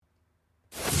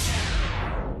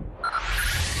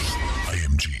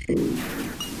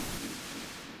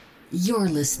You're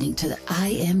listening to the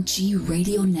IMG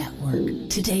Radio Network.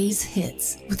 Today's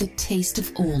hits with a taste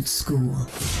of old school.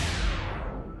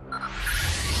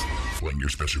 Playing your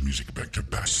special music back to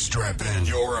back. Strap in.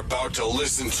 You're about to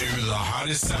listen to the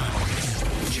hottest sound.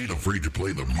 Ain't afraid to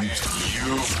play the music.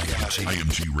 You've got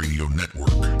IMG Radio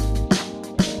Network.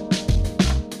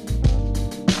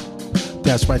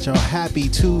 That's right, y'all. Happy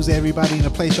Tuesday, everybody in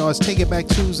the place, y'all. It's Take It Back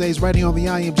Tuesdays right here on the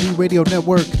IMG Radio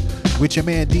Network with your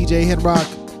man DJ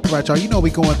Henrock. Right, y'all. You know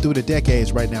we're going through the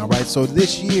decades right now, right? So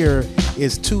this year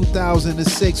is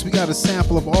 2006. We got a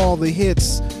sample of all the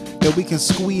hits that we can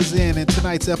squeeze in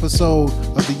tonight's episode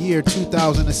of the year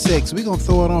 2006. We're going to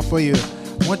throw it on for you.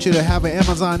 I want you to have an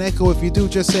Amazon Echo. If you do,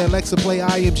 just say, Alexa, play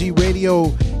IMG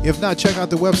Radio. If not, check out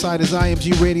the website. It's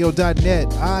imgradio.net.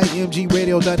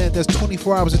 imgradio.net. That's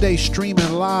 24 hours a day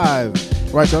streaming live.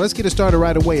 Right, y'all. Let's get it started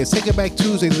right away. It's Take It Back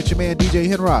Tuesdays with your man DJ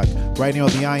Henrock right here on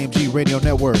the IMG Radio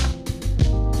Network.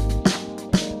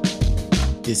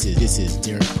 This is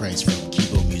Derek Price from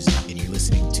Kibo Music, and you're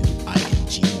listening to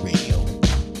IMG Radio.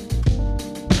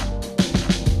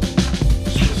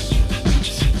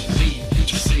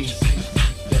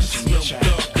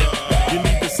 You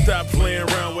need to stop playing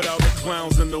around with all the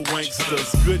clowns and the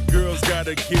wanksters. Good girls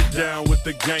gotta get down with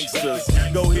the gangsters.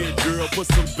 Go ahead, girl, put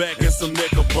some back and some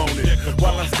neck up on it,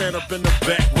 while I stand up in the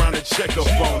background and check up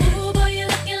on it. Ooh, boy, you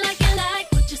looking like you like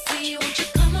what you see. Won't you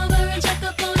come over and check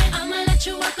up on it? I'ma let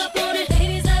you walk up on it.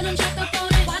 Ladies, let them check up on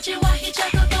it. Watch it while he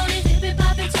check up on it. Dip it,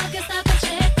 pop it, talk it, stop and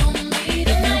check on me. If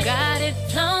you got it,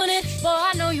 flown it, boy,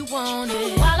 I know you want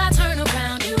it. While I turn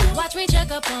around, you watch me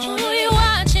check up on it. You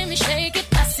watching me shake it,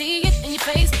 I see it in your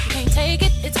face. You can't take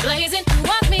it, it's blazing. You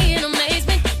watch me in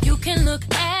amazement. You can look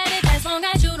at it as long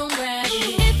as you don't grab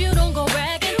it. If you don't go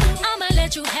bragging, I'ma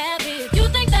let you have it. You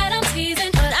think that I'm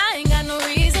teasing, but I ain't got no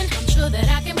reason. I'm sure that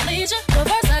I can please you, but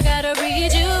first I gotta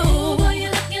read you. Ooh, boy, you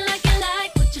looking like you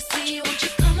like what you see. Won't you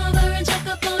come over and check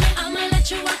up on it? I'ma let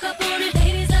you walk up on it.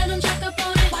 Ladies, let them check up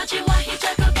on it. Watch it while he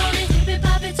check up on it. Dip it,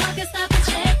 pop it, talk it, stop it,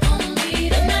 check on me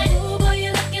tonight. Ooh, boy,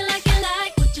 you looking like you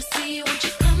like what you see. Won't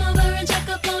you come over and check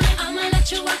up on it? I'ma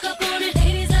let you walk up on it.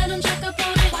 Ladies, let them check up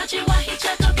on it. Watch it while he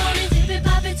check up on it. Dip it,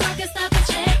 pop it, talk it, stop it,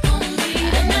 check on me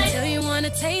tonight. I tell you wanna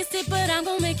taste it, but I'm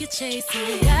gonna make you chase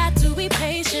it. Got to be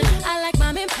patient. I like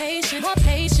mine impatient. More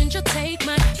patient, you'll take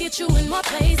mine. Get you in more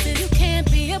places. You can't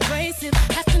be abrasive.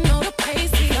 Have to know the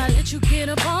pace. If I let you get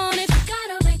up on it, you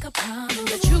gotta make a promise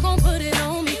that you gon' put it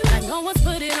on me. Like no one's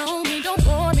put it on me. Don't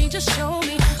bore me, just show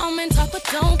me. I'm in talk, but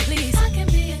don't please. I can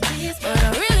be a tease, but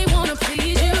I really wanna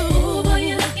please you. Ooh, boy,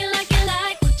 you looking like you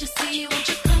like what you see. Won't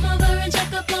you come over and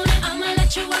check up on it? I'ma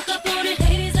let you walk up on it.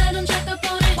 Ladies, let them check up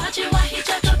on it. Watch it while he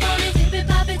check up on it. Dip it,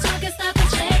 pop it, talk it, stop it,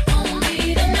 check on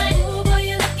me tonight. Ooh, boy,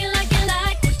 you looking like you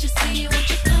like what you see. Won't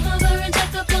you come over and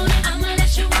check up on it? I'ma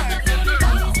let you walk up on it.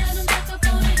 Ladies, let them check up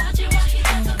on it. Watch it while he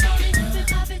check up on it. Dip it,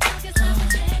 pop it, talk it, stop it, check.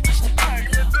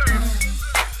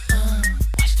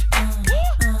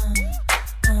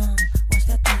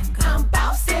 I'm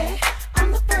bossy.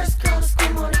 I'm the first girl to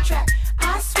scream on the track.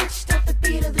 I switched up the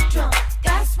beat of the drum.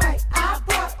 That's right. I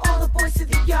brought all the boys to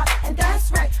the yard. And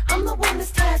that's right. I'm the one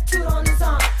that's tattooed on his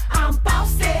arm. I'm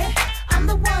bossy. I'm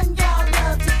the one y'all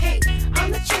love to hate.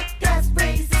 I'm the chick that's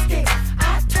raised the stakes.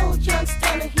 I told young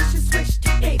Stuntin he should switch to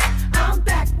 8. I'm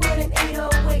back with an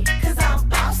 808. Cause I'm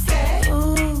bossy.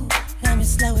 Ooh, let me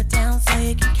slow it down so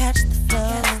you can catch the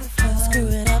flow. Screw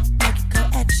it up, make it go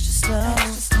extra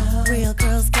slow. Real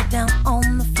girls get down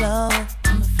on the floor.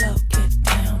 On the floor, get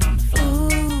down on the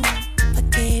floor. Ooh, I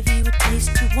gave you a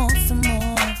taste, you want some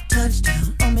more.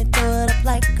 Touchdown, let me throw it up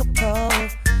like a pro.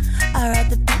 I ride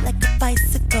the beat like a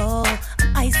bicycle.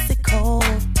 I'm icy cold.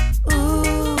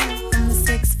 Ooh, I'm the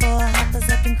 6'4" hoppers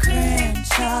up in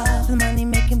Crenshaw. The money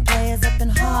making players up in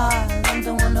Harlem.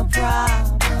 Don't want no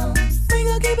problems. We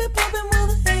gon' keep it poppin' while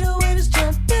the 808 is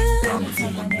jumping. Diamonds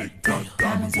on my neck,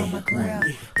 diamonds on my grill.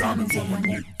 Diamonds on my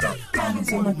neck,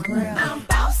 diamonds on my grill. I'm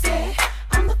bossy.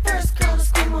 I'm the first girl to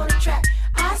scream on the track.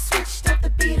 I switched up the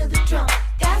beat of the drum.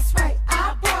 That's right.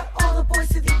 I brought all the boys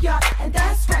to the yard. And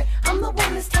that's right. I'm the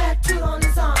one that's tattooed on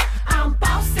his arm. I'm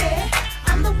bossy.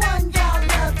 I'm the one y'all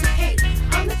love to hate.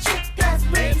 I'm the chick that's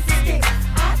raised the stakes.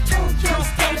 I told young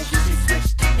Stuntin he should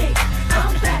switch to 8.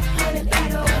 I'm back with an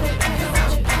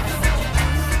 808.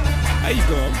 How you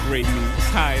gonna upgrade me? It's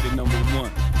higher than number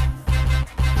 1.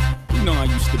 You know I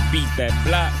used to beat that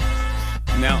block.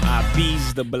 Now I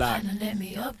bees the block. Now let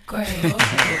me upgrade.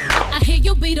 I hear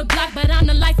you beat the block, but I'm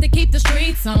the life to keep the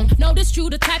streets on. Notice you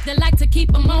the type that like to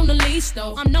keep them on the leash,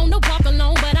 though. I'm known to walk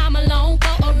alone, but I'm alone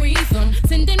for a reason.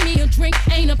 Sending me a drink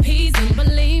ain't appeasing,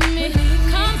 believe me.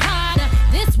 Come harder,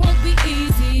 this won't be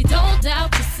easy. Don't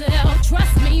doubt yourself,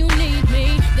 trust me, you need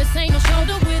me. This ain't no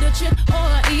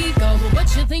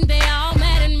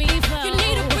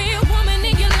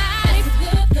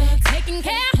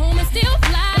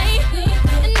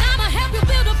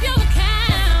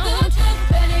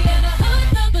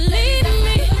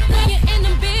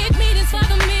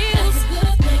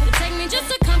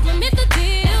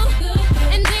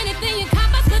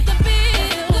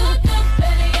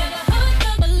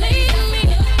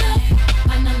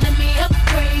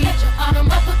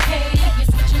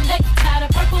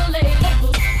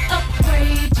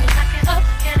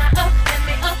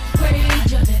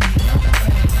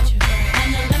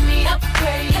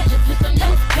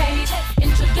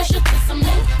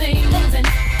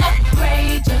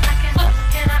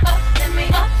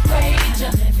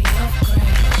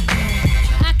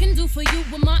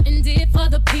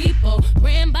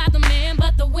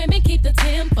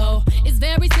people. It's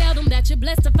very seldom that you're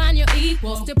blessed to find your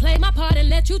equal. Still play my part and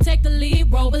let you take the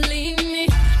lead role. Believe me,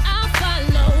 I'll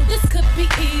follow. This could be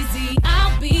easy.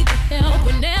 I'll be the help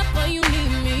whenever you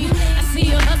need me. I see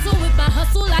you hustle with my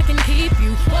hustle. I can keep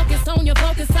you focus on your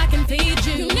focus. I can feed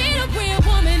you. You need a real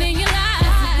woman in your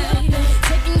life,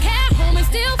 taking care home and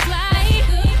still fly.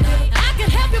 I can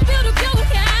help you build a beautiful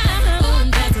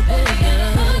town. That's a good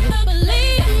girl.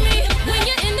 Believe me, when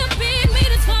you're in the big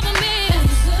meetings for the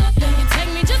meals, you take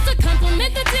me just to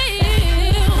compliment the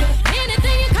deal.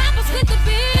 Anything you accomplish with the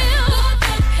bill.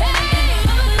 Hey,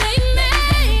 believe me,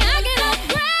 I can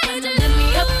upgrade you. Let me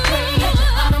upgrade you.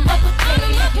 I'm up with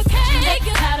your cake.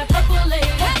 Had a purple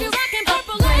lake. Have you rocking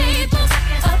purple labels?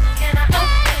 Can I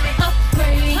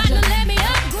upgrade you? Let me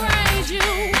upgrade you.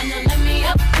 Let me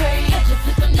upgrade you.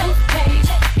 Flip a new page.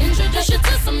 Introduce you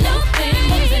to some new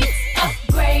things.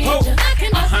 Upgrade you.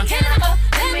 Can I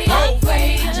let me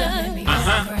upgrade you? Let me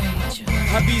upgrade you.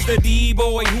 Hubby's the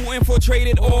D-boy who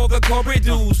infiltrated all the corporate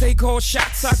dudes. They call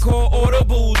shots, I call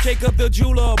audibles. Jacob the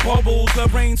jeweler, bubbles, the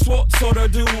rain sort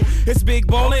of do. It's big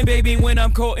ballin', baby, when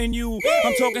I'm courting you.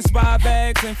 I'm talking spy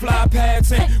bags and fly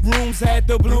pads and rooms at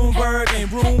the Bloomberg and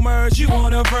rumors. You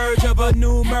on the verge of a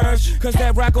new merge, cause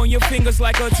that rock on your fingers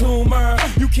like a tumor.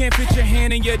 You can't fit your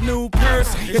hand in your new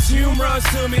purse. It's humorous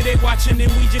to me, they watching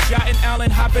and we just yachting Allen,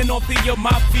 hopping off the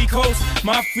Amalfi Coast.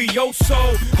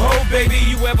 Mafioso, oh baby,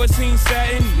 you ever seen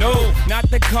satin? No, not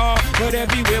the car, but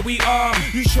everywhere we are.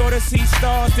 You sure to see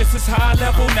stars, this is high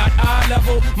level, not eye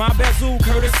level. My bezel,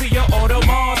 courtesy of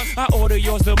Audemars. I order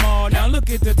yours tomorrow, now look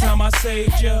at the time I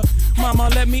saved ya. Mama,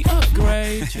 let me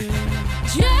upgrade you.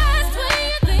 Just when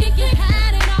you think you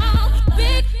had it all,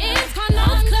 big ends, car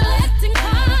notes, collecting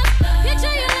cars.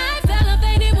 Picture your life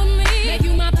elevated with me. Make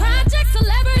you my project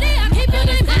celebrity. I keep your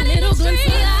name down in the green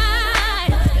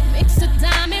light. It makes a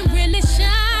diamond really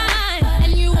shine,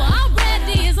 and you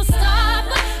already is a star.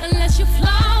 But unless you're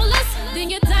flawless, then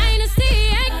your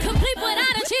dynasty ain't complete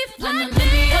without a chief platinum.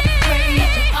 Let me upgrade you.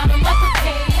 I'm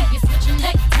upgrade. You switch your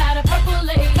necktie to purple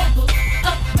labels.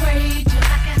 Upgrade you.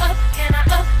 Can I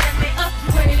let me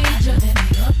upgrade you? Let me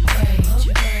upgrade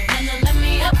you. And then let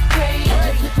me upgrade you.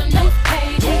 Flip a new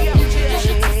page. Introduce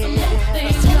you to some new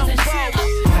things.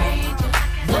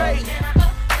 Upgrade you.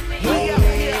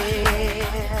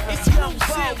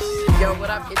 Yo, what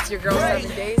up? It's your girl 7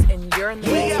 Days, and you're in the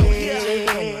mix with DJ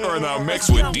Henry. You're in the mix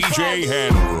with DJ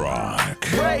Henrock.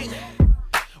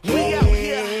 We out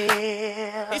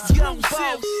here. It's Young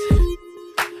Boss.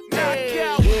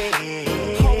 Knockout.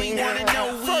 All we wanna know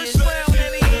is first round in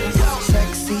the end.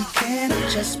 Sexy, can I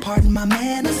just pardon my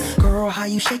manners? Girl, how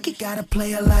you shake it, gotta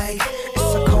play it like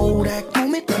it's a Kodak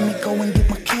moment. Let me go and get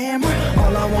my camera.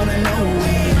 All I wanna know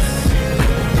is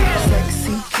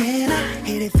sexy, can I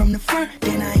hit it from the front,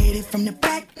 then I hit it from the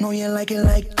back? Know you like it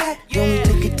like that. Then we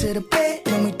take it to the bed,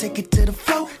 then we take it to the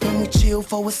floor. Then we chill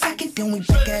for a second, then we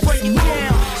back at it some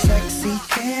more. Sexy,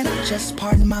 can I just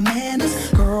pardon my manners?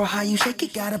 Girl, how you shake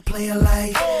it, gotta play it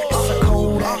like it's a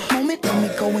Kodak moment. Let me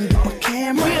go and get my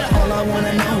camera. All I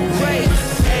wanna know is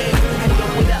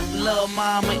What up, lil'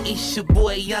 mama? It's your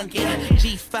boy Youngin.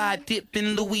 G5 dipped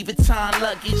in Louis Vuitton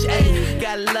luggage. Ayy,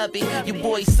 gotta love it. Your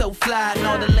boy so fly, and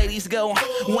all the ladies go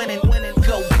winning,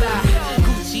 go fly.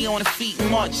 Gucci on the feet,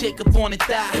 Marc Jacob on the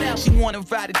thigh. She wanna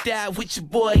ride or die with your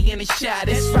boy in the shot.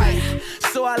 That's right.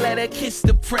 So I let her kiss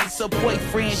the prince, her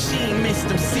boyfriend. She ain't missed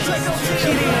them seats.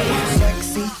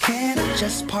 sexy, can I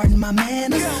just pardon my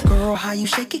manners? Girl, how you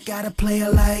shake it, gotta play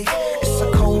it like it's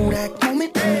a Kodak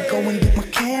moment. Let me go and get my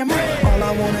camera. All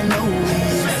I wanna know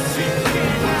is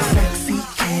sexy,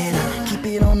 can I keep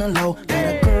it on the low?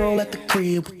 Got a girl at the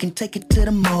crib, we can take it to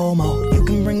the Momo. You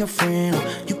can bring a friend, or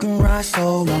you can ride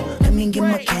solo. Let me get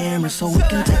my camera so we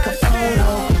can take a photo.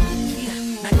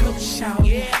 Now go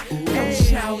shawty, go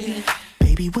shawty.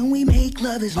 Baby, when we make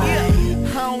love is like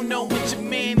I don't know what your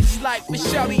man is like, but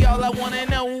shawty, all I wanna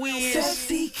know is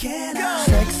sexy, can I?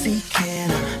 Sexy,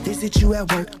 can I visit you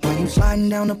at work while you sliding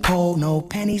down the pole? No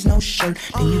panties, no shirt.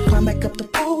 Then you climb back up the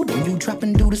pole, then you drop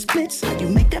and do the splits. How you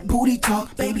make that booty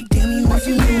talk, baby? Damn, you want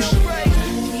some new shit.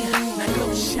 Now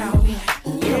go shawty,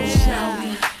 go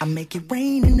shawty. I make it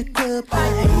rain in the club.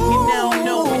 You now don't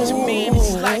know what your man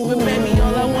is like, but baby,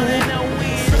 all I wanna know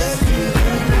is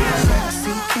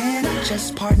sexy, can I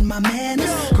just pardon my manners?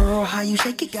 Girl, how you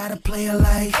shake it, gotta play it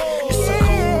like it's a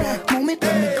Kodak moment.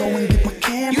 Let me go and get my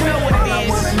camera. You know what it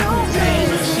is.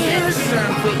 She ain't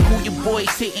concerned with who your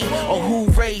boy's hitting or who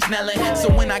raised Nellin. So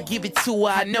when I give it to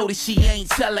her, I know that she ain't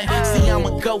telling. See, I'm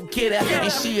a go-getter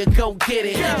and she a go-get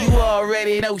it. You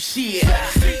already know shit.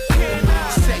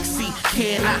 Sexy,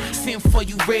 red eye. Send for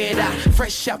you red eye.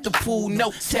 Fresh out the pool,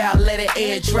 no towel, let it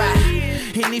air dry.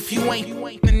 And if you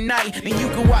ain't tonight, then you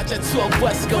can watch a tour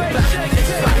bus go by.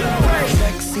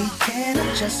 Sexy, can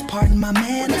I just pardon my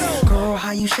manners? Girl,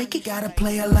 how you shake it, gotta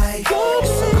play a like. It's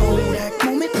a Kodak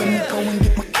moment, let me go and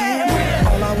get my camera.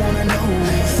 All I wanna know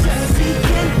is sexy,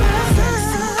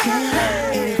 can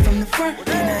I hit it from the front,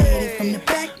 can I hit it from the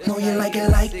back? Know you like it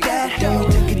like that. Then we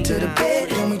take it to the bed,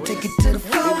 then we take it to the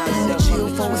floor. Then we chill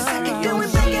for a second, then we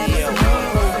take it to the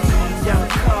floor. Young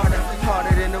Carter,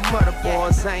 harder than the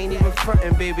motherboards. I ain't even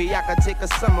frontin', baby. I could take a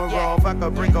summer off. I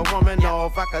could break a woman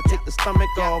off. I could take the stomach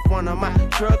off one of my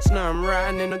trucks. Now I'm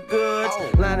riding in the goods.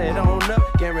 Line it on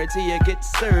up, guarantee you get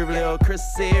served. Lil' Chris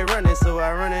said running, so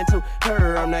I run into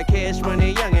her. I'm that cash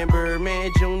money young and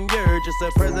Birdman Jr. Just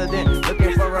a president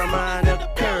looking for a minor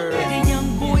curve. A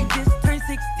young boy just turned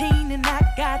 16 and I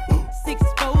got 6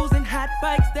 foes and hot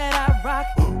bikes that I rock.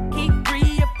 Keep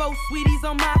 3 or 4 sweeties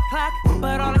on my clock,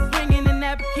 but all the swinging in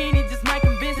that bikini just might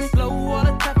convince me. Slow all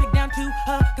the traffic down to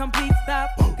a complete stop.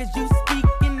 Cause you speak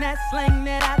in that slang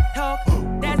that I talk.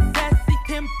 That sassy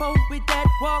tempo with that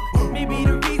walk. Maybe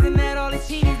the reason that all the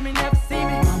teens may never see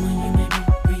me. Mama, you may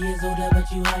be 3 years older,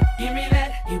 but you hot. Give me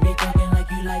that. You be talking like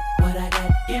you like what I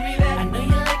got. Give me that. I know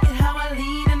you like it how I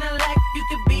lead in the lack. You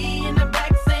could be in the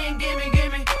back saying gimme,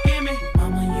 gimme, gimme.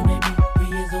 Mama, you may be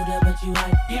 3 years older, but you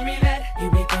hot. Give me that. You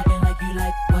be talking like you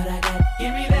like what I got.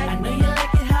 Give me that. I know you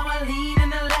like it how I lead in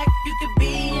the lack. You could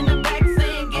be in the back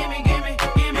saying gimme, gimme,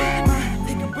 gimme. Ma,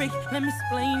 take a break, let me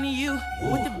explain to you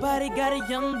what the body got a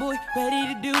young boy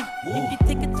ready to do. If you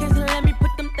take a chance and let me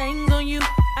put them things on you,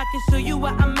 I can show you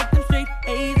why I make them straight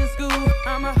A's in school.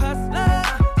 I'm a hustler,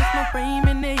 just my frame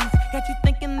and age got you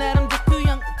thinking that I'm just too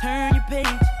young to turn your page.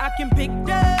 I can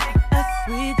picture us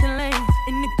switching lanes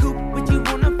in the coupe with you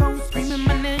on the phone screaming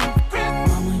my name.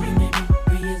 Mama, you may be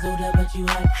 3 years older, but you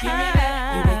hot. Give me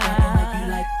that. You be talking like you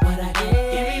like what I got.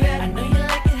 Give me that. I know you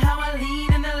like it how I lead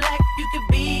in the lack. You could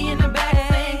be in the back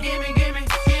saying gimme, gimme,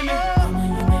 gimme. Mama,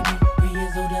 you may be 3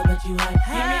 years older, but you hot.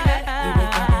 Give me that. You be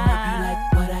talking like you like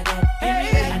what I got. Give me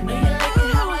that. I know you like it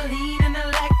how I lead in the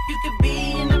lack. You could be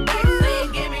in the back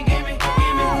saying gimme, gimme,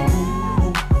 gimme.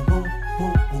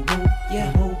 Yeah.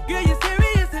 Girl, you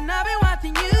serious and I've been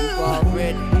watching you.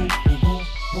 Already.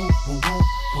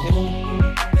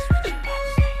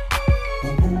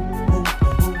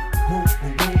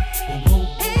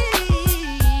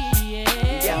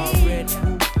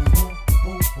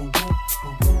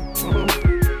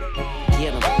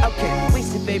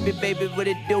 Baby, what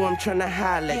it do? I'm tryna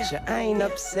holler at you. I ain't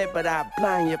upset, but I'll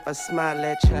blind you if I smile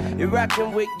at you. You're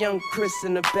rockin' with young Chris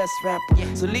and the best rapper.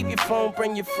 So leave your phone,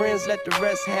 bring your friends, let the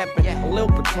rest happen. Lil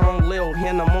Patron, Lil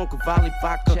Hen, I'm on Cavalli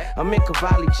vodka. I'm in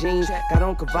Cavalli jeans, got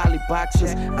on Cavalli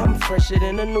boxes. I'm fresher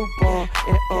than a newborn.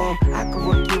 And I could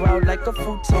work you out like a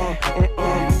futon.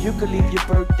 And you could leave your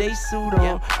birthday suit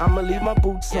on. I'ma leave my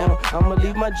boots on. I'ma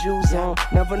leave my jewels on.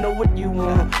 Never know what you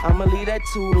want. I'ma leave that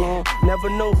too long. Never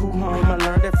know who home. I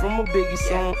learned that from a Biggie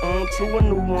song on to a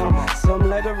new one. Something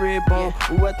like a red bone.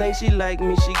 Ooh, I think she like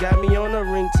me. She got me on a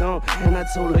ringtone. And I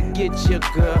told her, get your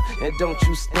girl and don't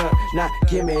you stunt. Now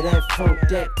give me that funk,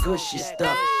 that gushy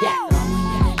stuff. Yeah.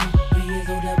 Mama, you 3 years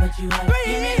older, but you hot.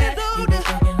 Give me that. You been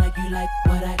talking like you like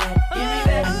what I got. Give me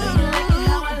that. I know you like it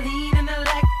how I lead in the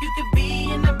lack. You could be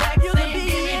in the back saying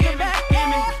gimme, gimme,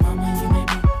 gimme. Mama, you may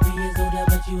be 3 years older,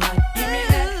 but you hot. Give me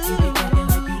that. You been talking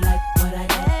like you like what I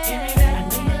got. Give me that. I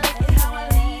know you like it how I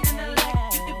lead in the lack.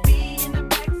 You could be in the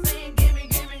back saying gimme,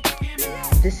 gimme, gimme.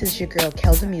 This is your girl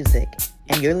Kelda Music,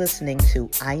 and you're listening to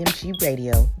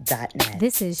imgradio.net.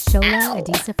 This is Shawna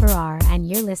Adisa Farrar, and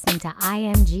you're listening to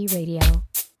IMG Radio.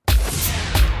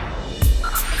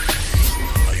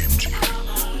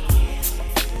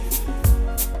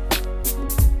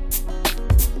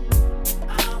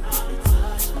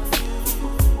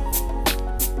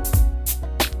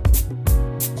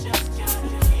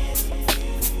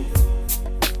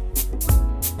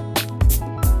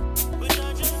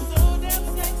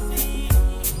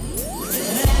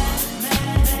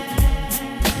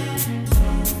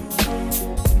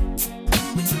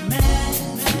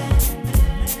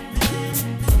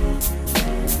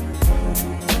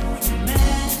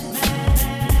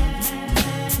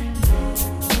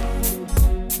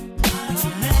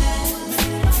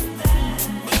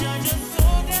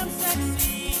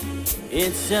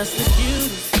 It's just the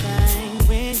cutest thing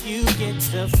when you get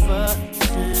to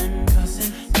fussing,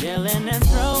 yelling and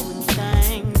throwing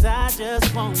things. I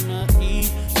just wanna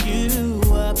eat you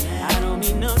up. I don't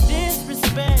mean no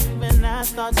disrespect when I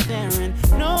start staring,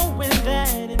 knowing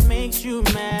that it makes you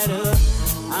madder.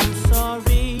 I'm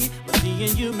sorry, but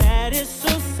seeing you mad is so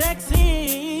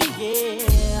sexy,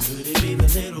 yeah. Could it be the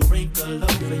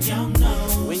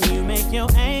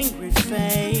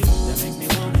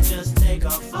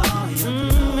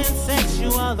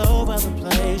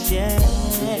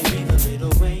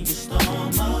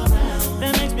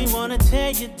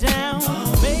tear you down.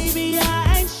 Baby,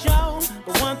 I ain't sure,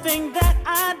 but one thing that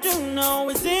I do know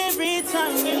is every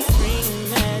time you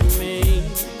scream at me,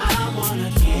 I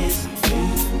wanna kiss you.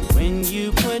 When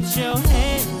you put your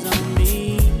hands on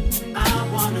me, I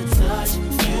wanna touch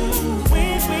you.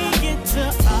 When we get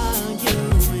to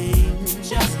arguing,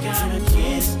 just gotta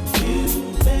kiss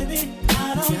you. Baby,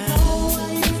 I don't know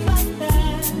why you like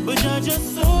that, but you're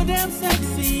just so damn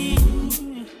sexy.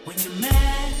 When you're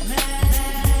mad,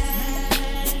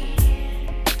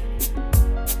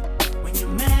 when you're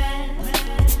mad,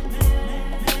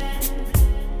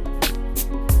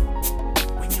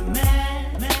 when you're mad,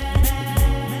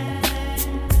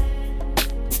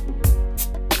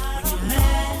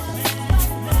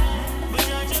 but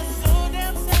you're just so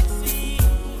damn sexy.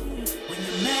 When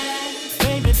you're mad,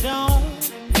 baby, don't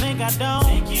think I don't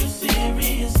take you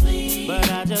seriously, but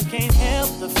I just can't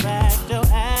help the fact your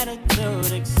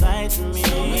attitude excites me.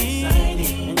 So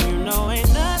exciting. And you know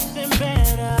ain't nothing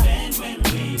better than when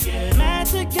we get mad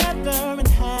together and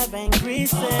have angry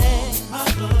sex.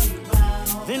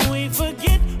 Then we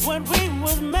forget what we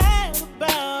was mad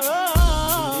about.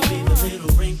 Oh. Leave a little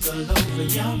wrinkle over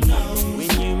your nose when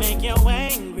you make your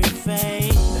angry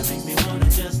face. That makes me wanna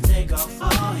just take off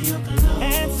all your clothes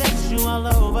and sex you all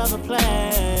over the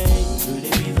place. Could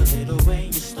it be the little way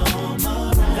you storm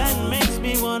around that makes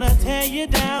me wanna tear you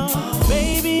down? Oh.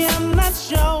 Baby, I'm not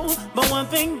sure, but one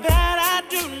thing that I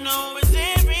do know is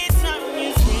every time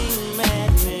you scream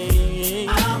at me,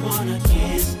 I wanna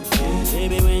kiss you.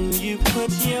 Baby, when you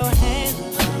put your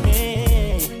hands on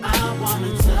me, I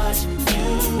wanna touch you.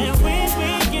 And when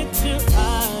we get to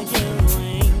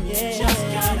arguing, yeah, just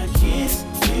gotta kiss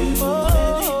you.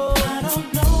 Oh, baby, I don't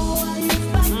know why you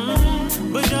like that,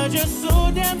 but you're just so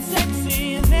damn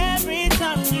sexy. And every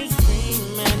time you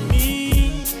scream at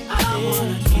me, I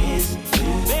wanna kiss you.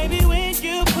 Baby, when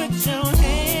you put your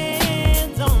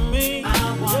hands on me, I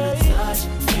wanna touch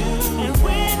you. And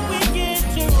when we get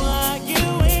to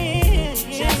arguing,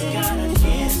 just gotta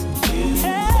kiss you.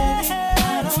 Hey,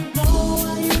 I don't know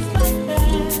why you like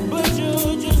that, but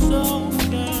you're just so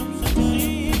damn sexy.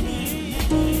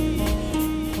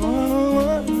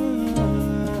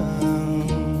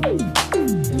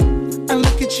 I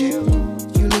look at you,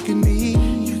 you look at me.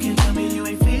 You can tell me you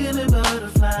ain't feeling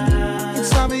butterflies.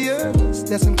 It's obvious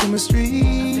there's some chemistry. I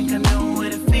think I know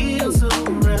what it feels so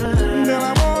right. Girl,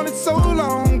 I wanted so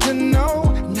long to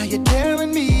know. Now you're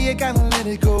telling me I gotta let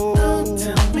it go. Don't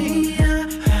tell me I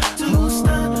have to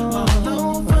start all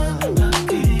over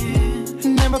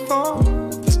again. Never thought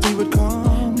this day would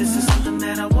come. This is something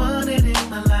that I wanted in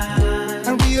my life. I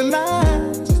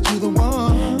realized you're the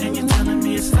one, and you're telling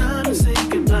me it's time to say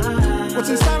goodbye. What's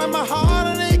inside of my heart,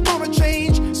 it ain't gonna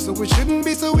change, so it shouldn't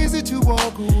be so easy to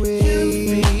walk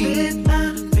away.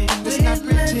 Let's not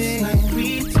pretend.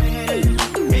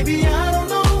 Maybe I don't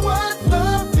know what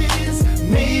love is.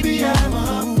 Maybe I'm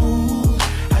a fool.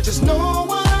 I just know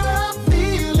what I'm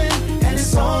feeling, and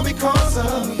it's all because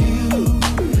of you.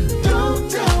 Don't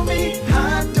tell me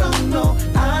I don't know.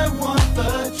 I want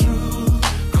the truth,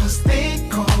 'cause they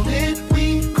call it, we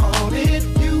call it,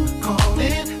 you call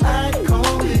it, I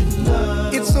call it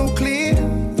love. It's so clear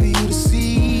for you to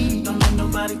see. Don't let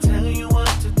nobody tell you what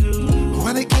to do.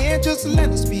 Why they can't just let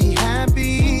us be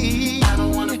happy? I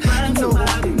don't wanna find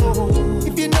nobody. No.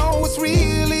 If you know what's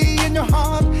really in your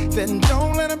heart, then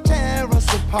don't let them tear us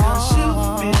apart. 'Cause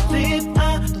you feel it, I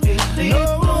feel it.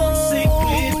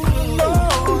 No.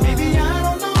 Maybe I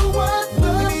don't know what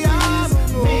love is.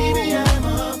 Maybe I'm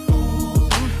a fool.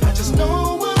 I just know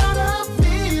what I'm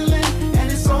feeling, and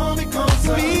it's all because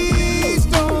of. Please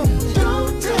don't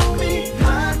tell me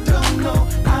I don't know.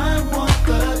 I want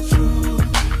the truth,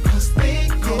 'cause they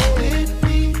call it,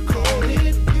 we call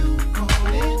it, you call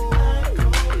it, I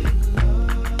call it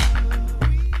love.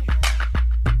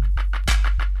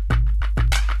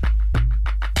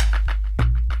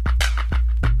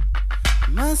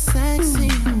 My sexy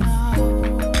love,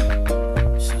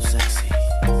 so sexy.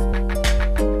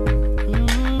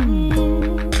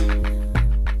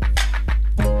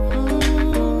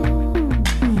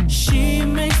 She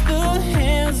makes the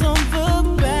hairs on the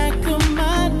back of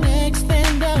my neck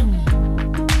stand up.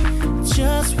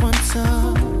 Just one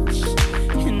touch,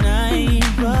 and I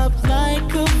erupt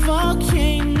like a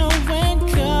volcano and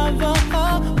cover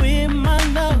up with my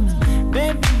love.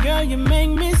 Baby girl, you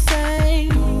make me say,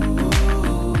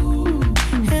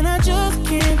 and I just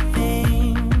can't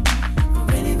think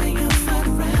of anything else I'd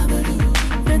rather do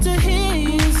than to hear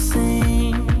you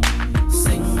sing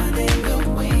my name the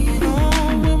way you do.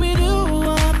 When we do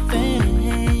our thing,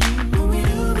 when we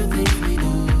do the things we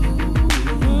do.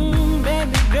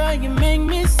 Baby girl, you make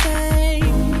me say,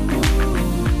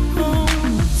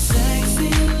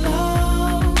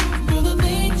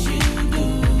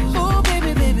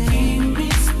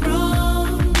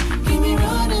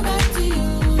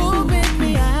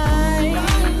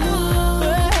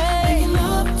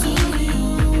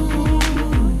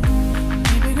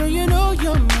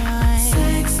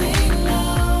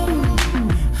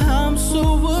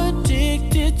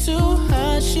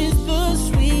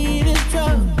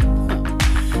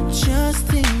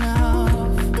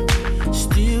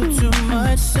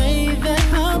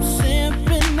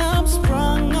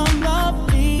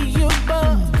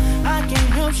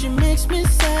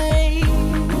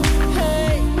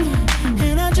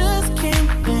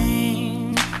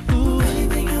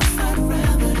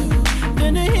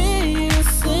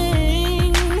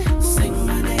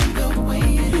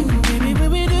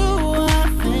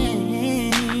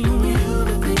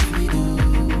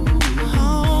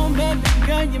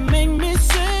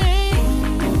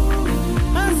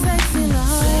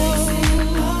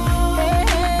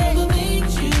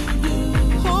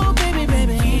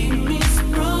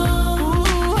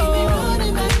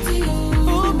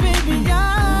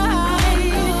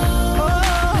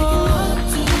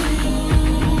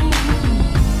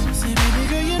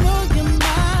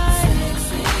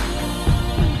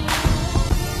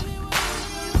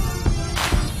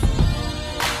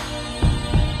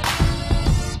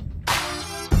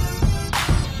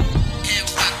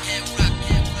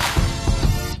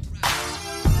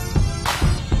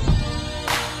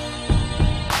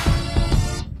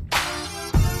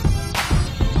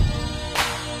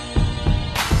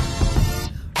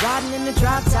 Riding in the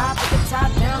drop top with the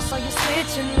top down, so you're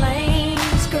switching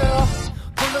lanes, girl.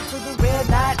 Pull up to the red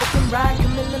light, looking right,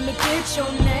 come in, let me get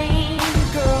your name,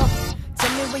 girl.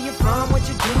 Tell me where you're from, what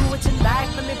you do, what you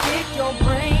like, let me pick your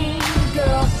brain,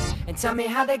 girl. And tell me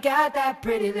how they got that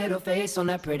pretty little face on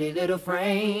that pretty little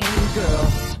frame,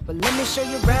 girl. But let me show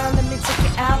you around, let me take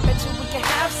you out, bet you we can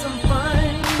have some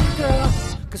fun, girl.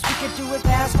 Cause we could do it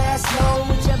fast, fast, slow,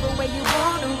 whichever way you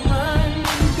wanna run,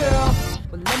 girl.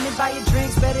 Well, let me buy you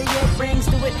drinks, better yet rings,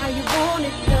 do it how you want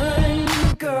it done,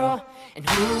 girl. And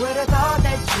who would've thought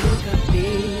that you could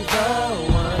be the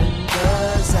one?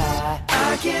 Cause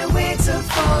I can't wait to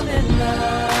fall in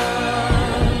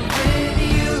love with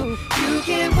you. You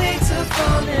can't wait to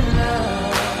fall in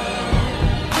love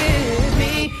with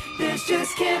me. This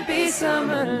just can't be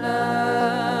summer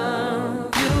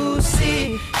love. You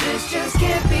see, this just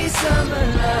can't be summer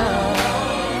love.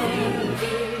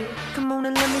 Come on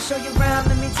and let me show you around,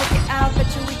 let me take you out, bet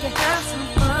you we can have some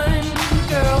fun,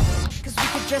 girl. Cause we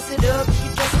can dress it up, we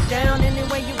can dress it down any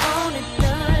way you want it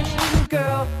done,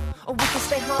 girl. Or we can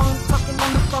stay home, talking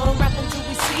on the phone, rap until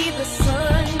we see the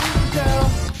sun, girl.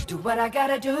 Do what I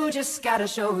gotta do, just gotta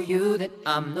show you that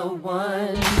I'm the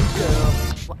one, girl.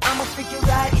 Well, I'ma figure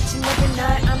out each and every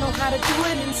night, I know how to do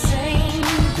it insane,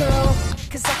 girl.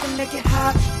 Cause I can make it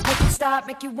hot, make it stop,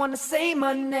 make you wanna say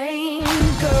my name,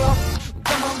 girl.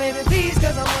 Come on baby, please,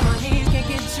 cause I'm on my knees, can't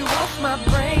get you off my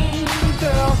brain,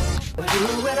 girl. But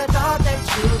who would've thought that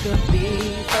you could be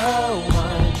the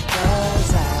one?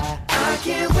 Cause I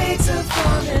can't wait to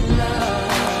fall in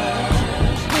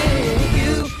love with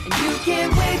you. And you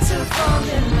can't wait to fall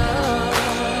in love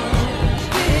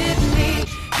with me.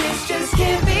 This just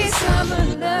can't be summer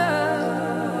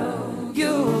love.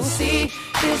 You'll see,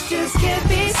 this just can't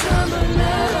be summer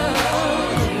love.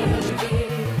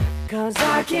 Cause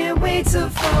I can't wait to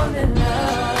fall in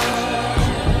love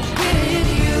with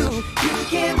you. You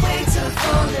can't wait to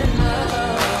fall in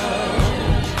love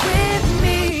with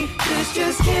me. This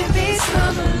just can't be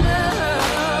summer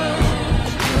love.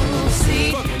 You'll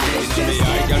see, this just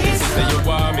can't be summer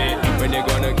love. When you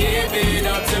gonna give it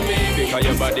up to me? Because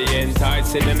your body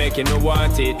enticing me, making me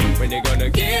want it. When you gonna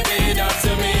give it up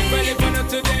to me? Well, if not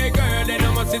today, girl, then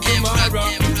I must see tomorrow.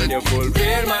 When you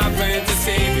fulfill my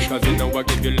fantasy, because you know I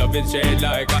give you love in shade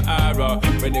like an arrow.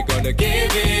 When you gonna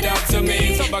give it up to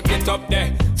me? So back it up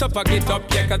there, so pack it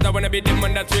up, yeah. Cause I wanna be the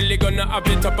man that's really gonna have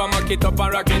it up and mock it up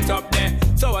and rock it up there.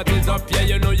 So what is up, yeah?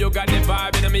 You know you got the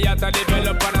vibe in me, I to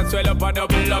develop and I swell up and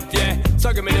double up, yeah.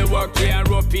 So give me the work, yeah, and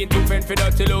rope in to fend for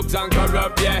dirty looks and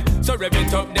corrupt, yeah. So rev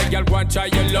it up, there, girl, go and try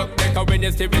your luck, there. Cause when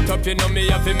you steer it up, you know me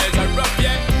have to measure up,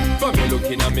 yeah. For me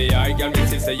looking at me eye, girl, me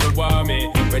say you want me.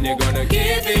 When you gonna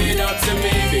give it up to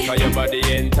me? Because your body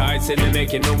enticing me,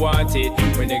 making me want it.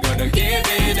 When you gonna give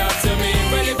it up to me?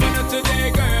 Well, if not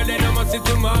today, girl, then I must see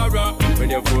tomorrow. When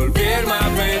you fulfill my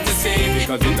fantasy,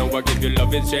 because you know I give you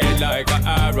love in shade like an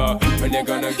arrow. When you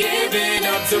gonna give it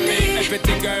up to me?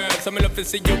 Everything, girl, so me love to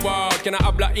see you walk. Can I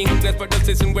habla English, but just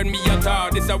listen when me a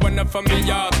talk. This a one up from me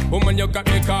yard. Woman, you got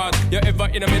me caught. You ever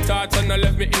in my thoughts and I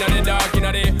left me in the dark. In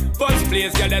the first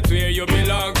place, girl, that's where you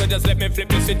belong. So just let me flip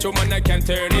the switch, woman, I can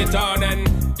turn it on. And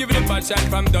give it a passion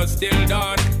from dusk till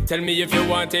dawn. Tell me if you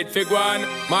want it, fig one,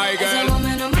 my girl. As a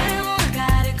woman on my own, I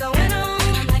got it going on.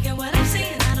 I'm liking what I'm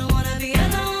seeing, I don't wanna be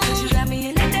alone. Cause you got me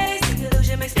in the days, the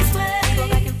illusion makes me sweat. Go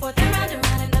back and forth and round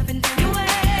and up and down your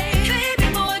way.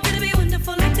 Baby boy, could it be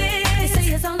wonderful like this? They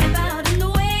say it's all about in the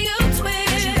way you twist.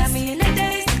 Cause you got me in the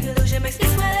days, the illusion makes me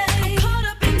sweat. I'm caught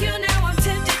up in you now, I'm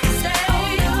tempted to stay.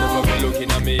 Oh no. Never be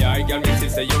looking at me, I girl, me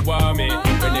say you want me.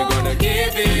 When you gonna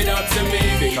give it up to me?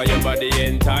 Because your body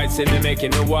enticing me,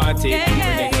 making me want it. When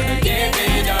you gonna give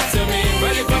it up to me?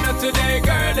 Well, if not today,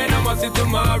 girl, then I must see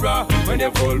tomorrow. When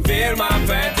you fulfill my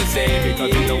fantasy,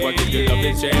 because you know I give you love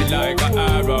in shade like an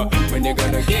arrow. When you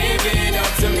gonna give it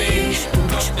up to me?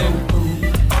 Up there,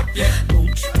 up yeah.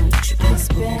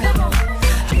 Come on.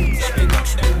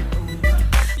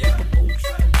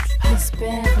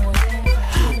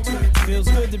 Feels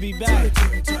good to be back.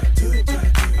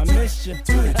 I missed you.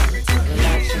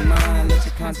 Relax your mind, let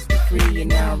your conscience be free. You're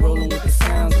now rolling with the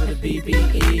sounds of the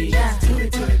BBE.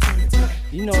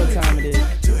 You know what time it is.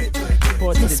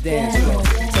 Report to the dance floor.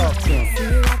 Talk to him. See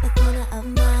you at the corner of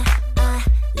my eye,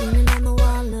 leaning on the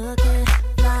wall, looking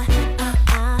fly. I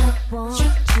want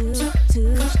you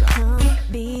to come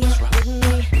be with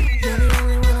me. You're the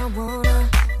only one I wanna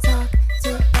talk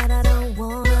to, but I don't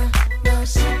wanna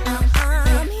rush.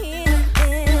 I'm here,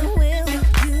 and will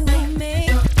you make me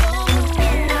go?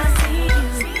 I see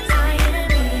you, I am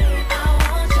me. I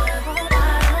want you,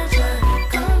 why don't you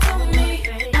come to me?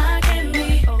 I can be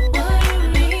what you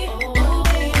need, oh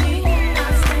baby. I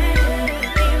stand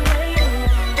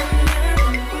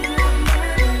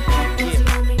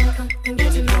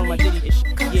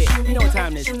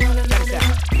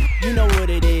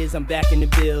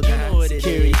building.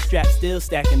 Security strap still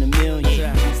stacking a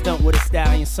million. Stunt with a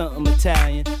stallion, something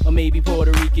Italian. Or maybe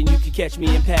Puerto Rican, you could catch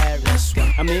me in Paris.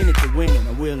 I'm in it to win and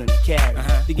I'm willing to carry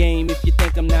the game. If you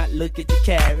think I'm not, look at the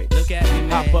carrots. Look at me,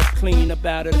 man. Hop up clean up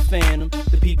out of the phantom.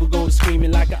 The people go to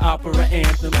screaming like an opera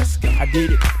anthem. I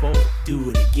did it before, do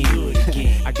it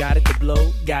again. I got it to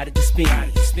blow, got it to spin.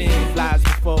 Flies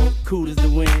before, cool as the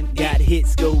wind. Got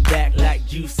hits, go back like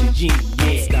juice and gin.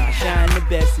 Yeah, shine the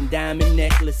best in diamond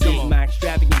necklaces. My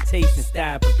extravagant taste and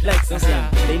style perplexing.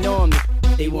 They know I'm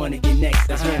they wanna get next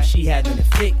to him. She having a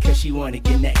fit cause she wanna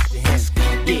get next to him.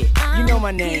 Yeah, you know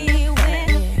my name.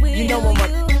 You know what my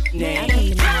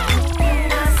name.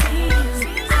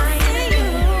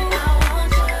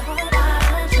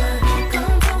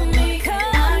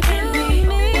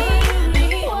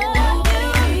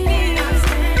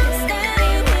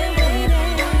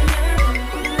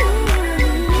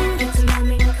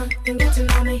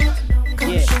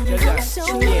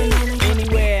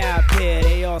 Anywhere I appear,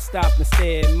 they all stop and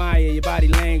stare, admire your body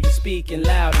language, speaking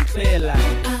loud and clear like.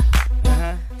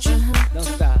 Don't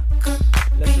stop.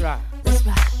 Let's rock.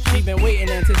 She been waiting,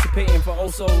 anticipating for oh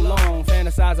so long,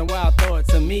 fantasizing wild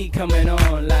thoughts of me coming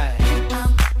on like.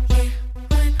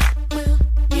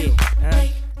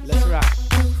 Let's rock.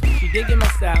 She digging my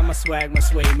style, my swag, my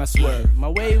sway, my swerve. My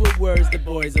way with words, the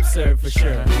boys observe for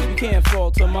sure. You can't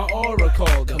falter my aura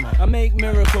called. I make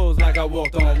miracles like I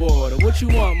walked on water. What you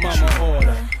want, mama,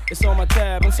 order? It's on my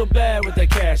tab, I'm so bad with that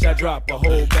cash, I drop a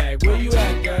whole bag. Where you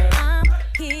at, girl? I'm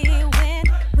here, when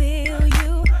will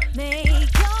you make your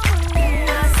move?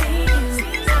 I see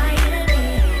you, I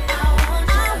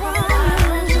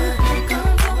want you,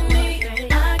 come for me.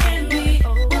 I can be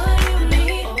what you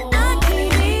need. I can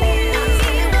be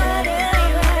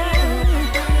whatever,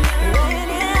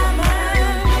 whenever.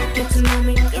 Get to know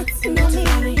me, get to know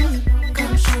me.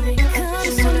 Come show me, come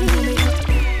show me.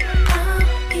 I'm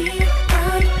here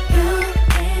for you,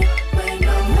 and wait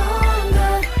no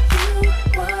longer.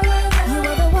 You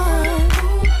were the one who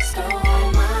stole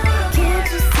my. Can't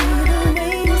you see the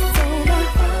way it's over?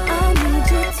 I need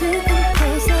you to come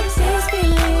closer. This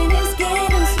feeling is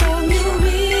getting strong. You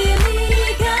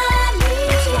really got me.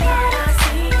 I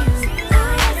see you, I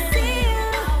see you.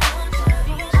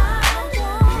 I want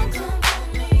you, come for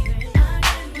me. I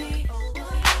can be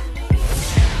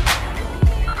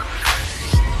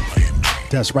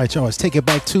That's right, y'all. It's Take It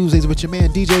Back Tuesdays with your man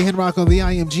DJ Henrock on the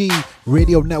IMG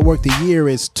Radio Network. The year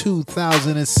is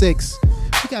 2006.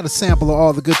 We got a sample of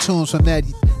all the good tunes from that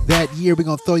year. We're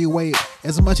going to throw you away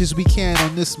as much as we can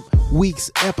on this week's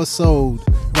episode.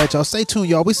 Right, y'all. Stay tuned,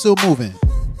 y'all. We still moving.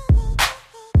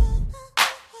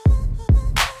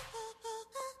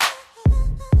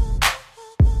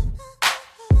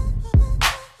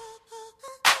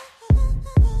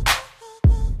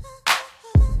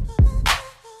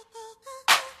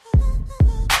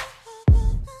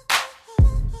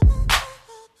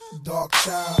 Dark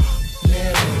child,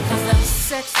 Mary. Cause the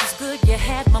sex was good, you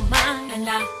had my mind. And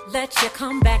I let you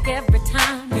come back every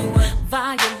time. You would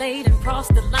violate and cross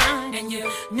the line. And you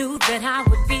knew that I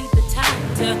would be the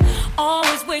type to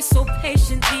always wait so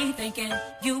patiently, thinking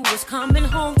you was coming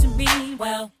home to me.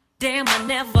 Well, damn, I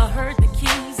never heard the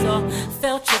keys or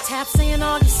felt your tap saying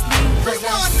all your sleep. Cause the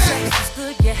sex was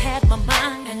good, you had my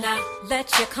mind. And I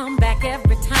let you come back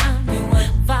every time. You would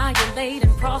violate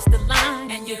and cross the line.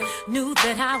 And you knew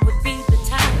that I would be the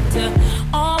type to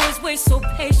always wait so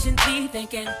patiently,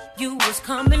 thinking you was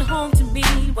coming home to me.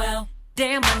 Well,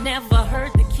 damn, I never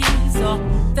heard the keys or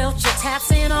felt your tap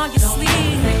saying all your sleep.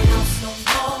 Don't play house no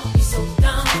more, be so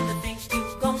dumb to think you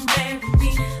gon' marry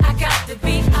me. I got to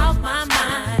be out my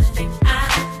mind. Think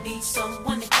I need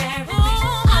someone to carry me.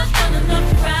 I've done enough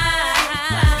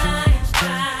crying.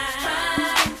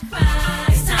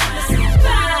 It's time to say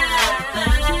bye.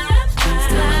 It's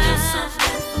time to do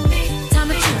something for me. Time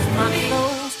to choose my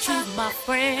clothes, choose my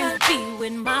friend, be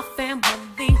with my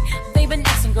family. They've been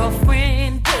asking,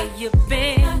 girlfriend, where you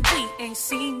been? We ain't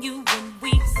seen you in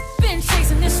weeks. Been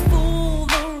chasing this fool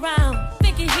around,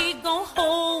 thinking he gon'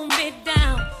 hold me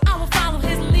down. I would follow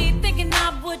his lead, thinking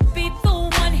I would be the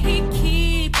one he'd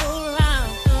keep around.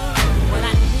 When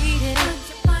I needed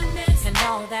and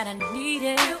all that I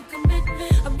needed,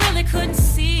 I really couldn't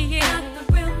see it.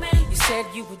 You said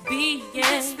you would be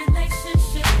in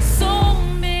relationship. So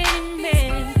many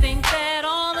men think that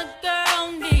all a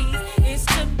girl needs is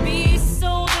to be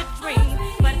sold a dream,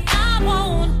 but I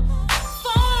won't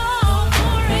fall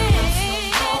for it.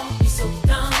 Don't be so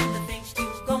dumb to think you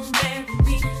gon' marry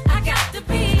me. I got to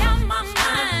be out my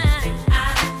mind. I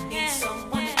need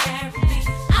someone to carry me.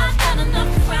 I've got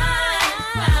enough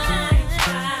crying.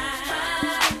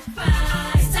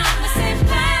 It's time to say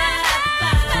bye.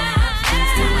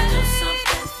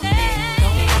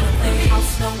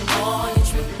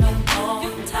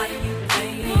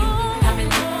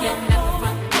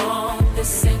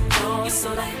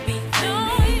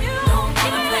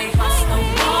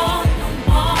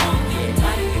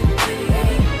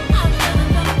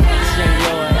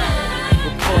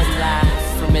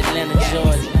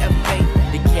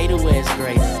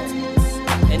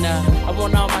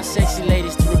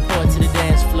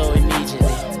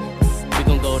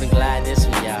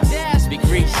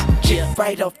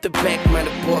 Right off the back, man,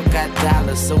 the boy got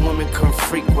dollars, so women come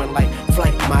frequent like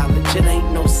flight mileage. It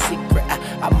ain't no secret.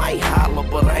 I might holler,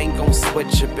 but I ain't gon'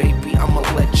 sweat you, baby. I'ma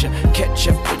let you catch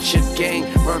up with your gang.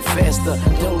 Run faster,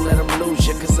 don't let them lose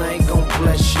you, cause I ain't gon'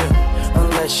 bless you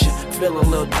unless you feel a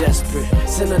little desperate.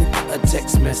 Send a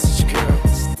text message, girl.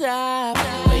 Stop.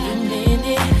 Wait a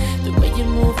minute. The way you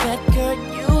move that girl,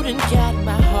 you done got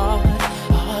my heart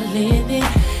all in it.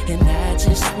 And I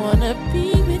just wanna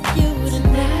be with you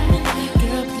tonight.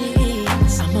 Girl,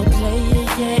 please. I'm a player,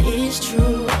 yeah, it's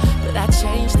true. But I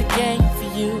changed the game for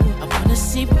you. I wanna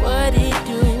see what it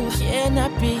do. Can I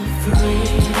be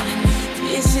free?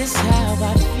 This is how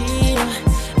I feel.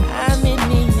 I'm in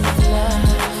need of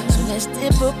love. So let's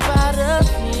dip up out of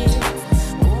here.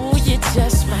 Ooh, you're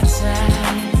just my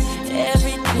type.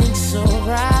 Everything's so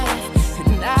right.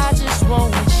 And I just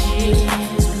want you.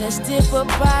 So let's dip up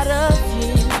out of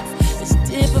here. Let's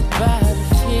dip up out of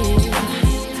here.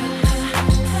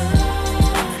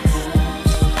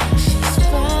 She's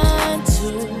fine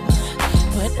too,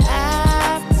 but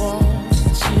I want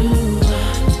you.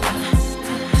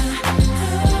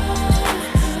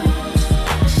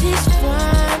 She's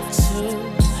fine too,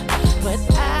 but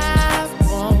I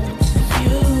want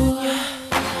you.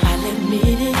 I'll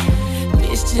admit it,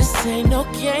 this just ain't no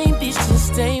game, this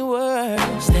just ain't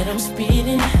words that I'm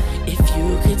speeding. If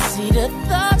you could see the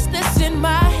thoughts that's in my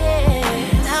head,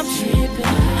 I'm tripping,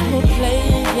 I'm a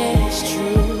player, yeah, it's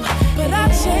true. But I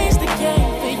changed the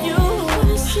game for you.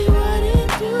 Wanna see what it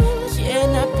do? Can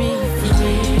I be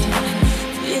free?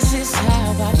 This is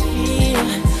how I feel.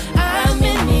 I'm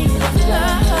in need of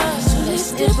love. So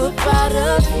let's dip up out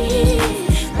of here.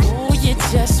 Ooh, you're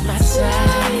just my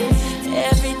type.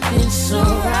 Everything's so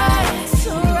right.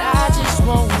 And I just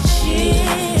want you.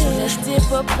 So let's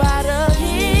dip up out of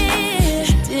here.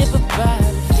 Let's dip up out of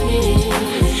here.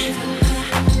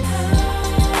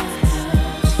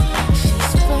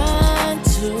 She's fine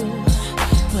too,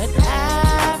 but I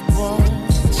want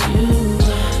you.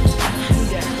 Do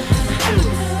that,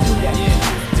 do that,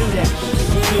 do that,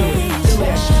 do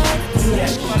that, do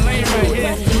that. My lane right here. Do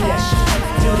that, do that,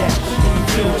 do that,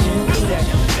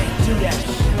 do that,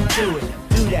 do it,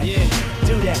 do that,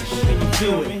 do that,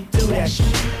 do it, do that,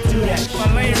 do that. My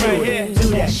lane right here. Do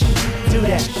that, do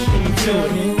that, do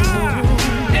it.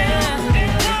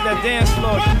 It's that dance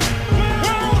floor.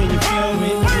 Can you feel me?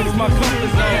 It's my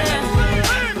comfort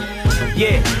zone.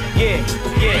 Yeah.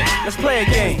 Let's play a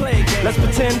game. Let's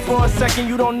pretend for a second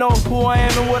you don't know who I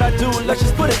am and what I do. Let's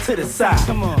just put it to the side.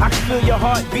 I can feel your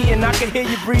heart beating, I can hear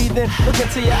you breathing. Look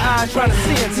into your eyes, trying to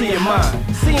see into your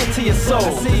mind, see into your soul.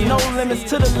 There's no limits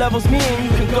to the levels me and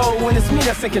you can go when it's me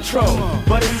that's in control.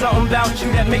 But it's something about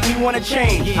you that make me wanna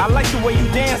change. I like the way you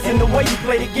dance and the way you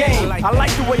play the game. I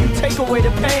like the way you take away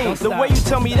the pain. The way you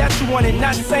tell me that you want it,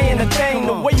 not saying a thing.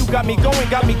 The way you got me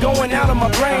going out of my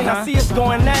brain. I see us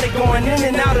going at it, going in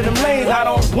and out of them lanes. I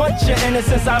don't want your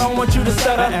innocence, I don't want you to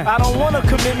stutter. I don't want a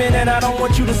commitment and I don't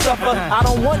want you to suffer. I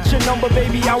don't want your number,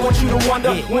 baby, I want you to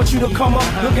wonder. Want you to come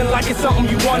up, looking like it's something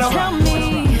you wanna. Tell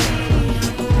me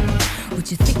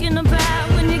what you thinking about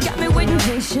when you got me waiting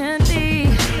patiently.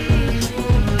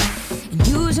 And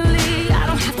usually I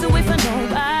don't have to wait for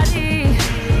nobody,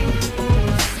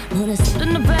 but there's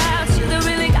something about you that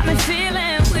really got me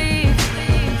feeling weak.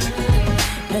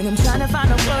 And I'm trying to find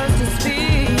the words to speak.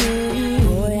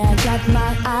 Boy, I got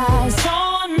my eyes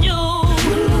on you.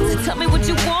 So tell me what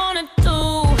you wanna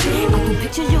do. I can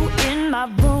picture you in my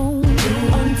room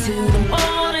until the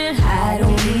morning. I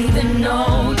don't even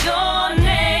know your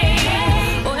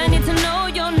name. Boy, I need to know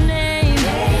your name.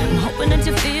 I'm hoping that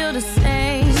you feel the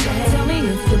same. Tell me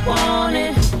if you want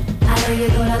it. I know you're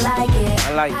gonna like it. I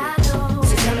like it.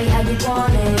 So tell me how you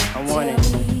want it. I want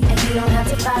it. And you don't have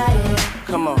to fight it.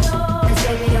 Come on. Cause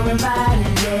baby, you're invited,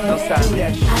 yeah. Don't stop. Do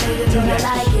that. I know you're gonna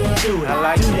like it. Do it. I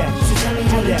like it. So tell me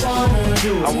how you want it.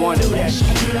 I want it.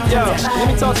 Yo, let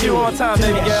me talk to you one time,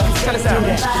 baby girl. Tell us out.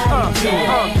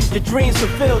 Your dreams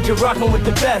fulfilled, you're rocking with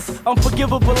the best.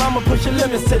 Unforgivable, I'ma push your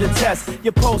limits to the test.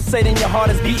 Your pulsating, your heart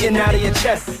is beating out of your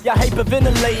chest. You're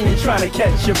hyperventilating and trying to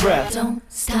catch your breath. Don't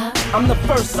stop. I'm the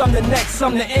first, I'm the next,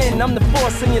 I'm the end. I'm the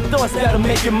force in your thoughts that'll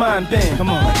make your mind bend. Come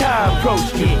on. Look how I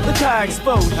approached you, look how I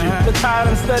exposed you. Look how I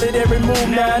done studied every move,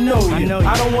 now I know you.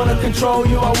 I don't wanna control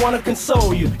you, I wanna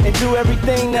console you. And do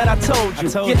everything that I told you.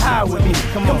 Get high with me,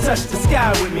 come touch the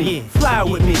sky with me. Fly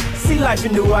with me, see life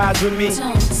in new eyes with me.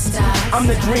 Don't stop. I'm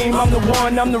the dream, I'm the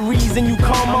one, I'm the reason you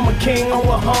come. I'm a king, I'm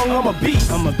a hung, I'm a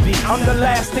beast. I'm the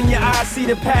last in your eyes, see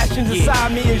the passions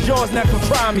inside me is yours, now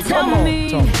confine me. Come on.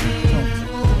 Me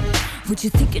what you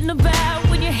thinking about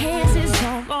when your hands is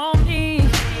all on me.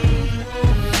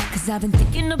 Cause I've been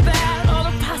thinking about all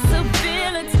the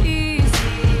possibilities.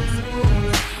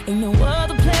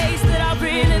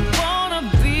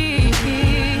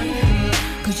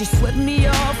 swept me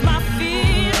off my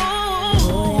feet.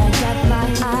 Oh, I got my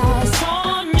eyes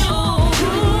on you.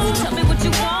 Tell me what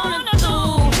you wanna do.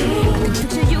 I can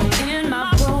picture you in my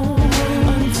room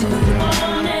until the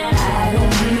morning. I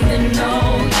don't even know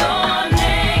your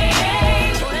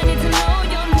name. Boy, I need to know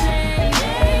your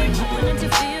name. Hoping that you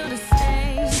feel the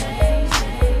same.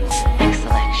 Next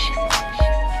selection.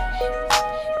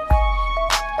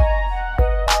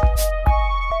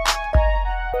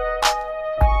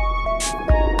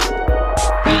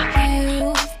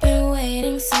 You've been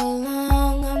waiting so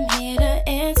long, I'm here to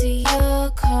answer your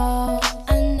call.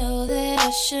 I know that I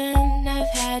shouldn't have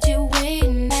had you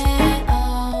waiting at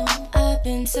all. I've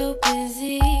been so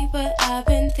busy, but I've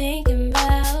been thinking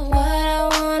about what I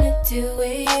wanna do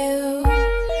with you.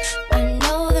 I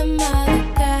know them other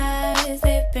guys,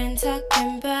 they've been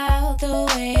talking about the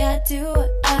way I do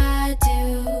what I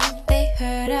do. They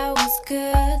heard I was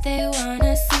good, they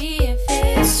wanna see if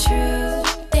it's true.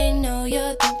 They know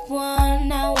you're the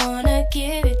one I wanna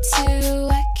give it to.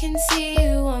 I can see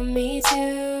you want me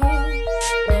too.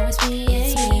 Now it's me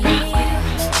and you.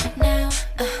 Now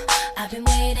I've been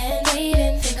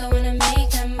waiting. Think I wanna make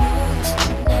that move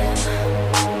now.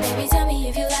 Baby, tell me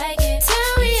if you like it.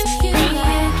 Tell me if you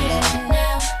like it.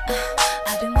 Now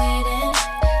I've been waiting.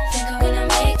 Think I wanna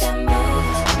make that move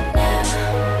now.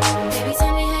 Baby,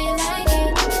 tell me how you like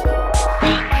it.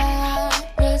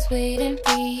 I was waiting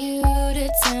for you to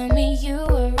tell me you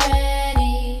were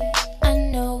ready. I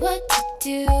know what to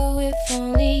do if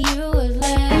only you would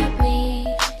let me.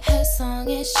 As long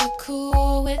as you're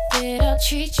cool with it, I'll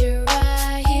treat you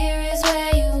right. Here is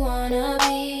where you wanna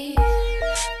be.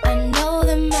 I know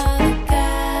them other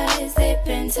guys, they've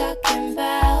been talking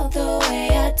about the way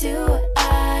I do what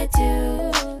I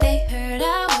do. They heard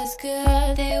I was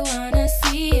good, they wanna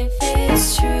see if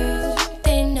it's true.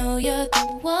 They know you're the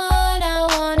one I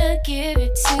wanna give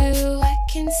it to. I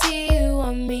can see you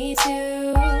want me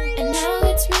too. And now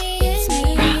it's me and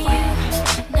you.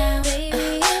 Now,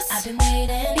 baby, I've been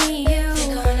waiting. Me, you.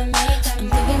 Think I wanna make that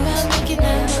move. I'm thinking about making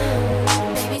that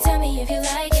move. Baby, tell me if you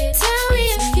like it. Tell me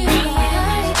if you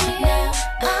like it. Now,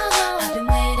 I've been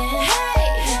waiting. Hey,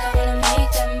 think I wanna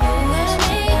make that move. Wanna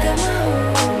make that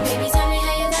move. Baby, tell me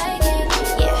how you like it.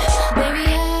 Yeah, baby,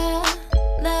 I'll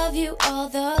love you all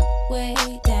the way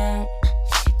down.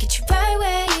 Get you right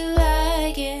where you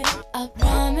like it. I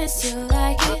promise you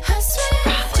like it. I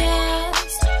swear,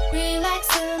 just relax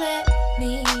and let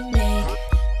me make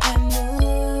that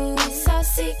move. It's our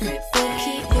secret, but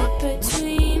keep it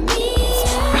between me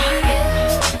and you.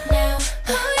 Now,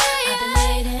 I've been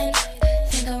waiting.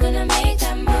 Think I wanna make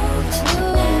that move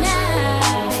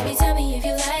now. Baby, tell me if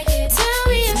you like it. Tell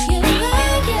me if you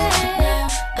like it. Now,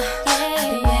 I've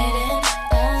been waiting.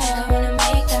 Think I wanna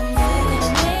make that move.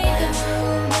 Gonna make that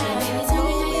move now. Baby, tell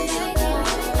me how you like it.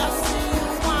 I see you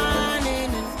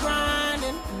whining and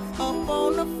grinding up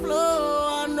on the floor.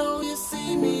 I know you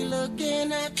see me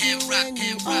looking at you, and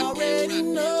you already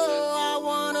know I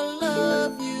wanna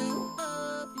love you.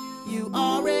 You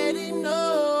already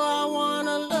know I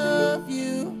wanna love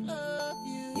you.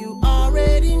 You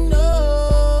already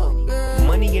know, girl.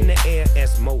 Money in the air,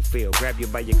 as Mofil. Grab you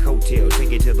by your coattail,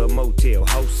 take it to the motel,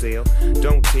 wholesale.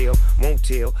 Don't tell, won't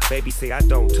tell. Baby say I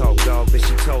don't talk, dog, but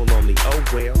she told on me. Oh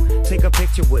well, take a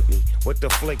picture with me. What the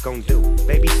flick gon' do?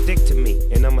 Baby, stick to me,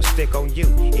 and I'ma stick on you.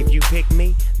 If you pick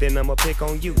me, then I'ma pick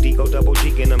on you. D-Go double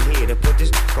G, and I'm here to put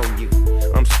this on you.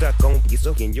 I'm stuck on you,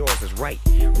 and yours is right.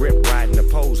 Rip riding the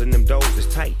poles, and them doors is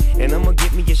tight. And I'ma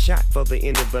get me a shot for the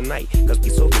end of the night. Cause be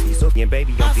so, and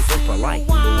baby, I'll be so polite.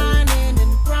 Whining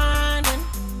and grinding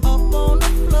up on the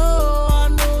floor. I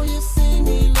know you see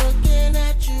me looking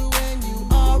at you, and you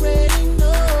already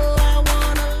know I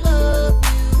wanna love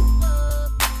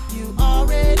you. You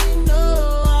already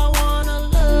know I wanna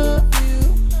love you.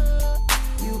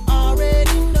 You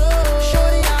already know.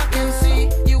 Shorty, I can see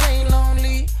you ain't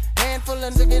lonely. Handful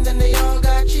of niggas and they all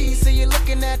got cheese. See you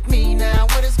looking at me now.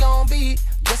 What it's gonna be?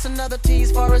 Just another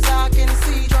tease, far as I can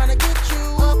see. Trying to get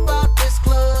you up out this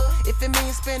club. If it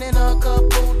means spending a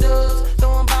couple dubs,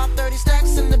 throwing about 30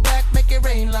 stacks in the back, make it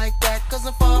rain like that. Cause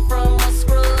I'm far from a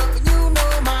scrub. You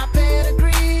know my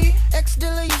pedigree.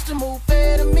 Ex-dealer used to move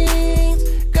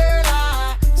amphetamines. Girl,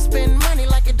 I spend money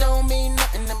like it don't mean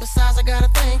nothing. And besides, I got a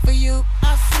thing for you.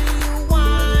 I see you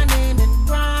whining and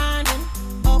grinding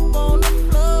up on the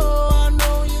floor. I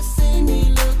know you see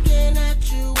me looking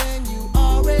at you, and you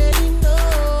already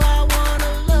know I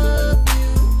wanna love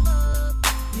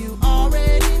you. You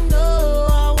already know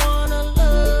I wanna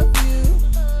love you.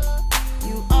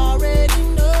 You already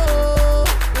know.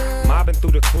 Mobbing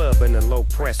through the club in a low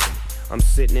pressing. I'm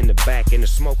sitting in the back in the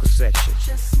smoker section.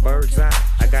 Bird's eye,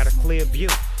 I got a clear view.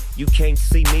 You can't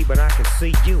see me, but I can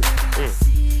see you.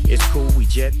 It's cool, we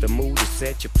jet, the mood is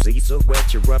set. Your pleats are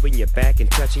wet, you're rubbing your back and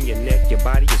touching your neck. Your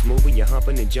body is moving, you're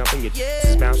humping and jumping. Your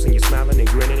is bouncing, you're smiling and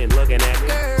grinning and looking at me.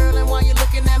 Girl, and while you're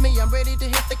looking at me, I'm ready to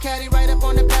hit the caddy right up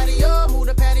on the patio. Move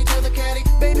the patty to the caddy.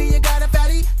 Baby, you got a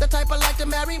fatty, the type I like to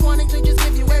marry. Wanting to just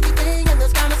give you everything, and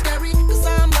that's kinda scary. Cause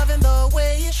I'm loving the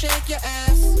way you shake your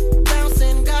ass.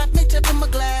 Bouncing, got me tipping my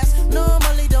glass.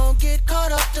 Normally don't get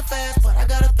caught up too fast, but I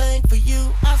got a thing for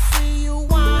you. I see you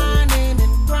whining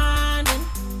and grinding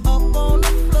up on the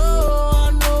floor.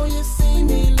 I know you see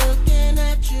me looking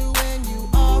at you, and you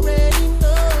already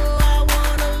know I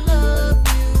wanna love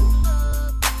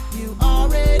you. You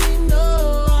already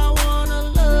know I wanna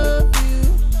love you.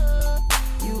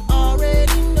 You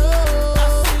already know. I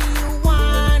see you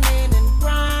whining and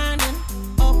grinding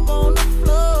up on the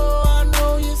floor. I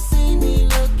know you see me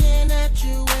looking at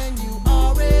you, and you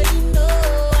already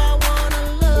know I wanna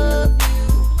love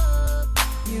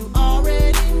you. You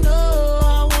already know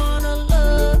I wanna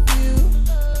love you.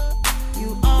 You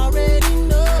already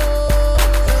know.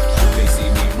 They see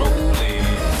me rolling,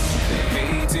 they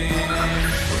hating,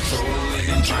 patrolling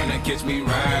and trying to catch me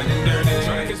riding dirty,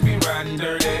 trying to catch me riding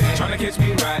dirty, trying to catch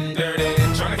me riding dirty,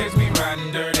 trying to catch me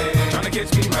riding dirty, trying to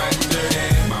catch me riding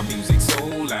dirty. My music's so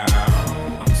loud,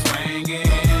 I'm swinging.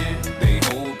 They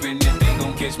hoping that they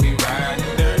gon' catch me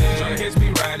riding dirty, trying to catch me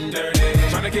riding dirty,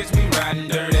 trying to catch me riding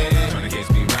dirty, trying to catch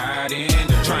me riding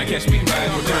dirty, trying to catch me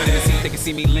riding dirty. They can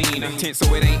see me lean, tense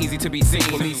so it ain't easy to be seen.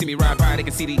 When they see me ride by, they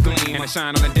can see the gleam. And I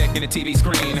shine on the deck in the TV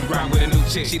screen. Ride with a new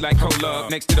chick, she like cola.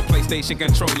 Next to the PlayStation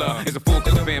controller is a full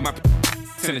clip in my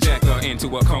send a jacker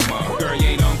into a coma. Girl, you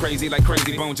ain't on crazy like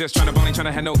Crazy Bone. Just tryna bone, ain't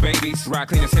tryna have no babies. Ride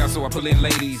clean as hell, so I pull in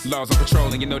ladies. Laws on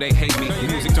patrol, and you know they hate me.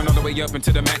 Music turn all the way up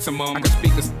into the maximum. I got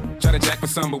speakers, try to jack for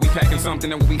some, but we packing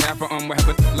something that what we have for we have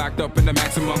it locked up in the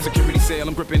maximum security cell.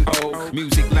 I'm gripping oak.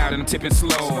 Music loud and I'm tipping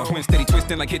slow. Twin steady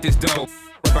twisting like hit this dope.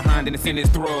 Right behind and it's in his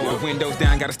throat. Windows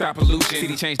down, gotta stop pollution.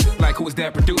 City changed like who is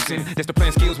that producing? That's the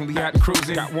plan skills when we out and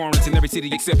cruising. Got warrants in every city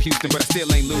except Houston, but I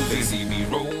still ain't losing. They see me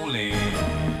rolling,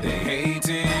 they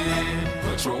hating,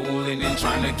 patrolling and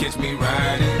trying to catch me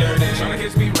riding dirty, trying to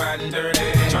catch me riding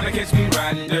dirty, trying to catch me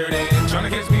riding dirty, trying to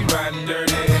catch me riding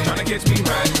dirty, trying to catch me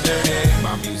riding dirty.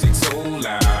 My music's so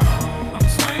loud, I'm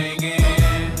swinging.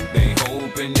 They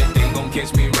hoping that they gon'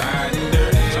 catch me riding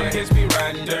dirty, trying to catch me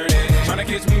riding dirty, trying to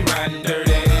catch me riding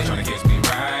dirty, trying to catch me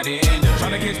riding dirty,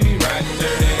 trying to catch me riding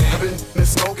dirty. I've been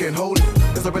smoking, holding,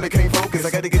 cause I really can't focus. I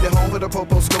gotta get it home with a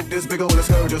popo scope. This big old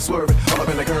scourge just swerving all up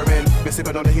in the curb and been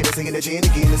sipping on the hit and singing the gin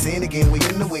again, the sin again. We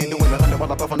in the wind, doing 100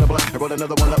 while I puff on the blunt. I roll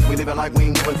another one up, we living like we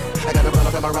ain't moving. I got a run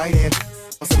up in my right hand,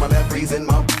 what's in my left, freezing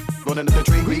my rolling up the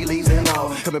tree, green leaves and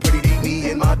all. Coming pretty deep, me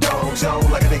and my dogs, yo.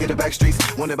 Like a nigga in the back streets,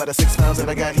 wonder about the 6 pounds that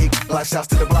I got hit. Block shots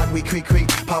to the block, we creak,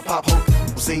 pop, hope.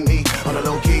 See me on the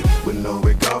low key, with no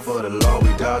regard for the law. We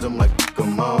dodge them like,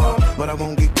 come on. But I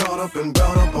won't get caught up and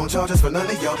brought up on charges for none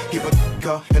of y'all. Keep a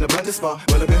car in a blended spot,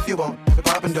 run up if you want.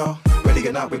 Poppin' dog, ready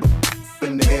or not, we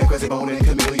in the air, crazy bone and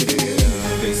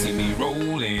Chamillionaire. They see me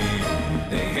rolling,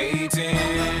 they hating,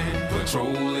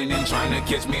 patrolling and trying to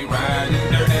catch me riding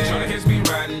dirty, trying to catch me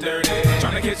riding dirty,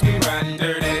 trying to catch me riding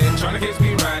dirty, trying to catch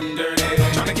me riding dirty,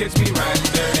 trying to catch me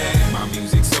riding dirty. My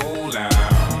music's so loud,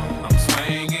 I'm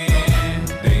swinging.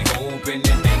 They hoping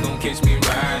that they gon' catch me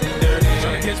riding dirty,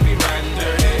 trying to catch me riding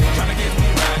dirty, trying to catch me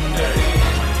riding dirty.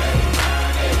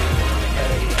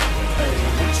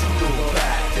 What you do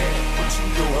about that? What you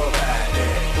do about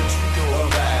that? What you do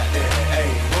about that? Hey,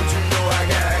 don't you know I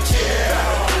got a chair? I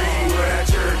agree when I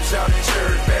church, out the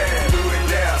church band, do it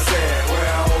down sad, where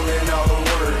I holding all the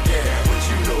work, yeah. What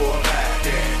you know about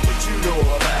that? What you know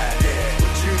about that?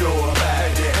 What you know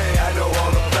about that? Hey, I know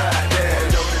all about that.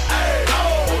 Hey,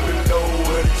 on the low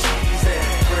where the cheese at,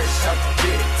 fresh out the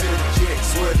pit to the chicks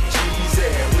where the cheese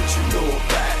at. What you know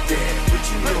about that? What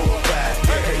you know about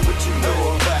that? Hey, what you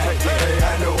know about that? Hey,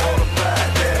 I know all about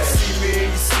that. See me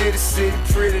in the city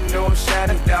pretty, no I'm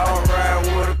shining dog. Ride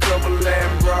with a couple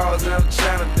Latin bras and I'm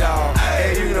China dog.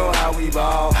 Hey, you know how we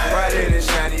ball, right in the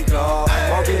shiny car.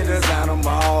 Walk in the designer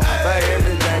mall, buy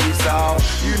everything we saw.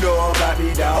 You know about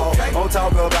me dog, don't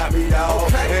talk about me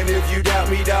dog. And if you doubt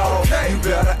me dog, you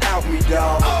better out me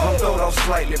dog. I'm throwed off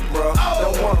slightly bro,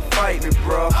 don't wanna fight me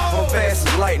bro. I'm fast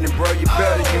as lightning bro, you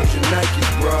better use your Nikes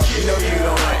bro. You know you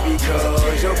don't like me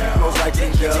cuz your people's like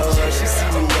me does. She see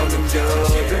me on them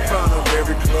dubs in front of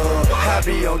every club. I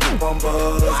be on the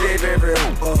bumpers, gave every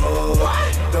hoop a hug.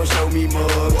 Don't show me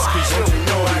mugs, cause you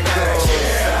know I got a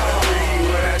chair. I agree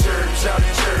when I church, out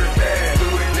the church band, do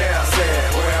it down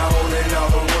sad, where I holding all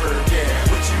the work,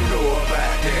 yeah. What you know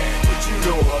about that? What you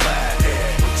know about that?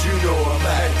 What you know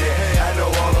about that? Hey, I know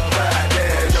all about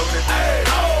that.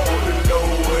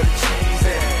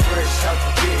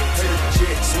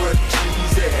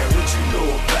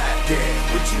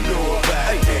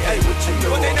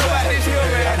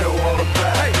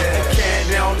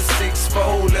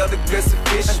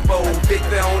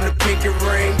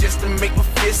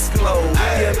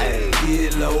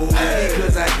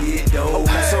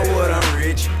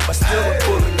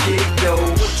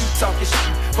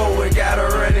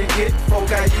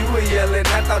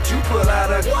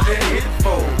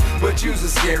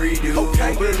 scary dude.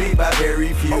 Okay. Believe by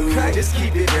very few. Okay. Just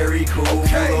keep it very cool.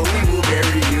 Okay. Or we will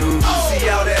bury you. See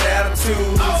all that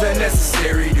attitude's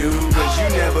unnecessary, dude. Cause you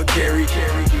never carry.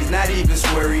 He's not even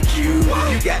sweary cute.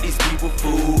 You got these people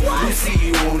fooled. You see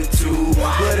you on it too.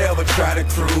 Whatever, try to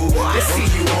crew. They see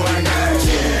you on it now.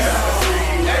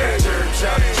 Church,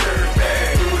 out of church,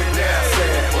 man. Do it now. Say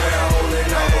it well,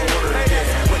 holding all the word.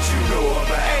 What you know about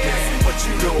that? What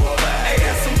you know about that?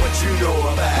 What you know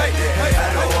about that?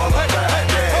 I know all about that.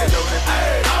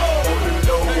 On the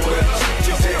low,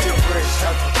 you said you're fresh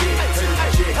out the gate. To the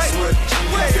chicks, what you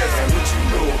said. What you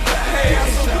know about that?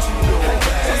 What you know about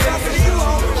that?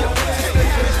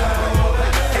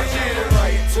 Get it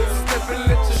right. Step and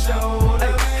let your show.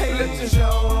 Let your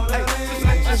show. Just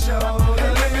let your show.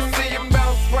 Let me see you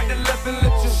bounce right to left and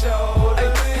let your show.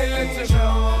 Let your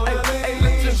show.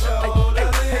 Let your show.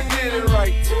 Get it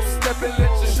right. Step and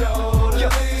let your show.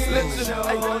 Let your show.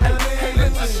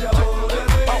 Let your show.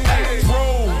 Bro,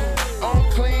 I'm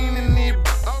clean in it.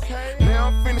 Now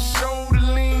I'm finna show the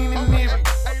lean in it.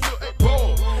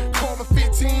 Boom, call me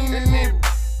 15 in it.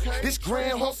 This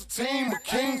grand hustle team of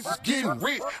kings is getting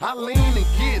rich. I lean and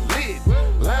get lit.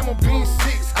 Lima bean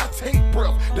 6, I take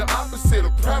breath. The opposite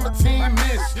of Primatine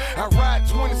miss. I ride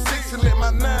 26 and let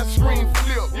my 9 screen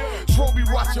flip. Trophy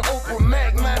watching Oprah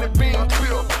Mac 90 being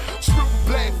clip. Triple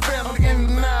black family in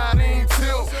the night ain't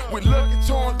tilt. With Lucky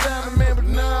torn down the man, but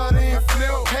nah, it ain't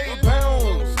flip. Hey,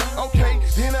 bounce. Okay,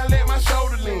 then I let my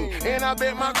shoulder lean. And I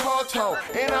bet my car talk.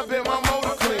 And I bet my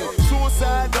motor clean.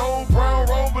 Suicide dope, brown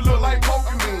rover look like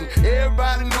Pokemon.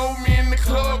 Everybody know me in the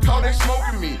club, cause they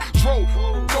smoking me. Tro,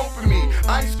 doping me.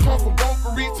 Ice come from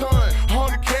Boca Raton.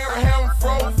 100 carat hammer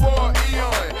froze for an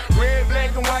eon. Red,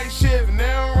 black, and white Chevy,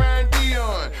 now around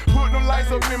Dion. Put them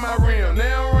lights up in my rim,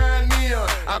 now around neon.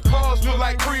 Our cars look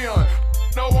like Cryin.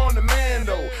 No on the man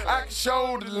though, I can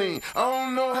shoulder lean. I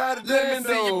don't know how to let me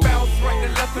see you bounce right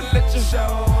to left and let your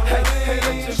show. Hey,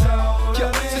 let your show.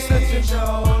 Just let your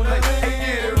show. Hey,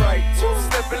 get it right.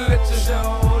 Step and let your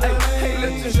show. Hey,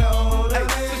 let your show.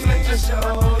 Just let your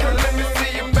show. Let me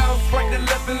see you bounce right to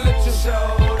left and let your show.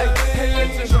 Hey,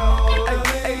 let your show.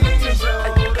 Hey, let your show.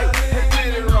 Hey,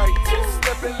 get it right.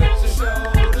 Step and let your show.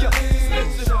 Just let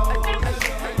your show.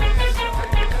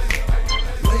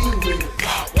 Lean with it.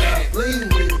 Lean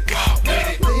with it.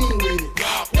 Lean with it.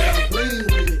 Lean with it. Lean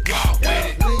with it.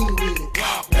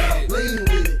 Lean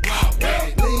with it.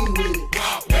 Lean with it.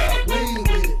 Lean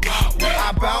with it.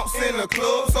 I bounce in the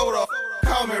club, so the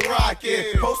call me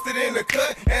Rocket. Posted in the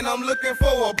cut, and I'm looking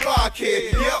for a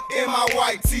blockhead. Yep, in my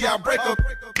white tee, I break a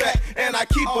back, and I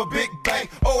keep a big bang.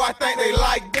 Oh, I think they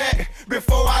like that.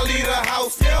 Before I leave the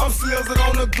house, I'm slizzing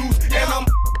on the goose, and I'm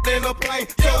in the plane.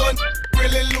 So a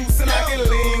really loose, and I can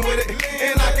lean with it,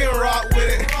 and I can rock with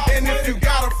it. And if you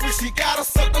got a free, she got a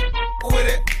sucker with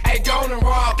it. Hey, go and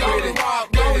rock with it.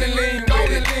 Go and lean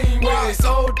with it.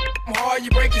 So hard, you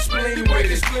break your spleen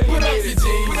with it. Put up your jeans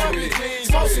with it.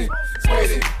 Smoke some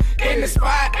with it. In the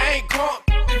spot, ain't crunk.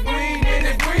 If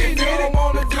you don't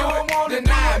wanna do it,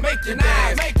 deny it. Make your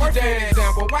dance. Perfect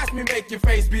example. Watch me make your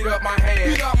face beat up my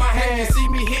hand. When you see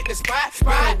me hit the spot,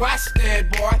 better watch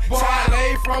that boy.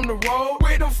 Charlie from the road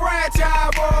with the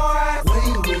franchise boys.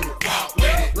 Lean with it. Walk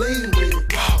with it. Lean with it.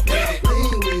 Walk with it.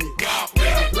 Lean with it. Walk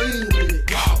with it. Lean with it.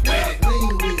 Walk with it. Lean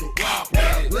with it. Walk with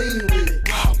it. Lean with it.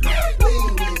 Walk with it.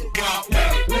 Lean with it. Walk with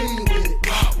it. Lean with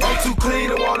it. I'm too clean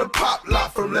to wanna pop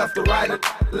lock from left to right.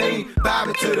 Lean,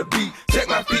 vibing to the beat. Check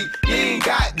my feet. You ain't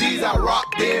got these. I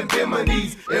rock them, bend my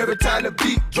knees. Every time the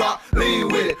beat drop, lean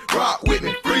with it. Rock with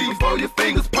me. Freeze before your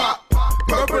fingers pop.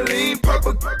 Purple lean,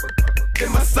 purple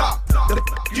in my sock. The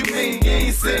you mean you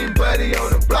ain't seen buddy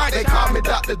on the block? They call me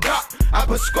Dr. Doc. I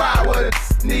prescribe what a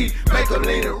need. Make a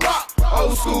lean and rock.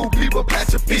 Old school people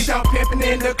patch your feet. I'm pimping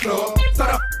in the club. So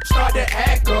the start to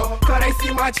act up. Cause they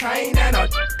see my chain and I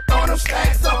on them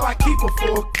stacks up. I keep a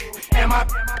full. And my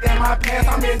pants,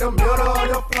 I'm in the middle of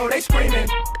the floor. They screaming.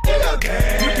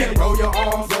 You can roll your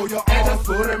arms, and just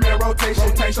put them in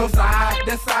rotation. Take your side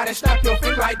to side and snap your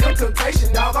feet like them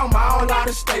Temptation. Dog, I'm all out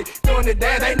of state. Doing the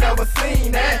dance, they never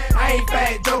seen that. I ain't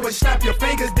Fat Joe, but snap your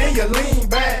fingers, then you lean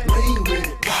back. Lean with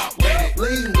it, walk with it.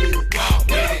 Lean with it, walk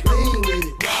with it. Lean with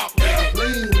it, walk with it.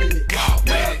 Lean with it, walk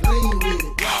with it. Lean with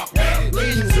it, walk with it.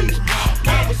 Lean with it.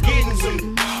 I was getting some,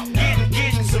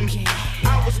 getting some.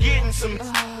 I was getting some,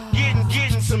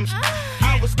 getting some.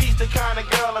 I was the kind of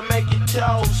girl that make your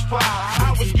toes pop.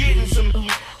 I was getting some,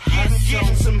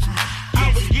 getting some.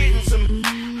 I was getting some,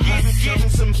 getting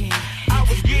some. I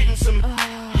was getting some,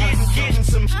 getting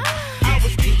some. I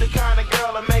was the kind of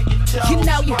girl that make your toes pop.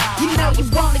 You know you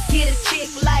wanna get a chick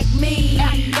like me.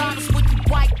 Ballers with the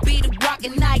white beater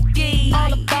rockin' Nike. All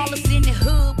the ballers in the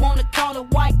hood wanna call her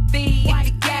white.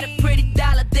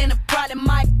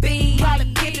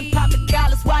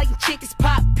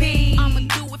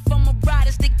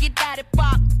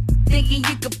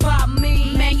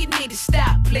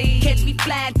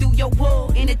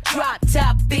 drop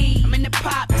top B. I'm in the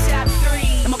pop top 3.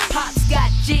 And my pops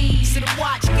got G's. So the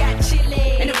watch got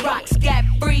chili. And the rocks got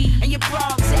free. And your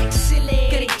bras act silly.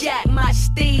 Coulda jacked my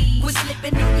steez. Was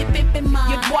slipping on your pimpin'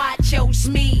 mine. Your boy chose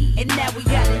me. And now we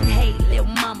yellin', hey, little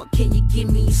mama, can you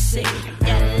give me a sip?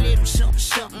 Got a little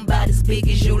something about as big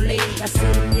as your leg. I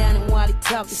said him down and while he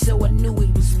talking, so I knew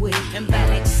he was with. And by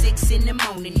like 6 in the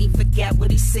morning, he forgot what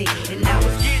he said. And I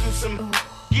was getting some,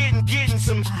 getting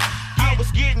some. I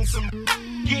was getting some,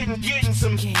 getting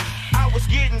some. I was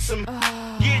getting some,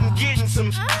 getting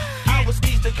some. I was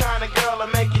he's the kind of girl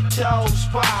that make your toes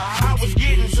pop. I was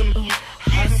getting some,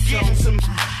 getting some.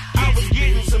 I was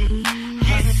getting some,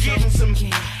 getting some.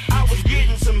 I was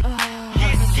getting some,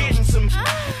 getting some.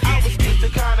 I was he's the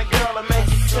kind of girl that make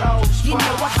your toes pop. You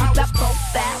know I keep that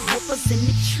 4-5 whoopers in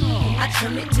the trunk. I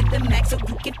turn it to the max so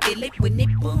you can feel it when it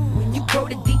boom. When you grow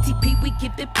the DTP, we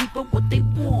give the people what they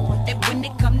want. And when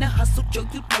it come to hustle, Joe,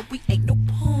 you know we ain't no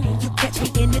punk. You catch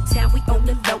me in the town, we on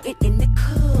the low and in the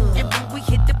club. And when we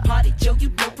hit the party, Joe, you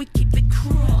know we keep it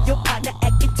crunk. Your partner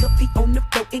acting tough, he on the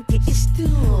floor and getting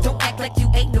stuck. Don't act like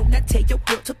you ain't know, now tell your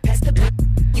girl to pass the back.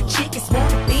 You chickens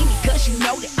wanna be me, cause you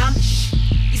know that I'm the shit.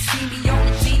 You see me on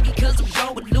the TV, cause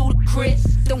I'm going ludicrous.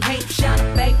 Don't hate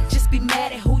Shawna, baby, just be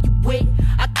mad at who you with.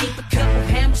 I keep a couple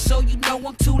hammers, so you know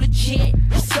I'm too legit.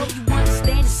 So you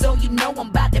understand it, so you know I'm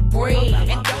about that bread.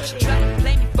 And don't you try to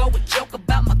play me for a joke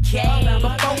about my cash.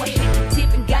 Before I hit the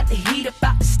tip and got the heat up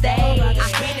out the stage, I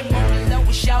hit him on the low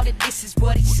and shouted, this is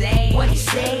what he said. What he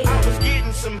said. I was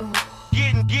getting some,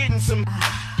 getting some.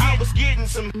 I was getting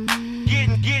some,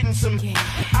 getting some.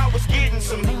 I was getting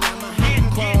some,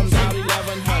 getting some.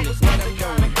 1100. What I'm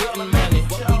doing, getting money.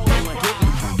 What we doing,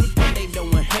 hitting. What they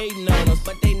doing, hating on us,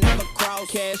 but they never cross.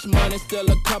 Cash money still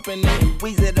a company.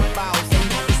 We's at the boss.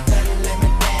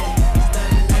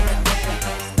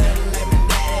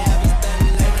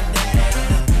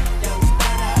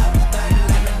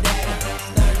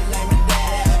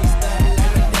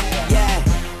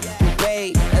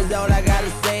 That's all I gotta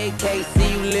say. Can't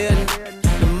see you living.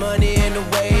 The money in the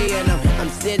way, and I'm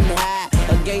sitting high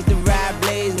against the ride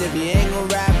blaze. And if you ain't gon'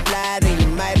 ride fly, then you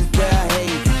might as well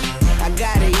hate. I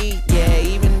gotta eat, yeah,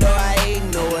 even though I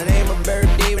ain't no. It ain't my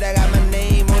birthday, but I got my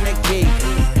name on that cake.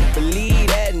 Believe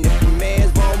that, and if the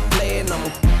mans won't play, and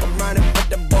I'm running, put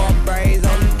the ball brains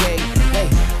on the gate. Hey,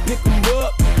 pick 'em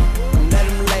up, and let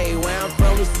 'em lay. Where I'm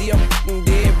from, we see a fucking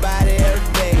dead body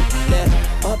every day. That's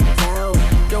uptown,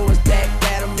 throwing stack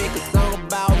at 'em, make a song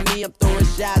about me. I'm throwing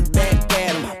shots back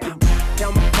at 'em.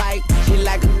 Tell my pipe, she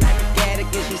like a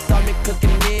addict, and she saw me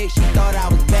cooking eggs, she thought I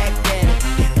was back at it.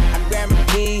 I grabbed my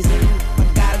keys, I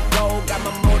gotta go, got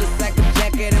my motorcycle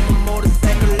jacket and my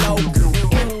motorcycle logo.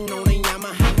 On the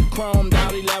Yamaha, chromed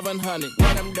out 1100.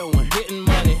 What I'm doing, getting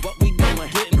money. What we doing,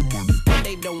 getting money. What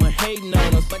they doing, hating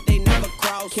on us, but they never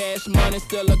cross. Cash money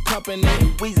still a company.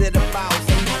 We's at the boss.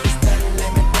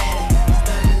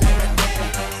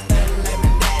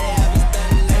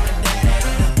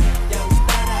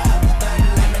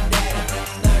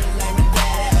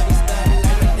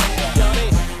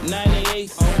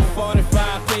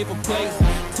 Paper plates,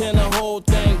 10 the whole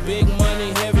thing, big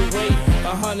money, heavyweight,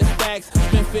 100 stacks,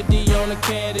 spent 50 on the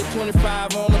candy,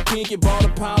 25 on the pinky, bought a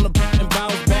pound of and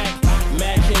bounced back.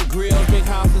 Matching grills, big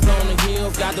houses on the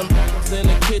hills, got them in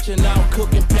the kitchen out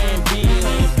cooking, paying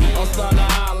bills. On Thunder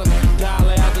Island,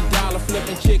 dollar after dollar,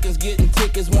 flipping chickens, getting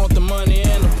tickets, want the money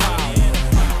and the power.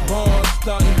 Born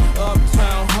stuntin',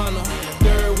 uptown hunter,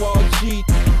 third wall G,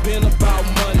 been about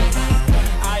money.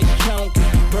 Ice chunky,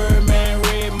 Birdman,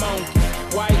 red monkey.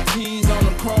 White tees on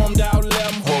them chromed out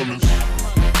 1100.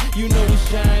 You know we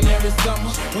shine every summer,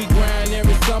 we grind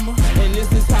every summer, and this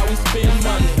is how we spend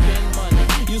money.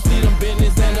 You see them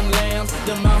business and them lambs,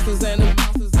 them mountains and them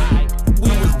we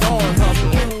was born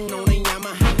hustling. On the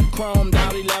Yamaha, chromed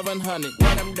out 1100.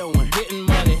 What I'm doing, getting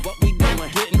money. What we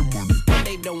doing, getting money. What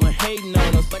they doing, hating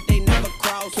on us, but they never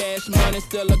cross. Cash money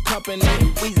still a company.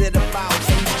 We's at the boss.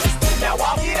 Now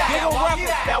walk it out. Now walk it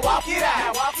out. Now walk it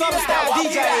out. Southern style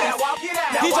DJ.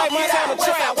 DJ Montana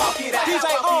Trap. DJ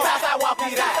On.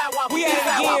 We at it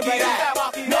again, baby.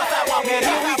 Northside walk it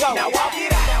out. Here we go. Now walk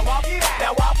it out. Now walk it out.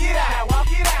 Now walk it out.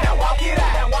 Now walk it out. Now walk it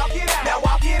out. Now walk it out. Now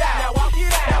walk it out. Now walk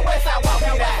it out. Now Westside walk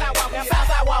it out.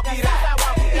 Southside walk it out.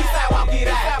 Eastside walk it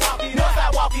out.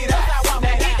 Northside walk it out.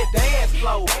 Now hit the dance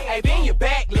floor. Hey, bend your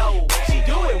back low. She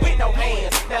do it with no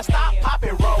hands. Now stop, pop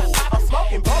and roll. I'm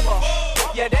smoking Bubba.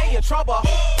 Yeah, they in trouble.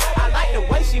 I like the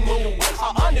way she move.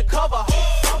 Undercover.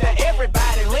 Now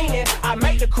everybody leaning. I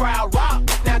make the crowd rock.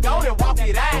 Now go and walk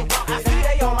it out. I see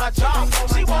they on my job.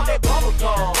 She want that bubble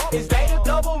gum. Is they the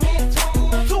double mint?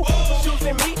 Two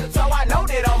shooting me, so I know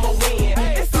that I'ma win.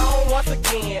 It's on once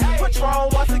again. Patron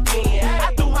once again.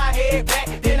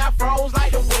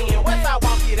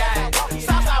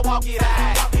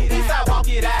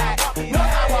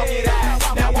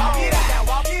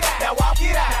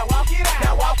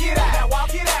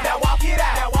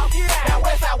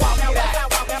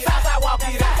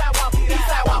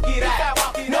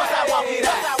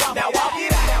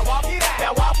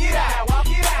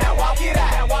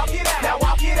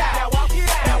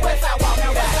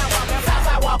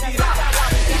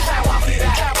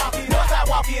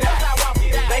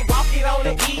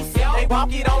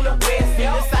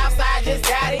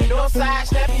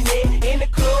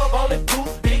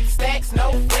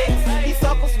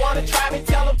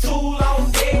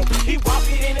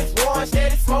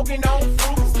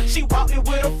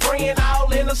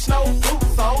 the snow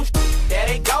boots on. There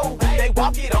they go, they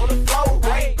walk it on the floor.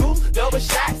 Grey goose, double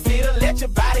shots, it'll let your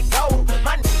body go.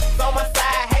 My niggas on my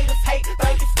side, haters hate,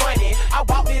 think it's funny. I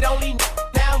walk it on these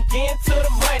now I'm getting to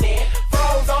the money.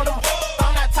 Froze on them,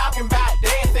 I'm not talking about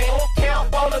dancing. Won't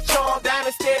count on the charm,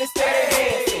 diamond steady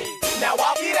dancing. Now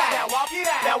walk it out, now walk it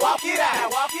out, now walk it out,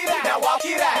 now walk it out, now walk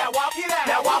it out, now walk it out,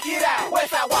 now walk it out.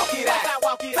 West side walk it out, south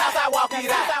side walk it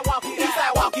out, east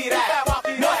side walk it out,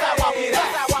 north side walk it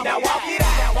out. Now walk it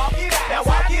out, now walk it out, now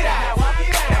walk it out, now walk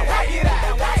it out, now walk it out,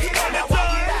 now walk it out, now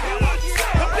walk it out.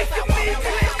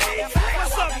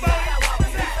 What's up, bro?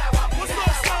 What's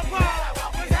up, son, bro?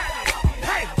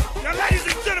 Hey, now ladies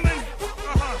and gentlemen,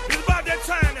 it's about that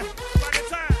time.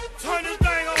 Turn this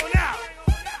thing on out.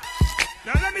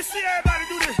 Now let me see everybody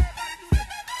do this.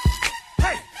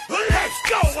 Hey, let's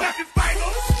go. Snap your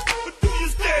fingers, but do you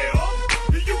still?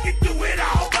 You can do it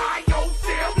all by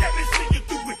yourself. Let me see you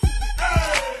do it.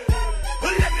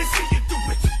 Let me see you do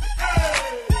it.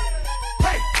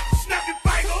 Hey, snap your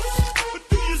fingers, but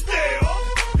do you still?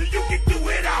 You can do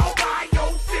it all by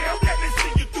yourself. Let me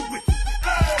see you do it.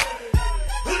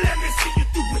 Let me see you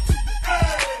do it.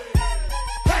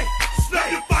 Hey, snap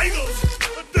your fingers,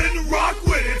 then rock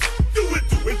with it. Do it,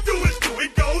 do it, do it, do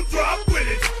it. Go drop with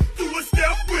it. Do a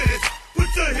step with it.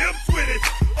 Put your hips with it.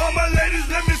 All my ladies,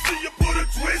 let me see you put a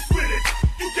twist with it.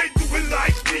 You can't do it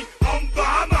like me. I'm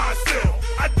by myself.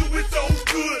 I do it so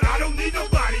good. I don't need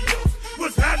nobody else.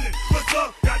 What's happening? What's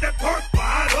up? Got that perk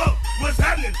fired up. What's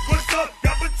happening? What's up?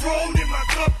 Got Patron in my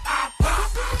cup. I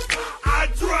pop. I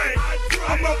drink.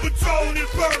 I'm a Patron and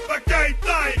perk. I can't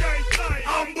think.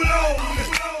 I'm blown.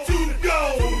 Too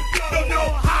gold. Don't know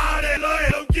how that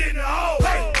love I'm getting home.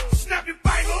 Hey, snap your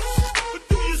fingers. But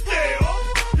do you still?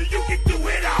 You can do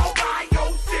it all by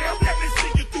yourself. Let me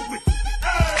see you do it.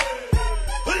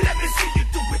 Let me see you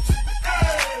do it.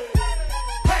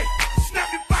 Hey, snap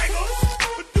your fingers.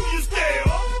 But do you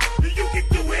still? You can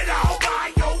do it all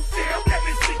by yourself. Let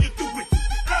me see you do it.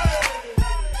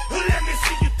 Let me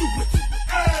see you do it.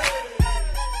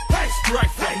 Hey,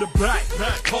 Straight from the back,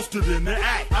 posted in the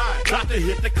act. Got to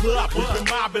hit the club, we've been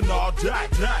mobbing all day.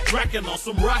 Drinking on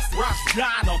some rust,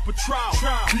 dying on Patron.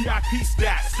 VIP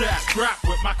stats, strapped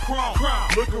with my chrome.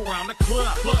 Look around the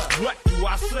club, what do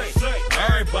I say?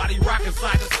 Everybody rocking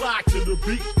side to side to the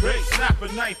beat.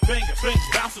 Snapping night fingers,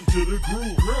 bouncing to the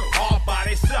groove. All by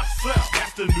themselves,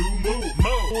 that's the new move.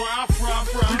 Where I'm from,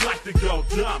 we like to go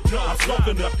dumb. I'm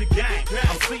smoking up the game,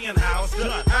 I'm seeing how it's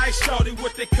done. I ain't shorty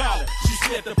what they call it, she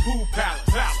said the pool palace.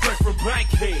 Straight from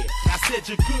Bankhead, I said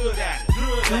you're good at it.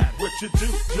 What you do,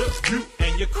 you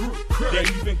and your crew. They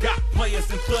even got players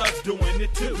and thugs doing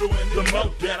it too. The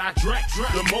more that I drink,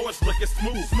 the more it's looking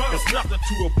smooth. It's nothing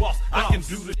to a boss, I can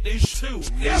do this too.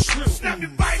 It's true. Snap your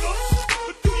fingers,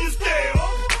 but do you still?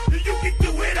 You can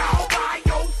do it all by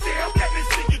yourself. Let me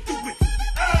see you do it.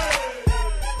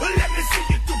 Let me see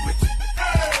you do it.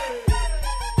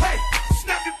 Hey,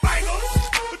 snap your fingers,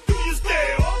 but do you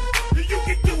still? You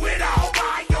can do it all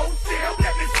by yourself.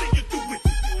 Let me see you do it.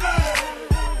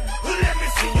 Let me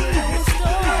see you do it.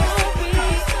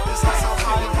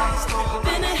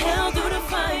 Been a hell through the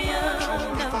fire,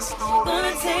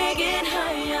 gonna take it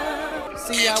higher.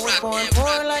 See, I was born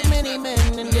poor like many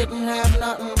men and didn't have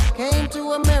nothing. Came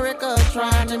to America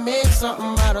trying to make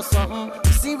something out of something.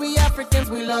 See, we Africans,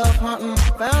 we love hunting.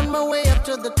 Found my way up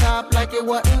to the top like it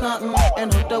wasn't nothing.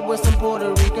 And hooked up with some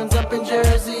Puerto Ricans up in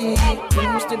Jersey. We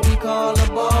used to be called a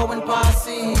ball and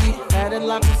posse. Had it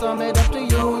locked so made up to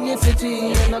Union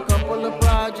City. And a couple of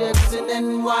projects in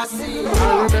NYC.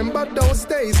 I remember those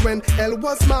days when hell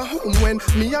was my home. When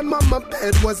me and mama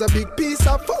bed was a big piece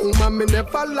of foam. And me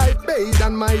never like bathe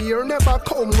and my ear never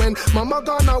comb. When mama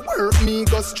gonna work, me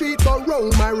go street go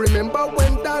roam. I remember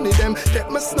when Danny them take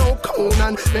my snow cone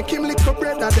and make him lick a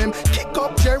bread at them, kick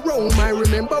up Jerome. I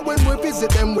remember when we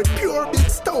visit them with pure big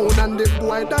stone. And the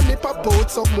boy Danny pop out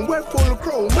something we're full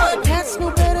chrome. But cats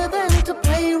knew better than to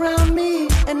play around me.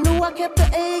 And knew I kept the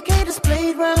AK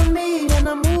displayed around me. Then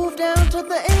I moved down to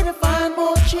the A to find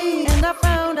more cheese. And I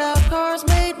found out cars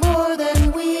made more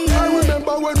than we. I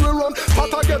remember when we run,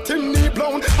 but I get him knee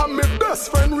blown. And my best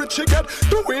friend Richie get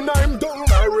doing I'm down.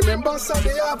 I remember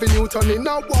Sunday Avenue turning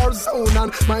a war zone.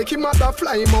 And Mikey mother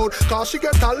fly him out, cause she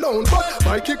get alone. But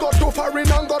Mikey got too far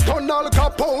in and got on Al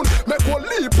Capone. Make one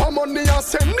leap of money and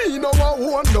send me no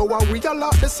one. Now we all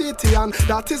out the city and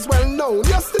that is well known.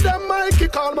 Yesterday Mikey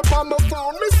called me from my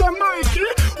phone. Me say Mikey,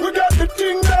 we got the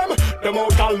thing them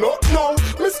out of luck now.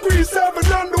 Me squeeze 7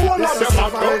 and the one of them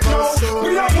out now.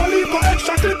 We have a little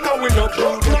extra clip and we not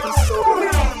broke now.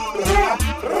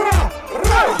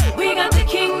 We got the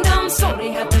kingdom, so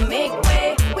they have to make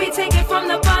way. We take it from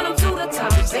the bottom to the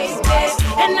top, baby.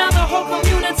 And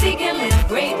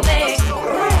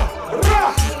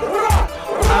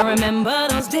Remember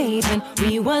those days when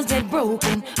we was dead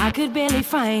broken. I could barely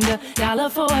find $1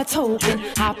 for a token.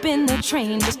 Hop in the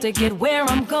train just to get where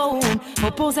I'm going.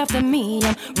 Popo's after me,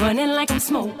 I'm running like I'm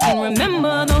smoking.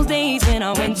 Remember those days when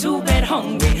I went to bed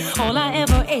hungry. All I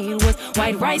ever ate was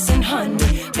white rice and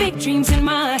honey. Big dreams in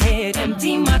my head,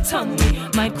 empty my tummy.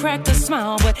 Might crack a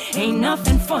smile, but ain't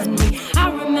nothing funny. I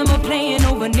remember playing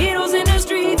over needles in the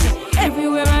streets.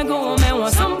 Everywhere I go, man,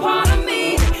 want some part of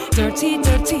me. Dirty,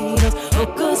 those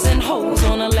hookers and hoes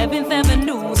on 11th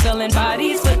Avenue, selling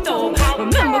bodies for dope.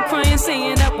 Remember crying,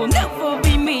 saying that will never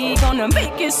be me. Gonna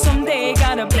make it someday,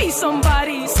 gotta be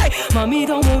somebody. Say, mommy,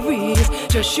 don't worry, it's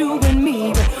just you and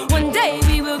me. But one day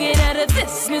we will get out of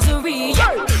this misery.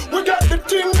 Hey, we got the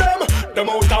kingdom, them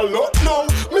out a lot now.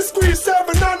 Me squeeze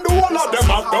 7 and the one of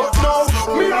them I don't know.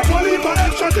 Me a believe an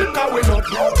extra thing that we not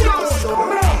know.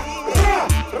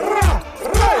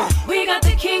 We got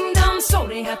the kingdom, so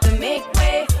they have to make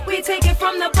way. We take it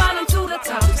from the bottom to the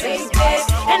top, say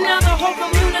it. And now the whole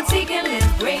community can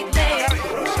live greatly.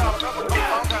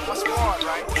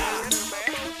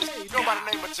 You go by the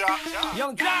name of Jock.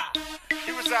 Young Jock.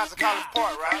 He resides in College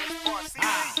Park, right?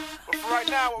 But for right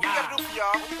now, what we gotta do for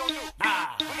y'all, what we gonna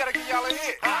do? We gotta give y'all a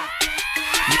hit.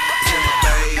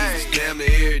 Damn near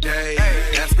every day.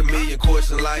 Ask a million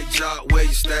questions like Jock, where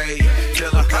you stay?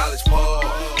 Tell a College Park,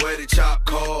 where the chop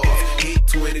cars. Hit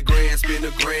 20 grand, spend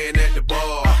 $1 grand at the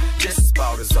bar. Just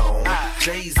about his own.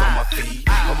 J's on my feet,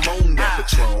 I'm on that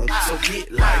Patron. So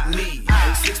get like me.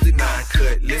 69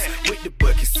 Cutlass with the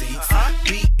bucket seats.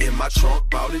 Beat in my trunk,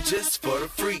 bought it just for the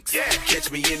freaks.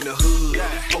 Catch me in the hood,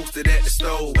 posted at the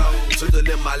stove. Twiddle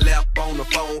in my lap on the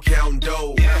phone, counting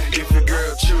dough. If your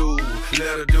girl choose,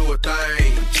 let her do a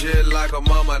thing. Just like a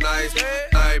mama, nice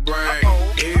brain.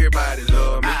 Everybody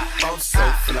love me, I'm so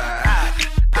fly.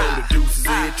 Throw the deuces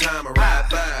every time I ride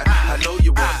by. I know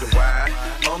you wonder why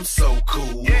I'm so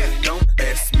cool. Don't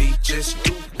ask me, just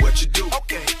do what you do.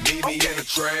 Meet me in the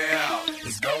trail,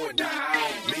 it's going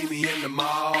down. Meet me in the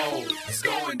mall, it's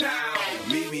going down.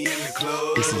 Meet me in the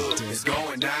club, it's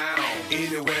going down.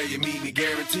 Anywhere you meet me,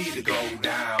 guaranteed to go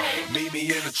down. Meet me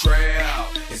in the trail,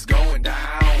 it's going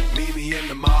down. Meet me in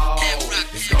the mall,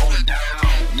 it's going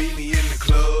down. Meet me in the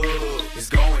club, it's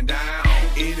going down.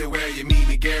 Anywhere you meet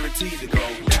me, guaranteed to go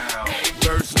down.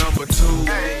 Verse number 2,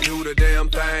 do the damn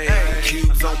thing.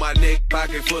 Cubes on my neck,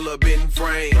 pocket full of bitten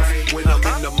frames. When I'm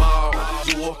in the mall,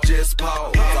 you just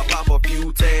pause. I pop a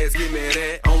few tags, give me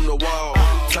that on the wall.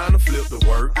 Time to flip the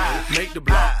work, make the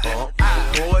block bump.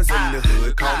 Boys in the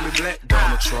hood, call me Black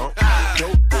Donald Trump.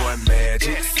 Dope boy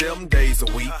magic, 7 days a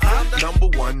week.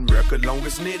 #1 record,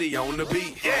 longest nitty on the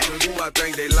beat. Who I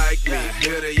think they like me,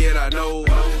 better yet I know.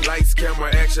 Lights,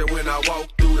 camera, action when I walk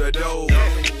through the door.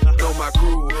 Know my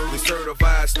crew, we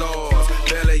certified stars.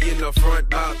 Belly in the front,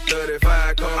 about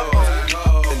 35 cars.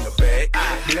 In the back,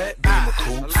 black beamer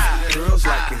coops. Girls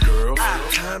liking girls,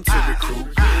 time to recruit.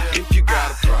 If you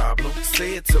got a problem,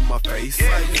 say it to my face.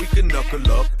 We can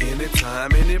knuckle up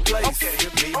anytime, any place.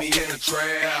 Meet me in the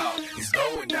trail, it's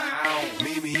going down.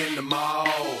 Meet me in the mall,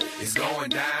 it's going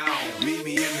down. Meet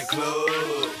me in the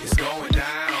club, it's going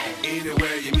down.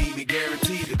 Anywhere you meet me,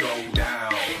 guaranteed to go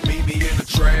down. Meet me in the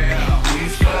trail. We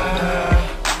fly,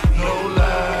 no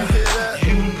lie,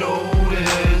 you know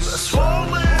this.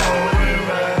 Foreign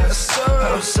rides,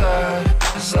 outside,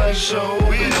 it's like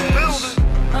showbiz.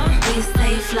 We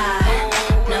stay fly,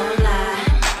 no lie,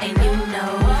 and you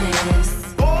know this.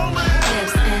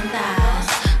 Lips and thighs,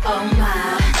 oh my,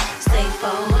 stay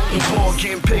focused. Born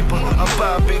getting paper, I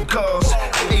buy big cars.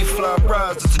 8 fly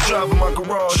rides, it's the drive in my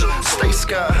garage. Stay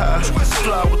sky high,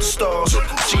 fly with the stars.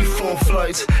 G4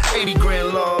 flights, 80 grand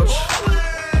large.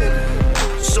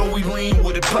 So we lean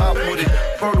with it, pop with it.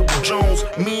 Vertical Jones,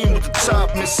 mean with the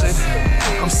top missing.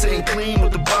 I'm sitting clean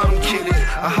with the bottom kitted.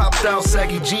 I hopped out,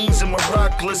 saggy jeans and my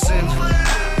rock glisten.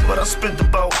 But I spent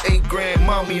about 8 grand,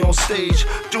 mommy on stage,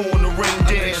 doing the ring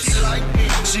dance.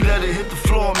 She let it hit the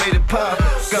floor, made it pop.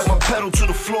 Got my pedal to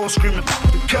the floor, screaming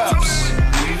the cops.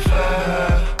 We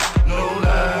fly, no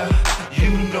lie,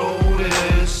 you know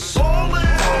this.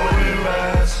 Foreign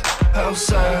rides,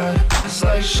 outside, it's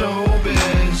like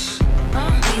showbiz.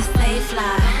 We stay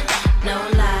fly, no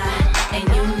lie, and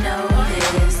you know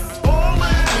this.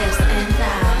 Lips and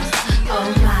thighs, oh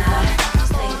my,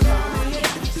 stay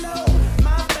focused.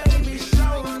 My baby's so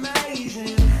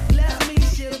amazing. Let me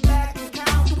sit back and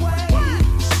count the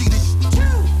ways. She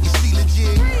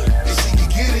legit, and she can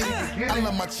get it. I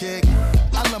love my chick,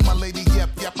 I love my lady, yep,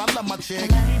 I love my chick.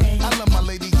 I love my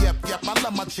lady, yep, I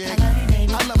love my chick. I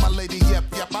love my lady, yep,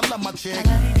 I love my chick. I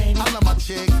love my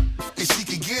chick, and she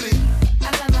can get it. I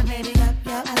love my baby, yep, I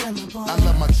love my boy. I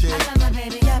love my chick. I love my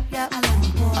baby, yep, I love my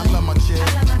boy. I love my chick. I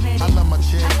love my baby,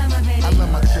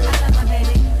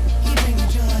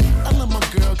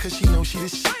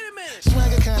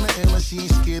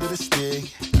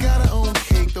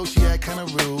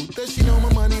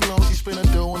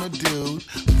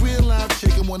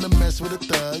 with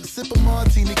a thug. Sip a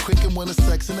martini quick and wanna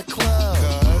sex in the club.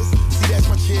 Cause, see, that's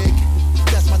my chick.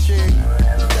 That's my chick.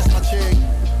 That's my chick.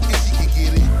 If she can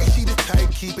get it, and she the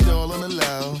type, keep it all on the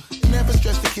low. Never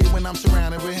stress the kid when I'm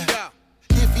surrounded with her.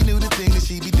 If you knew the thing that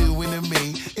she be doing to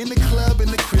me. In the club, in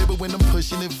the crib, or when I'm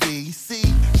pushing the V. See,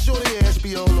 shorty ass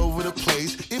be all over the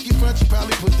place. If you front, you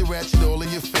probably put the ratchet all in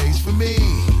your face for me.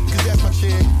 Cause that's my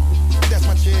chick. That's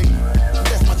my chick.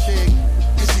 That's my chick.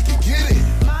 And she can get it.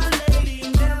 My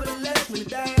lady never lets me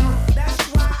down. That's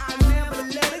why I never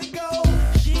let it go.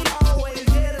 She always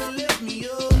here to lift me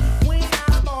up. When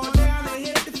I fall down and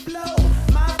hit the floor.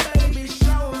 My baby's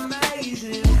so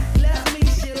amazing. Let me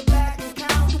sit back and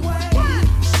count the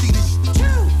ways. See this?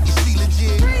 Is she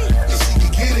legit? And she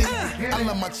can get it. I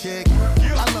love my chick.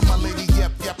 I love my lady.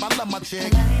 Yep, yep. I love my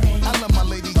chick. I love my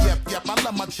lady. Yep, yep. I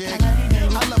love my chick. I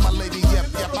love my lady. Yep,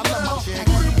 yep. I love my chick. I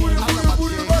love my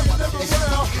chick.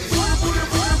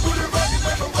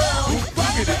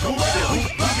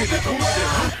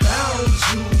 I found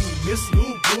you, Miss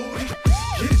New Booty.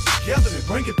 Get it together and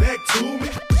bring it back to me.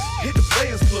 Hit the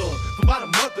Players Club for about a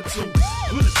month or two.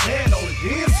 Put a tan on it,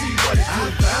 then see what it do.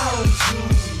 I found you,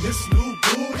 Miss New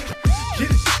Booty. Get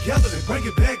it together and bring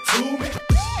it back to me.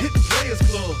 Hit the Players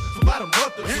Club for about a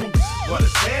month or two. Put a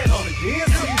tan on it, then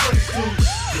see what it do.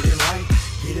 Get it right,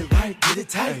 get it right, get it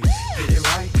tight. Get it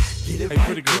right, get it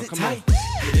right, get it tight.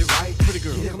 Get it right, pretty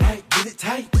girl, get it right, get it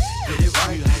tight. Get it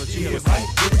right, get it right,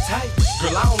 get it tight.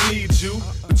 Girl, I don't need you,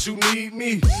 but you need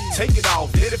me. Take it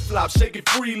off, let it flop, shake it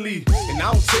freely. And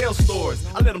I don't tell stories,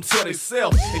 I let them tell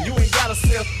themselves. And you ain't gotta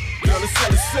sell, girl, it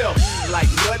sell itself like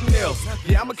nothing else.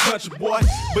 Yeah, I'm a country boy,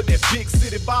 but that big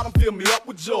city bottom fill me up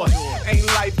with joy. Ain't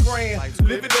life grand,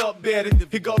 live it up, Betty.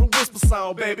 Here go the whisper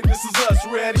song, baby, this is us,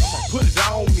 ready? Put it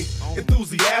on me,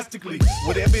 enthusiastically.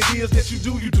 Whatever it is that you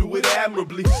do it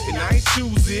admirably. And I ain't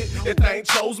choose it, that thing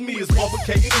chose me. It's Bubba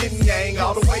Cake and Yin Yang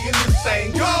all the way in this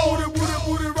thing. Go! Booty, booty,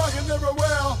 booty, rockin'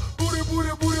 everywhere. Booty,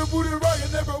 booty, booty, booty,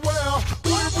 rockin' everywhere.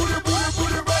 Booty, booty, booty,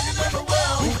 booty, rockin'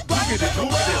 everywhere. Boogity,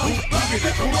 boogity,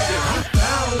 boogity, boogity. I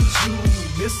found you,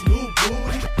 Miss New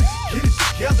Booty. Get it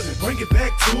together and bring it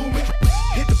back to me.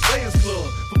 Hit the Players Club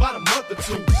for about a month or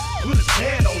two. Put a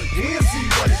tan on it, then see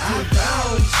what it do. I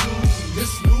found you,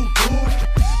 Miss New Booty.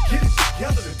 Get it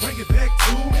together and bring it back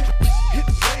to me. Hit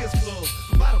the Players Club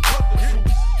for about a month or two.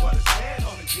 Put a tan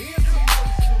on it, then see what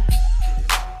it do.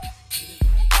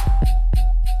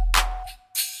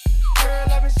 Girl,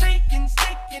 I've been shaking,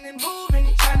 sticking and moving,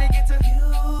 trying to get to you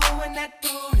and that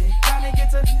booty, trying to get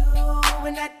to you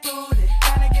and that booty,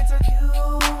 trying to get to you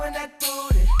and that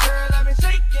booty. Girl, I've been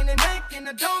shaking and making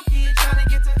a donkey, trying to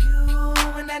get to you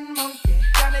and that monkey,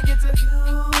 trying to get to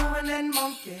you and that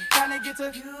monkey, trying to get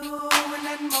to you and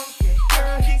that monkey.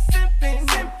 Girl, he's simping,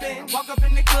 simping, walk up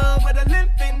in the club with a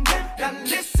limping, now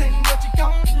listen, what you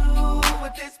gon' do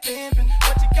with this pimpin'?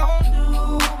 What you gon'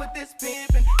 do with this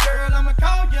pimpin'? Girl, I'ma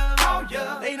call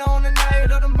ya later on the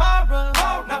night or tomorrow.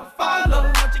 Now follow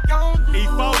what you gon' do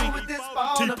E40, with this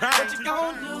baller. What you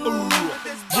gon' do with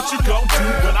this baller? What you gon' do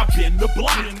when I bend the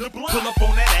block? Pull up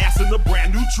on that ass in a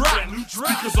brand new drop.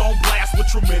 Speakers on blast with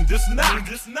tremendous knock.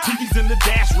 TVs in the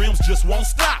dash rims just won't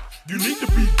stop. You need to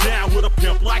be down with a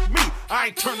pimp like me. I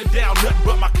ain't turning down nothing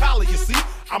but my collar, you see.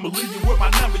 I'ma leave you with my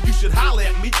number, you should holler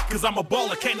at me. Cause I'm a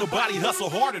baller, can't nobody hustle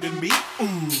harder than me. Ooh.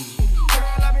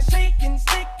 Girl, I've been shaking,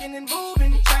 sticking and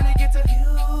moving, trying to get to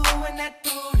you and that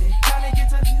booty, trying to get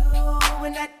to you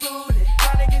and that booty,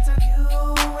 trying to get to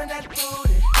you and that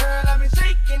booty. Girl, I've been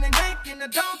shaking and making a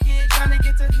donkey, trying to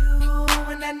get to you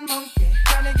and that monkey,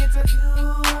 trying to get to you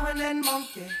and that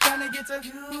monkey, trying to get to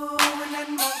you and that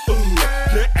monkey. Ooh,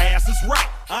 that ass is right.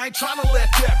 I ain't trying to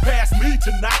let that pass me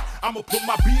tonight. I'ma put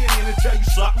my being in and tell you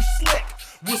something slick.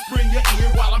 Whisper in your ear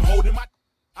while I'm holding my.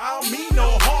 I don't mean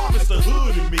no harm, it's the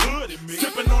hood in me.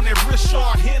 Sipping on that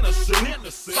Richard Hennessy.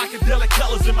 Psychedelic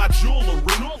colors in my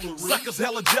jewelry. Suckers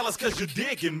hella jealous cause you're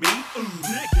digging me.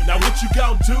 Now what you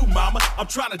gon' do, mama? I'm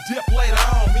trying to dip later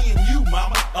on, me and you,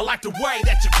 mama. I like the way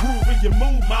that you groove and you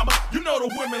move, mama. You know the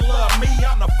women love me,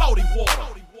 I'm the 40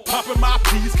 water. Popping my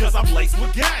peas cause I'm laced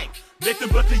with gang. Nothing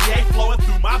but the yak flowing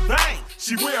through my veins.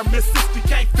 She wear a Miss 60,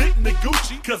 can't fit in the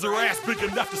Gucci cause her ass big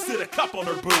enough to sit a cup on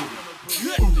her booty.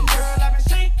 Girl, I've been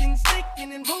shaking,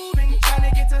 sticking and moving, trying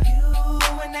to get to you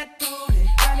and that booty,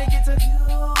 trying to get to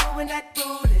you and that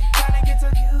booty, trying to get to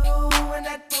you and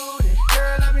that booty.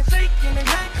 Girl, I've been shaking and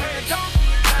making a donkey,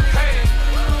 trying to get to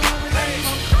you and that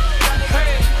monkey.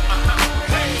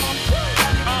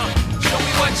 Show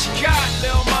me what you got,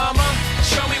 little mama.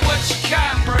 Show me what you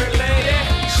got, bird lady.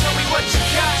 Show me what you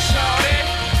got, shawty.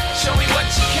 Show me what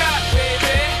you got,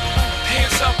 baby.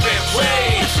 Hands up and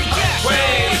wave,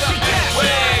 wave, and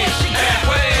wave, and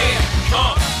wave.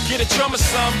 get a drummer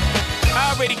some.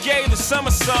 I already gave the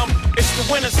summer some. It's the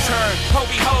winter's turn.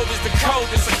 Hobie Hove is the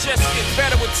coldest. I just get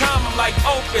better with time. I'm like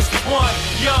Opus. One,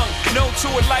 young, no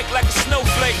two alike like a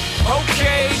snowflake.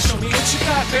 Okay, show me what you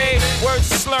got, babe.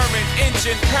 Words are slurring,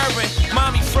 engine purring.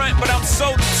 Mommy front, but I'm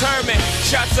so determined.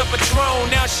 Shots up a drone,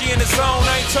 now she in the zone.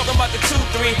 I ain't talking about the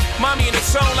 2-3. Mommy in the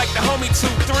zone like the homie 2-3.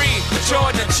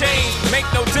 Jordan and chain, make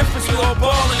no difference. We all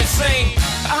ballin' the same.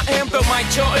 I am the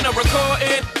Mike Jordan of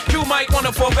recording. You might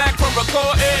wanna fall back from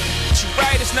recording. But you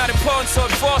right, it's not important, so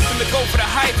it forced him to go for the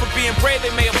hype. For being brave,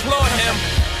 they may applaud him.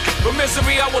 But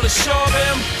misery, I will assure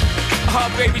them. Oh,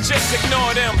 baby, just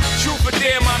ignore them. Truth or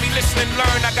dare, mommy, listen and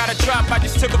learn. I got a drop, I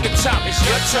just took up the top. It's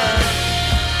your turn.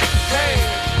 Hey,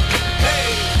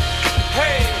 hey,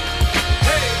 hey,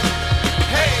 hey,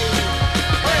 hey,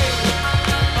 hey,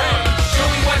 hey. Show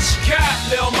me what you got,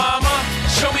 lil' mama.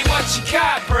 Show me what you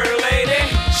got, pretty lady.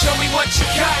 Show me what you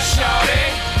got,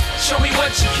 shawty. Show me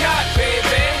what you got,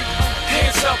 baby.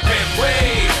 Hands up and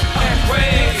wave, and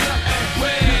wave, and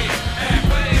wave, and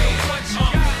wave. What you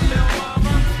got, lil'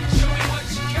 mama? Show me what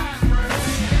you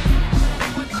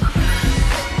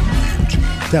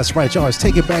got, That's right, y'all. It's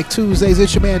Take It Back Tuesdays.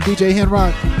 It's your man, DJ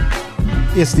Henrock.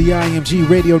 It's the IMG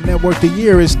Radio Network. The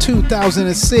year is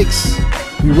 2006.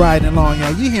 We riding along,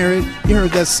 y'all. You hear it. You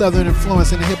heard that southern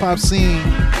influence in the hip-hop scene.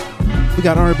 We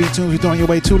got R&B tunes we throwing your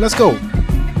way, too. Let's go.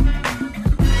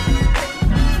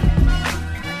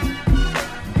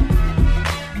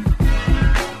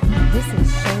 This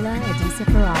is Shawna Adisa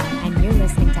Farrar, and you're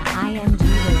listening to IMG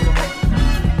Radio.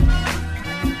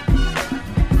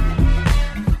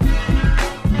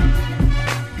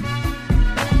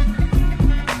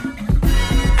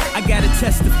 I gotta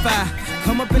testify.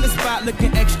 Come up in the spot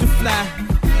looking extra fly.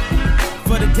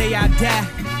 For the day I die,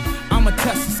 I'ma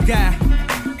touch the sky.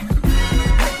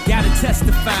 Gotta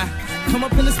testify. Come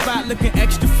up in the spot looking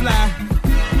extra fly.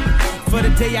 For the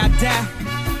day I die,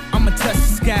 I'ma touch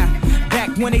the sky.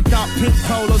 Back when they thought pink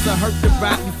polos would hurt the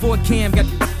rock. Before Cam got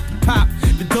the pop,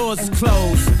 the doors is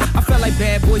closed. I felt like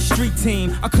bad boy street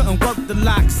team. I couldn't work the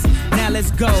locks. Now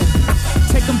let's go.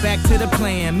 Take them back to the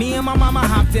plan. Me and my mama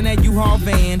hopped in that U-Haul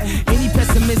van. Any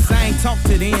pessimists, I ain't talk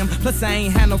to them. Plus I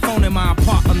ain't had no phone in my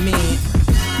apartment.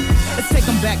 Let's take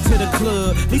them back to the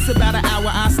club. At least about an hour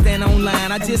I stand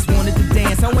online. I just wanted to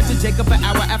dance. I went to Jacob an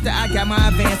hour after I got my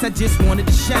advance. I just wanted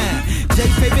to shine.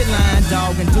 Jay's favorite line,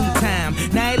 dog, in due time.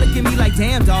 Now they look at me like,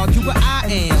 damn, dog, you what I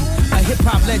am. A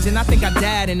hip-hop legend. I think I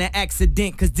died in an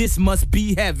accident, cause this must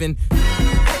be heaven.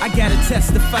 I gotta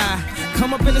testify.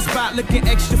 Come up in the spot looking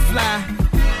extra fly.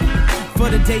 For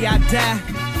the day I die,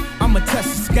 I'ma touch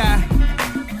the sky.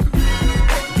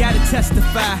 Gotta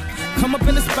testify. Come up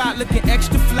in the spot looking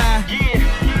extra fly.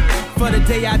 For the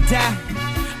day I die,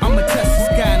 I'ma touch the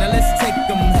sky. Now let's take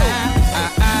them high.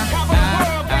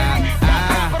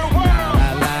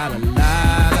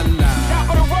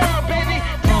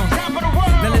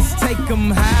 Now let's take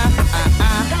them high.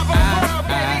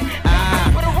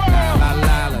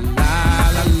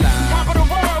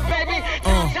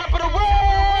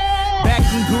 Back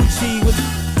in Gucci with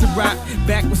the rock.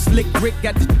 Back when Slick Rick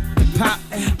got the pop.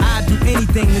 I'd do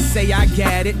anything to say I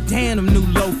got it. Damn, them new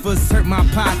loafers hurt my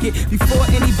pocket. Before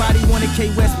anybody wanted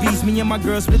K-West beats, me and my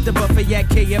girl split the buffet at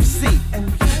KFC.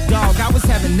 Dog, I was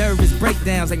having nervous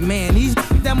breakdowns like, man, these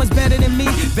that much better than me.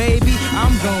 Baby,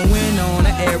 I'm going on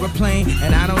an aeroplane,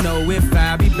 and I don't know if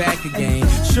I'll be back again.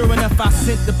 Sure enough, I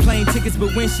sent the plane tickets,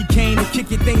 but when she came to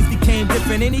kick it, things became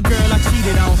different. Any girl I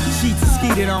cheated on, she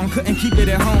skeeted on, couldn't keep it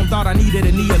at home, thought I needed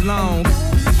a knee alone.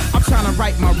 I'm trying to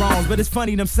right my wrongs, but it's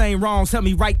funny them same wrongs help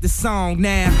me write the song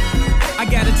now. I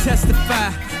gotta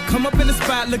testify. Come up in the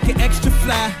spot looking extra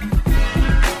fly.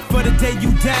 For the day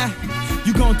you die,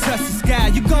 you gon' touch the sky.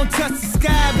 You gon' touch the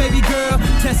sky, baby girl.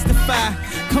 Testify.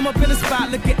 Come up in the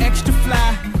spot looking extra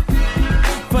fly.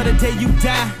 For the day you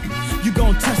die, you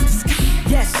gon' touch the sky.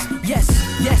 Yes, yes,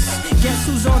 yes. Guess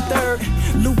who's on third?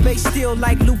 Lupe still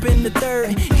like Lupin the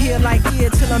third. Here like here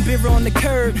till I'm bitter on the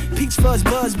curb. Peach fuzz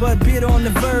buzz, but bitter on the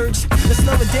verge. Let's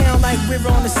slow it down like river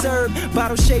on the serve.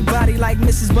 Bottle shaped body like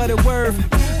Mrs. Butterworth.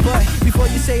 But before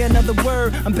you say another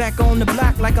word, I'm back on the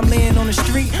block like I'm laying on the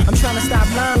street. I'm trying to stop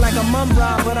lying like I'm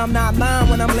Mumra, but I'm not lying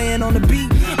when I'm laying on the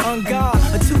beat. On guard,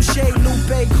 a touche,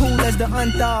 Lupe, cool as the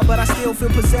unthaw, but I still feel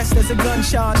possessed as a gun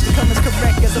charge to come as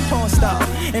correct as a porn star.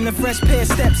 And a fresh pair of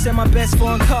steps in my best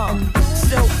foreign car.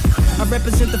 So I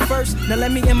represent the first. Now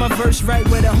let me end my verse right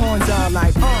where the horns are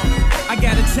like, I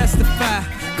gotta testify.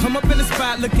 Come up in the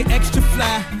spot looking extra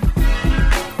fly.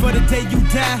 For the day you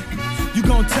die, you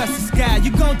gon' touch the sky.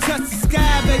 You gon' touch the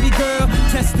sky, baby girl.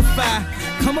 Testify.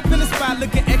 Come up in the spot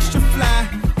looking extra fly.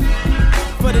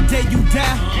 For the day you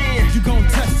die, you gon'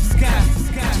 touch the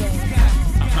sky.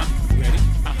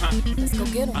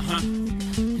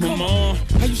 Mama,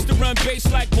 I used to run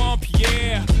bass like Juan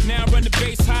Pierre. Now I run the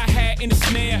bass hi-hat in the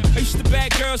snare. I used to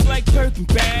bag girls like Birkin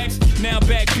bags. Now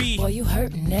back B. Boy, you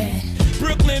hurtin' that.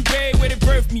 Brooklyn Bay, where they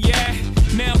birthed me at.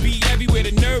 Now be everywhere,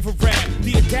 the nerve of rap.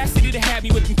 The audacity to have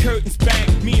me with them curtains back.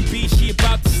 Me and B, she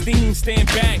about to sting, stand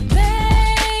back.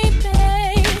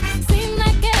 Baby, seem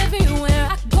like everywhere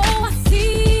I go, I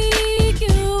see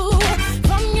you.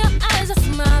 From your eyes, I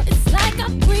smile, it's like I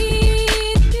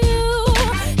breathe you.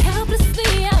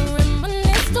 Helplessly, I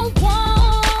reminisce, don't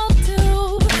want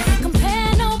to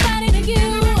compare nobody to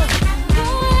you.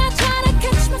 Boy, I try to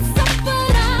catch myself,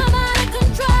 but I'm out of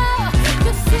control.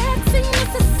 Your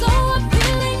sexiness is so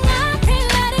appealing, I can't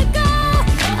let it go.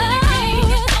 I can't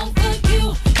get over you,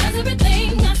 'cause everything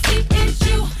I see is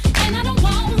you. And I don't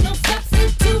want no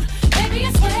substitute. Baby, I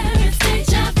swear it's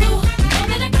deja vu. Know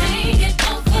that I can't get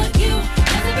over you,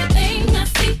 'cause everything I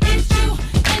see is you.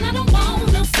 And I don't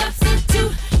want no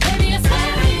substitute. Baby, I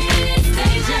swear it's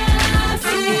deja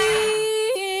vu.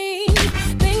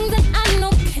 Things that I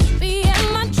know can't be,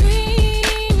 am I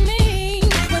dreaming?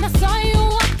 When I saw you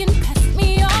walking past me,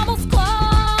 almost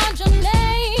called your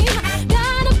name.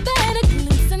 Got a better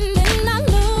glimpse and then I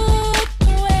looked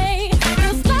away.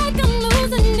 Feels like I'm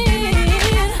losing it.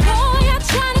 Boy, I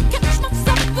try to catch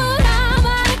myself, but I'm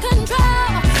out of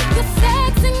control. Your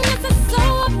sexiness is so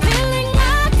appealing,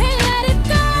 I can't let it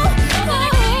go. I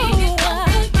can't get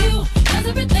over you, 'cause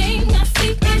everything I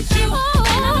see is you.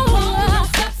 And I don't want no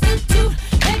substitute.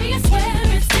 Baby, I swear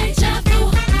it's deja vu.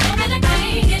 Know that I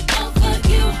can't get over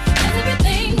you, 'cause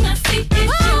everything I see is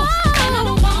you. And I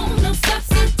don't want no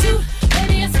substitute.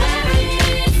 Baby, I swear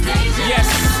it's deja Yes,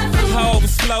 vu. I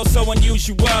always flow so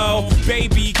unusual.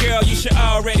 Baby girl, you should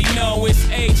already know it's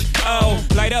H-O.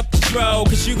 Light up the throw,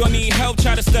 'cause you gon' need help.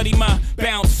 Try to study my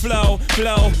bounce flow.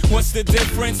 What's the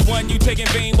difference? One you taking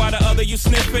vein while the other you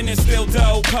sniffing and still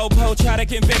dope. Po-po, try to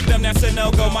convict them, that's a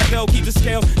no-go. My dough keep the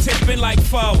scale tipping like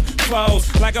foes.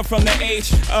 Like I'm from the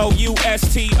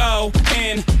H-O-U-S-T-O-N.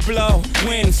 Blow,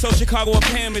 win. So Chicago of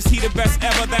him, is he the best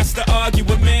ever? That's the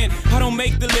argument. I don't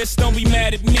make the list, don't be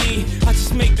mad at me. I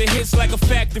just make the hits like a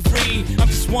factory. I'm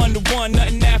just one to one,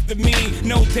 nothing after me.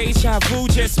 No deja vu,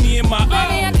 just me and my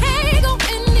Baby, I can't go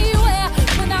anywhere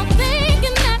without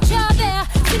thinking that you're there.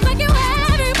 Seems like you're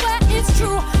everywhere, it's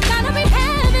true. Gotta be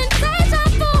having deja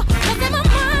vu. 'Cause in my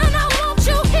mind, I want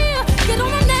you here. Get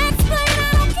on the next plane,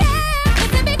 I don't care.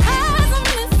 'Cause it's because I'm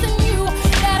missing you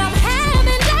that I'm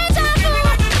having deja vu.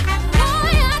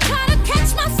 Boy, I try to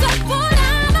catch myself, but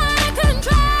I'm out of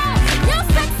control. Your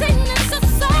sexiness is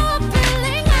so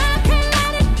appealing, I can't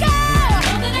let it go.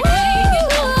 Know that I can't get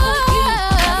over you,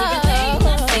 'cause everything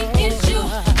I see is you.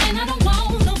 And I don't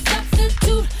want no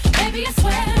substitute. Baby, I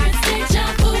swear it's deja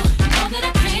vu. Know that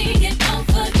I can't get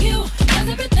over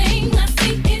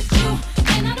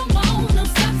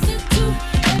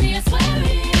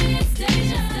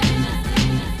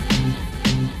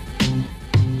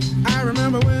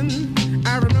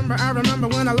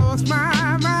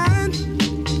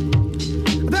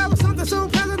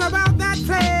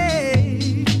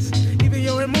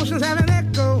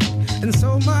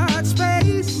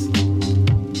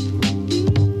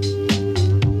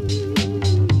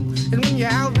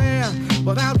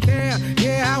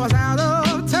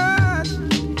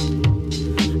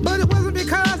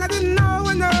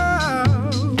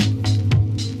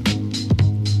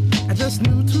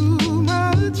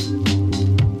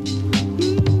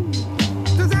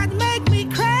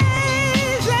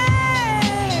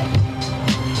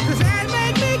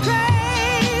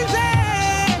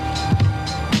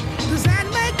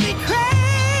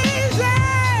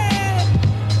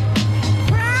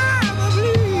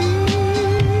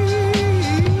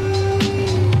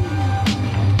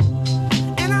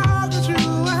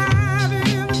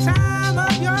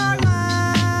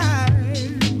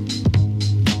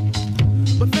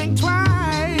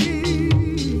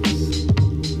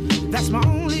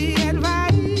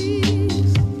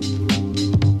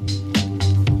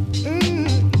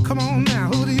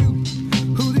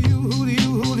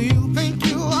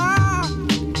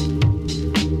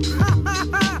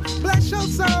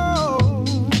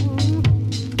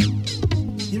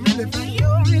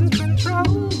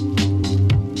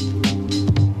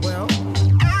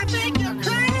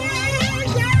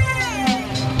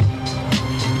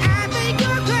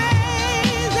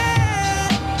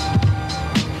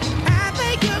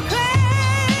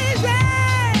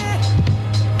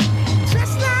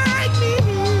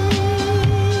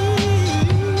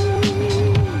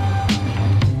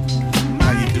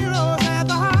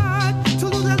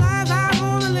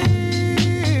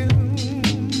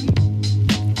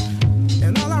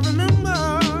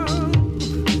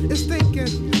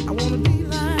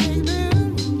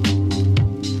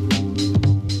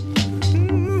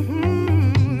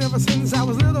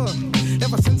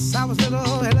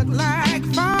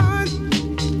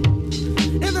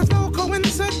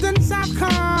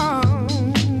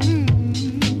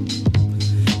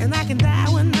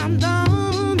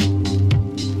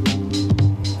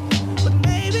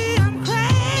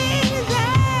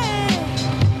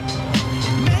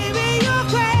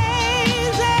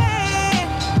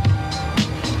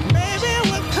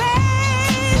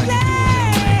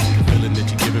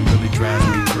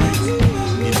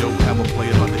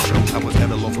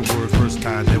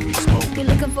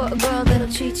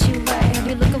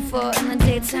for in the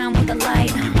daytime with a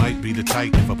light. You might be the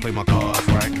type if I play my cards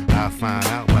right. I'll find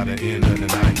out by the end of the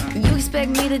night. You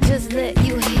expect me to just let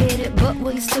you hit it, but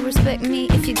will you still respect me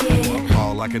if you get it?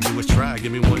 All I can do is try,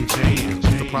 give me one chance.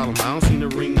 What's the problem? I don't see the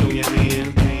ring on your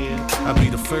hand. I'll be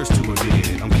the first to admit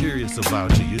it. I'm curious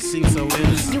about you. You seem so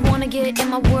innocent. You wanna get in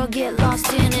my world, get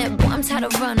lost in it. Boy, I'm tired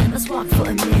of running. Let's walk for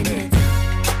a minute.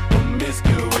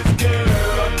 Promiscuous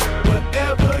girl,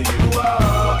 whatever you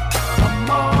are, I'm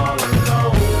all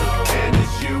alone, and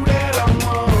it's you that I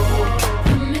want.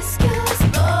 Promiscuous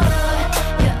boy,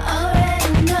 you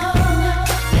already know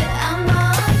that I'm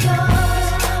all yours.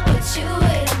 What you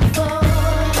waiting for?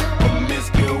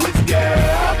 Promiscuous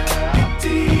girl, you're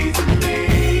teasing me.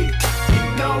 You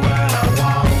know what I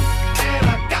want, and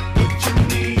I got what you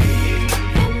need.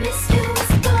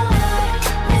 Promiscuous boy,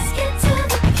 let's get to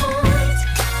the point,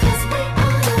 'cause we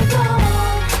on a roll.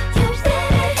 You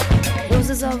ready?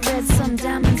 Roses are red, some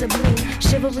diamonds are blue.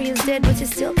 Chivalry is dead, but you're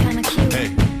still kinda cute. Hey,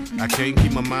 I can't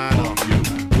keep my mind off you.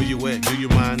 Where you at? Do you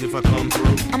mind if I come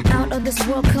through? I'm out of this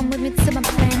world, come with me to my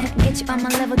planet. Get you on my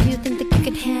level, do you think that you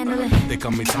could handle it? They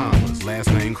call me Thomas,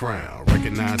 last name Crown.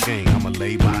 Recognize gang, I'ma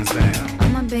lay mine down.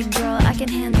 I'm a big girl, I can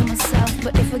handle myself.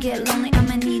 But if I get lonely,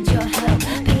 I'ma need your help.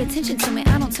 Pay attention to me,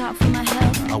 I don't talk for my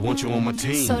health. I want you on my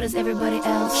team. So does everybody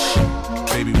else.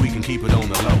 Baby, we can keep it on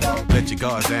the low. Let your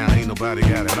guard down, ain't nobody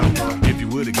got it on. If you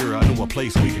were the girl, I know a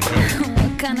place we can go.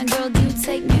 What kind of girl do you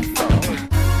take me for?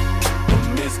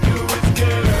 Promiscuous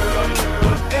girl,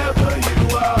 whatever you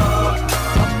are,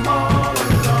 I'm all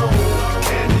alone,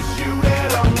 and it's you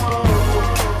that I want.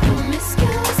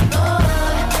 Promiscuous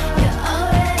boy, you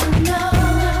already know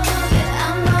that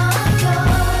I'm all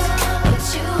yours. What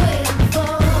you waiting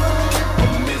for?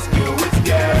 Promiscuous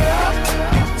girl,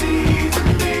 you're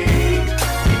teasing me.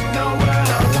 You know what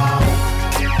I want,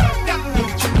 I got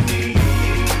what you need.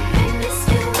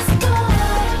 Promiscuous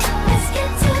boy, let's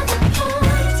get to the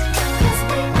point, 'cause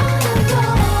we on a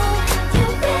roll. You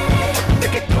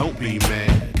ready? Don't be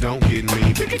mad, don't get me.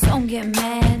 Don't get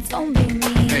mad, don't be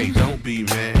mean. Hey, don't be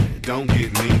mad, don't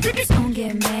get me. Don't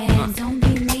get mad, don't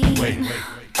be mean. Wait,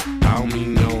 I don't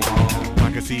mean no harm.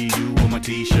 I can see you with my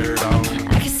t-shirt on.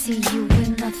 I can see you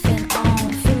with nothing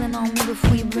on. Feeling on me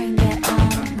before you bring that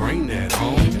on. Bring that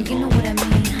on. You know what I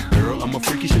mean. Girl, I'm a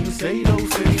freaky, shouldn't say those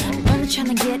things. I'm only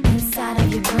trying to get inside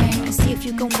of your brain. See if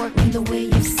you can work me the way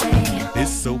you say.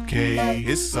 It's okay,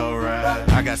 it's alright.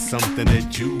 I got something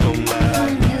that you gon'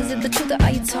 like. Is it the truth or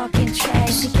are you talking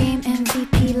trash? She came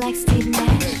MVP like Steve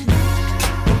Nash.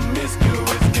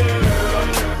 Promiscuous girl,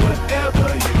 whatever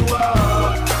you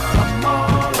are, I'm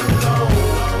all alone,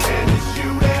 and it's you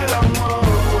that I want.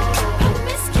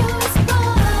 Promiscuous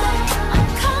boy, I'm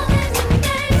calling your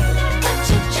name, but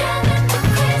you're driving me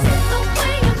crazy the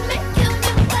way you're making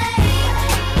me wait.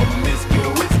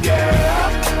 Promiscuous girl,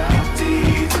 you're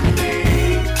teasing me.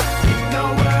 You know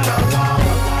what I want,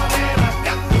 and I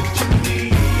got what you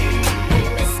need.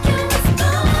 Promiscuous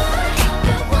boy,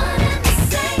 we're one and the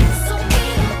same, so we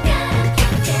don't gotta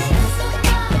compare so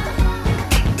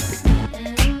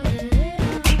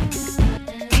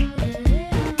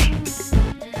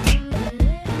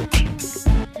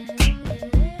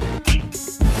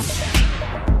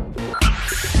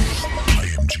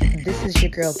This is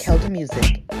your girl Kelda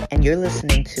Music, and you're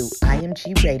listening to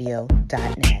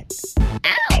imgradio.net.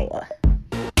 Ow!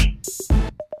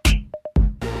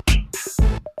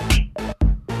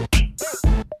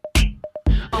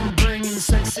 I'm bringing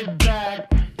sexy back.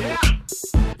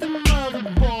 The mother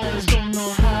boys don't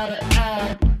know how to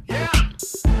act.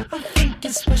 I think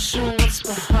it's special what's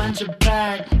behind your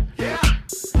back.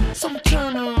 So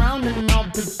turn around and I'll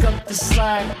pick up the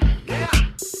slack.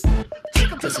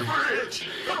 Take up to the bridge.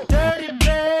 Dirty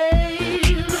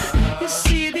babe, you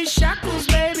see these shackles,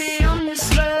 baby, I'm your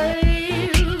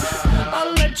slave.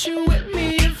 I'll let you whip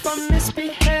me if I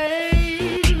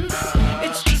misbehave.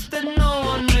 It's just that no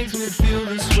one makes me feel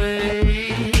this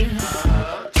way.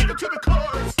 Take it to the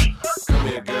chorus. Come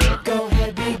here, girl. Go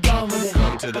ahead, be gone with it.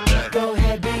 Come to the back. Go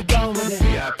ahead, be gone with it.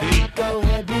 VIP. Go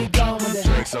ahead, be gone with it.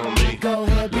 Drinks on me. Go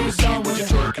ahead, be Let me see gone what with you it.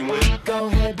 twerking with. Go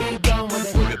ahead, be gone with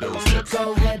it. Look at those hips.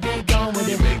 Go ahead, be gone with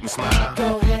You it. make me smile.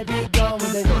 Go ahead, be gone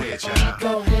with it. Go ahead, child.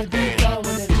 Go ahead, be gone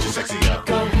with it. Get your sexy up.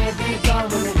 Go ahead, be gone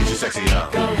with it. Get your sexy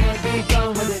up. Go ahead, be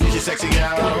gone with it. Get your sexy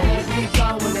out. Go ahead, be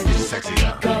gone with it. Get your sexy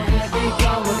up. Go ahead, be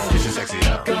gone with it. Get your sexy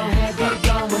up. Go ahead, be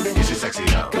gone with it. Get your sexy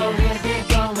up. Go ahead,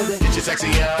 be gone with it. Get your sexy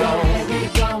up. Go ahead,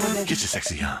 be gone with it. Get your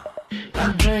sexy up.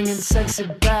 I'm bringing sexy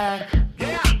back.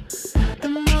 The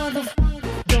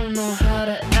motherfucker don't know how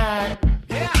to act.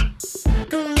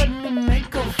 Don't let me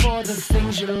make up for the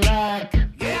things you lack.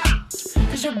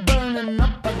 Cause you're burning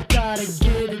up, I gotta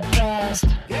get it fast.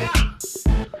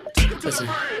 Listen.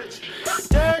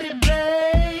 Dirty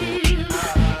babe,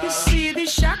 you see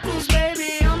these shackles,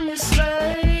 baby, I'm your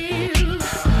slave.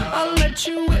 I'll let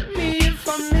you whip me if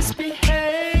I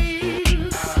misbehave.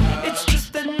 It's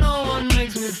just that no one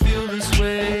makes me feel this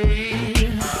way.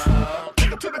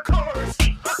 Take it to the chorus.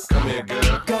 Come here,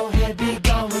 girl. Go ahead, be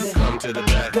gone with it. Come to the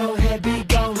back. Go ahead, be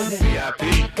gone with it.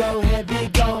 VIP. Go ahead, be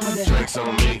gone with it. Drinks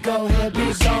on me. Go ahead,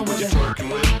 be gone with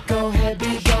it. Go ahead,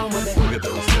 be gone with it. Look at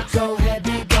those lips. Go ahead,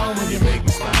 be gone with it. You make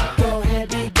me smile. Go ahead,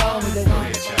 be gone with it. Go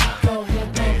ahead, child. Go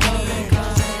ahead, be gone with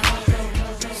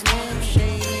it. Slim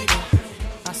Shady,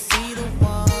 I see the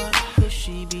one. Could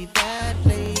she be that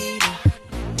lady?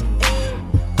 Hey,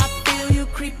 I feel you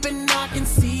creeping, I can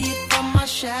see it from my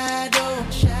shadow.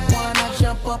 Wanna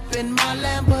jump up in my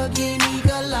Lamborghini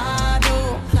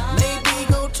Gallardo? Maybe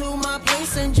go to my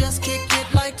place and just kick it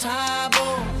like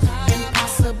Tybo, and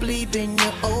possibly bend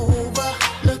you over.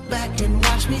 Look back and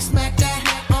watch me smack that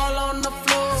all on the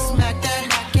floor. Smack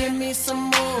that, give me some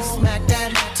more. Smack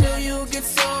that till you get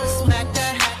sore. Smack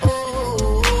that,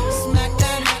 oh, smack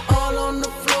that all on the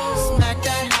floor. Smack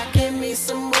that, give me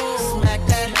some more. Smack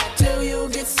that till you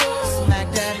get sore.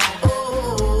 Smack that,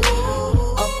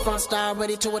 oh. Up front style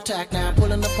ready to attack now.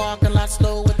 Pull in the parking lot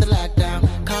slow with the lag down.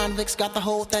 Convicts got the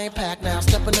whole thing packed now.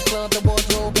 Step in the club, the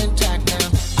wardrobe intact now.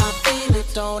 I feel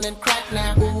it on and crack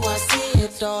now. Ooh, I see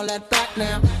it all at back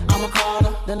now. I'm a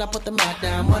caller, then I put the Mac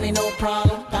down. Money no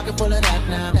problem, pocket full of that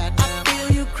now. I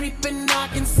feel you creeping, I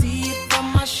can see it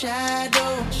from my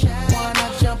shadow.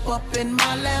 Wanna jump up in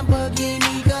my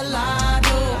Lamborghini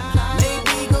Gallardo?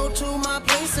 Maybe go to my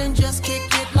place and just kick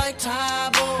it like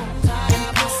Tybo,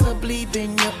 and possibly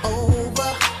bend you over.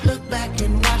 Look back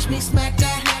and watch me smack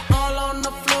that all on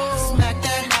the floor. Smack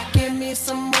that, give me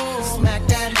some more. Smack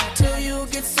that till you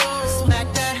get sore.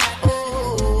 Smack that,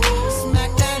 oh,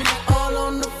 smack that all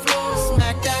on the floor.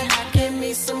 Smack that, give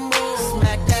me some more.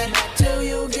 Smack that till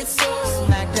you get sore.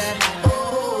 Smack that,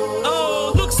 oh.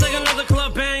 Oh, looks like another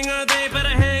club banger. They better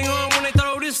hang on when they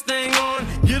throw this thing on.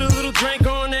 Get a little drink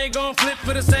on, they gon' flip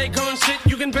for the Akon shit.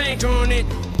 You can bank on it.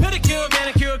 Pedicure,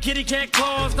 manicure, kitty cat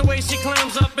claws. The way she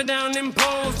climbs up and down them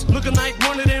poles, looking like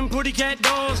one of them pretty cat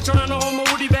dolls. Trying to hold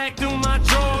my woody back through my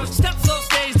drawers. Steps off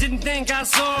stage, didn't think I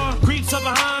saw. Creeps up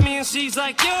behind me and she's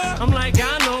like, yeah. I'm like,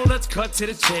 I know, let's cut to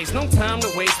the chase. No time to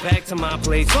waste, back to my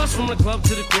place. Bus from the club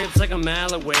to the crib's like a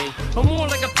mile away, or more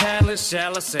like a palace,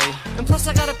 shall I say. And plus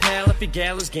I got a pal if he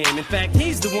gal his game. In fact,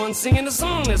 he's the one singing the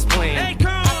song that's playing. Hey,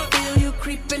 girl! I feel you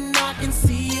creeping, I can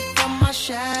see it from my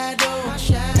shadow.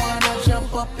 Wanna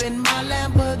jump up in my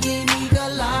Lamborghini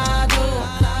Gallardo?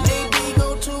 Maybe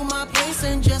go to my place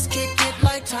and just kick it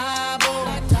like Tybo,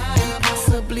 and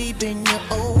possibly bend you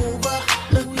over.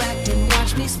 Look back and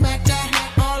watch me smack that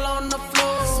all on the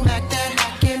floor. Smack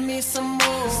that, give me some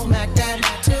more. Smack that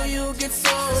till you get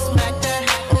sore. Smack that,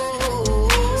 oh,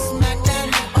 smack that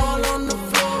all on the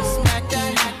floor. Smack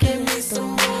that, give me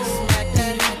some more. Smack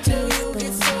that till you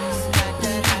get sore. Smack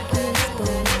that,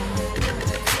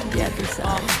 Yeah, this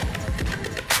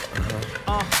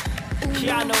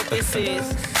y'all know what this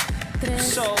is.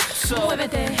 So,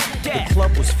 The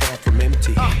club was far from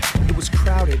empty. It was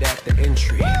crowded at the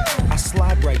entry. I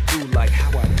slide right through like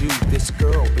how I do. This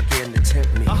girl began to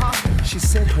tempt me. She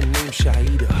said her name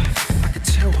Shaida. I could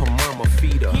tell her mama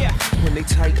feed her. When they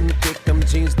tighten thick, them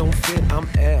jeans don't fit. I'm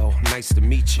L. Nice to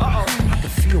meet you. I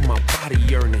could feel my body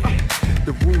yearning.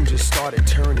 The room just started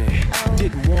turning.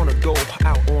 Didn't wanna go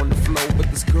out on the floor, but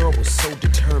this girl was so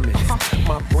determined.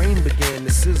 My brain began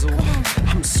to sizzle.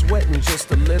 I'm sweating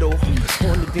just a little.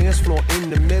 On the dance floor in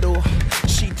the middle,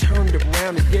 she turned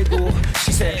around and giggled.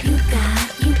 She said, You got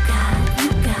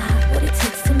what it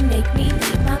takes to make me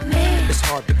leave my man. it's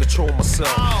hard to control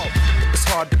myself. It's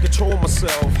hard to control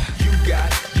myself. You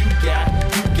got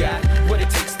what it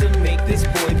takes to make this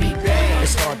boy be bad.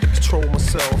 It's hard to control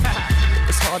myself.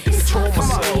 It's hard to control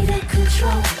myself. Me to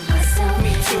control myself.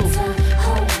 Me too. To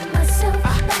hold myself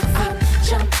back from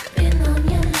jumping on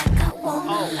you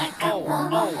like I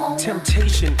wanna,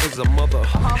 Temptation is a mother.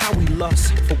 How we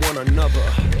lust for one another.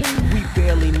 We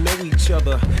barely know each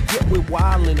other, yet we're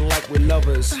wildin' like we're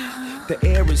lovers. The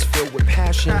air is filled with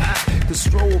passion. The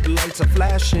strobe lights are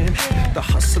flashing. The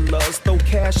hustlers throw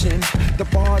cash in. The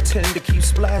bartender keeps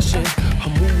splashing. Her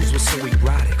moves were so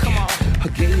erotic. Her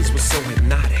gaze was so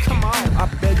hypnotic. I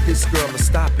begged this girl to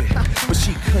stop it, but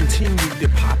she continued to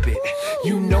pop it.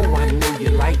 You know I know you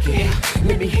like it.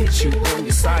 Let me hit you on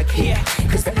your sidekick.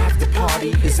 Cause the after party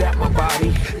is at my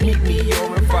body. Meet me,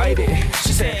 you're invited.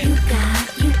 She said, You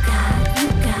got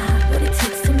what it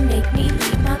takes to make me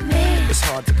leave my man. it's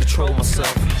hard to control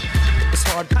myself. It's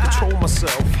hard to control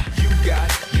myself. You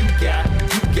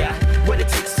got what it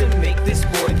takes to make this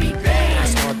boy be bad.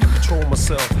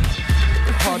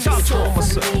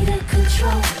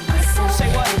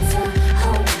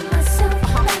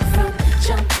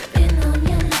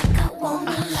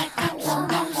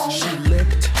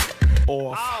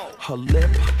 lip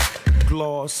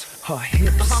gloss, her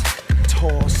hips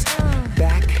tossed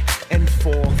back and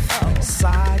forth,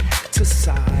 side to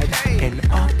side, and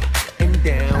up and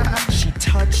down. She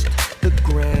touched the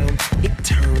ground, it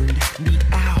turned me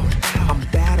out. I'm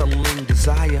battling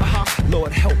desire.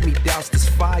 Lord, help me douse this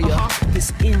fire.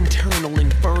 This internal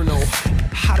inferno,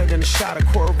 hotter than a shot of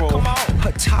Cuervo.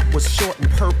 Her top was short and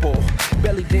purple,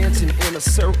 belly dancing in a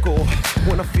circle.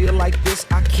 When I feel like this,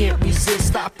 I can't resist.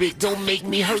 Stop it, don't make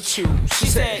me hurt you. She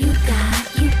said, You got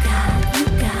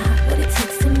what it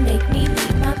takes to make me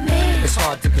leave my man. it's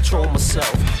hard to control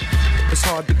myself. It's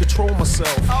hard to control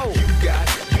myself. Oh, you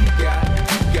got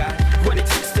what it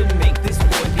takes to make this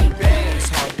boy be bad. It's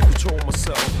hard to control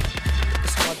myself.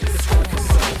 It's hard to control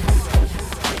myself.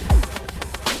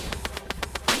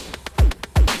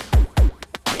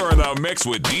 You're in the mix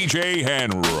with DJ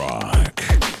Henrock.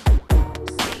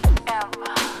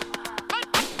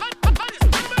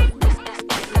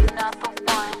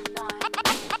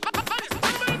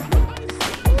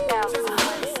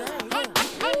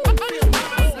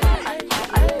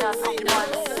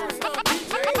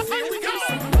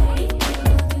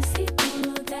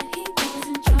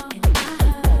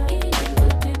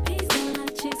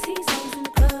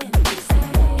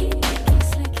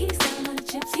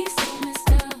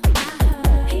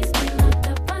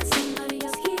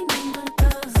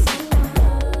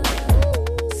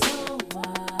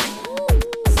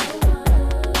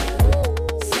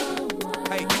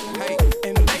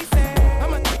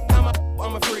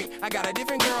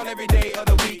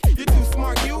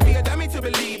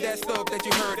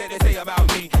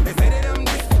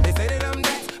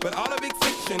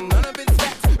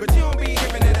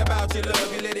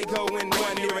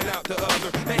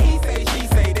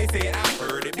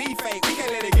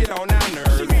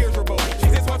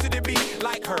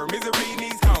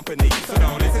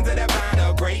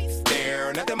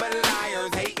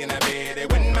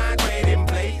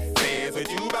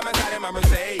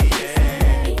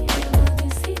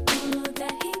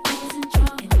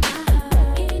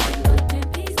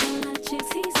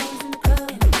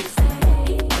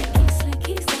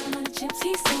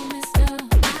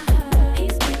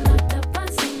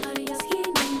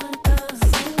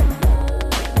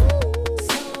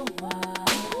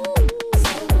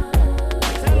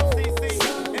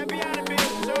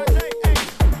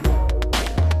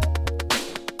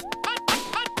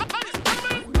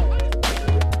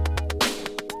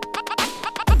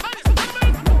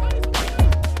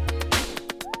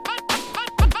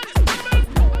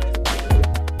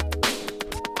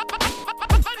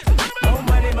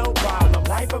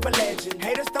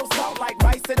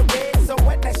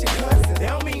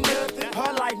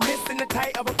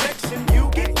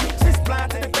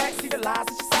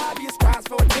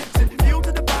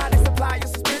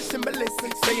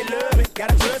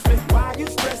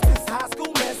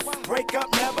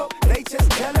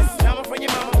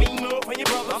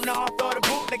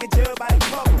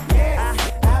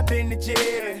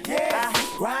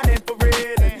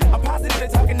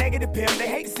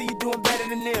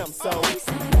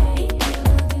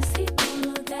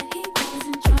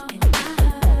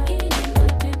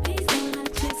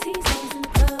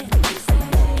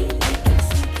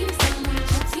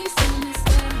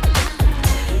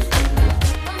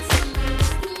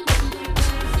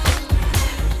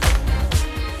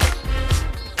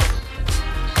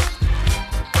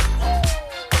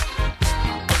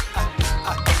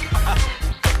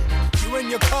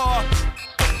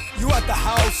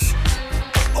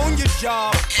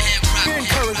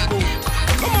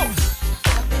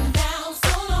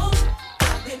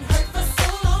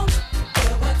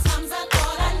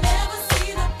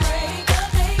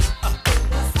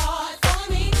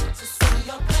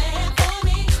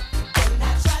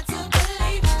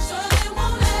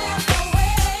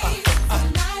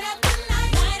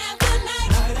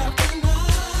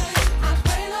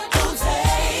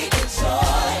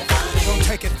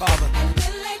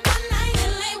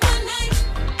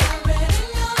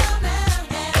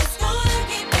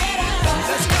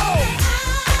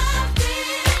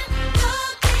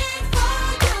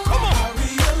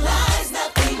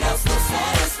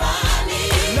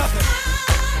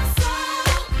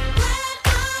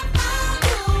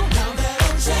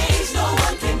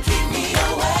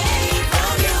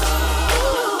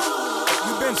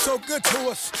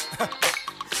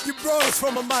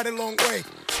 From a mighty long way.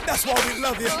 That's why we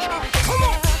love you. Come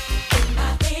on.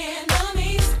 My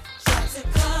enemies tried to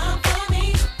come for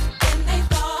me, and they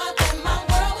thought that my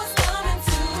world was coming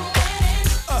to an end.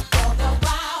 All the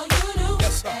while you knew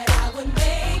that I would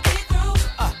make it through.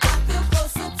 I feel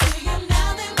closer to you now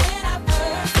than when I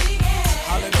first began.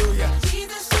 Hallelujah.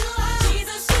 Jesus, you are.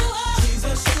 Jesus, you are.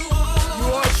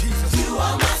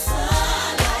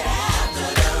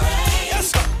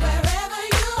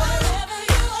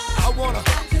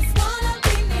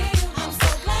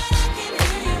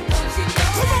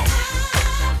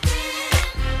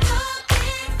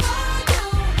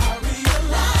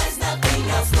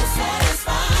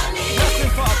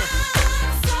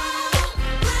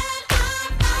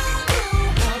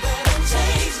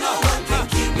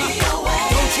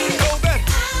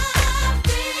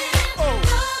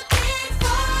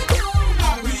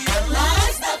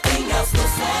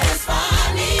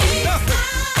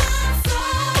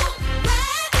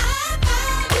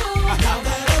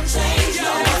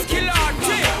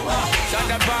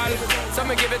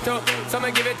 Some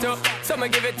give it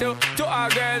to our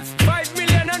girls. 5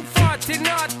 million and 40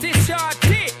 naughty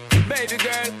shorty. Baby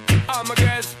girl, all my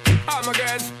girls.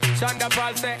 Shonda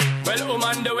Paul say, well, I'm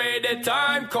on the way, the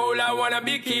time cold, I wanna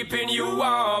be keeping you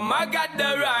warm. I got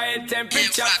the right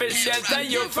temperature for shelter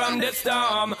you from the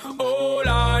storm. Hold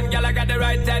on, girl, I got the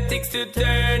right tactics to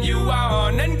turn you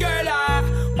on. And girl, I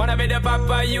wanna be the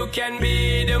papa, you can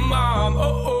be the mom.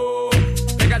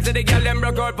 Because the girl them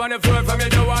broke out on the floor. From you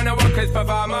don't wanna work as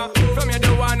performer. From you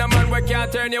don't wanna man where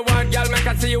can't turn you on. Girl, make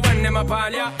I see you when them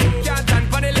upon ya. Can't stand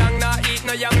for the long, nah eat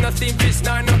no yam, no steamed fish,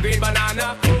 nah no green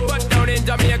banana. But down in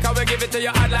Jamaica we give it to you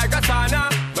hot like a sauna.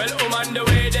 Well, on the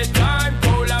way the time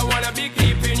cold, I wanna be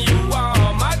keeping you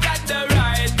warm. I got the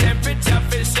right temperature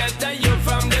for shelter you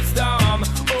from the storm.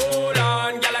 Hold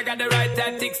on, girl, I got the right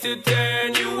tactics to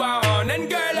turn you on. And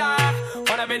girl, I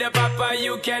wanna be the papa,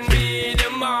 you can be the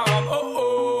mom.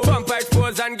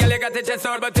 And girl, you got the chest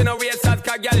out, but you know waist out,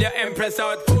 cause girl, you impress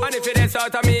out. And if it is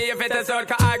out of me, if it is out,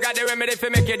 cause I got the remedy for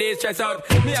make you de-stress out.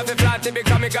 Me have a flat to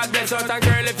become me God bless out. And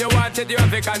girl, if you want it, you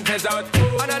have to confess out.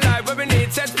 And a life where we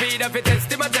need set speed, if it is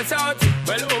to my test out.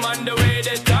 Well, I'm on the way,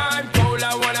 the time cold,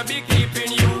 I wanna be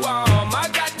keeping you warm. I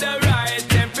got the right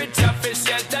temperature for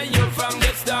shelter you from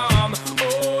the storm.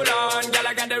 Hold on, girl,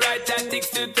 I got the right tactics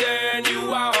to turn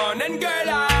you on. And girl,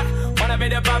 I wanna be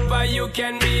the papa, you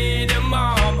can be the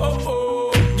mom.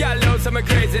 So me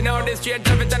crazy now, this straight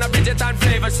love it and a Bridget and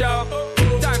flavor show.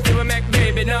 Time to make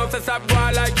baby now, so stop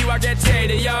boy like you, I get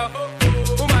shady, yo.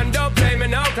 Woman, don't play me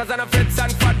now, cause I'm a fritz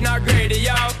and fat, not greedy,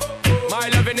 yo. My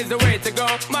loving is the way to go,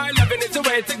 my loving is the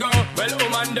way to go. Well,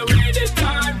 woman, the way this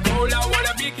time cold, I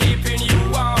wanna be keeping you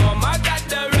warm. I got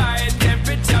the right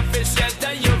temperature for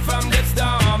shelter you from the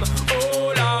storm.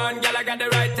 Hold on, girl, I got the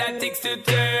right tactics to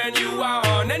turn you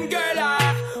on. And girl,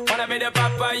 I wanna be the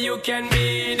papa, you can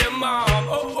be the mom.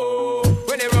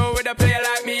 When they roll with a player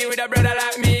like me, with a brother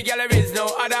like me, girl, there is no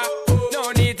other.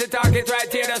 No need to talk it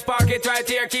right here, just park it right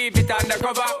here, keep it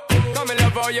undercover. Come and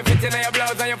love how you fit in your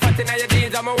blouse and you fat in your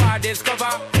jeans, I'm a wild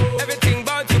discover. Everything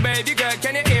about you, baby girl,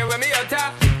 can you hear when me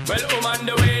utter? Well, I'm on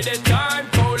the way, the time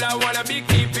cold, I wanna be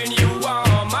keeping you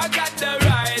warm. I got the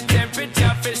right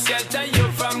temperature for shelter you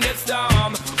from the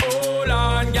storm. Hold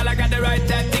on, girl, I got the right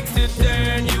tactics to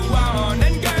turn you on.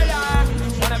 And girl, I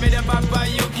wanna be the papa,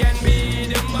 you can be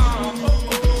the mom.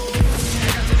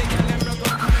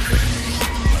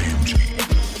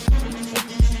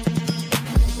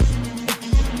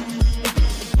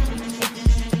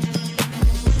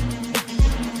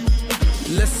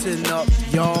 Listen up,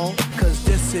 y'all, cause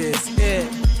this is it.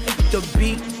 The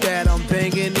beat that I'm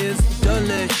banging is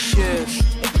delicious.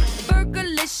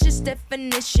 Burgerlicious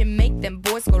definition, make them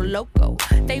boys go loco.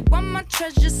 They want my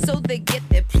treasures so they get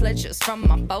their pleasures from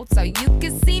my photo. You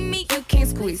can see me, you can't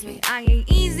squeeze me. I ain't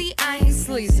easy, I ain't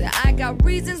sleazy. I got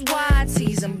reasons why I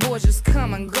tease them. Boys just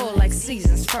come and go like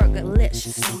seasons.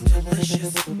 Burgerlicious, so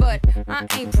delicious. But I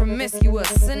ain't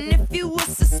promiscuous, and if you were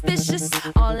suspicious,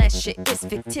 all that shit is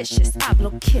fictitious. I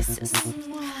blow kisses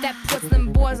that puts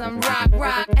them boys on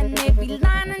rock, and they be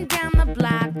lining down the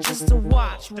block just to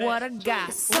watch what I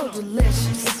got. So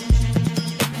delicious.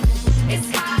 It's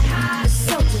hot, it's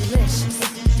so delicious.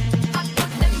 I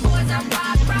put them boys on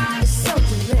rock, it's so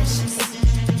delicious.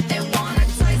 They want a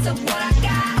taste of what I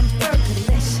got. I'm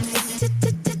burgerlicious.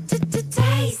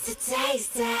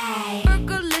 Tasty.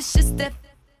 Burgerlicious dip.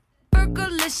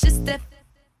 Burgerlicious dip.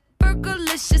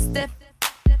 Burgerlicious dip.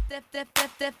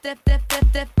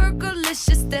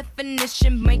 Burgerlicious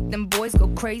definition make them boys go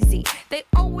crazy. They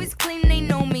always claim they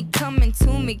know me, coming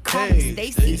to me, call me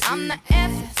Stacy. I'm the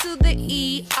F to the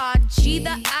E, R, G,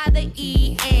 the I, the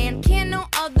E, and can no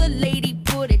other lady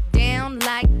put it down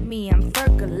like me. I'm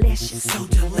Burgerlicious, so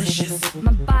delicious.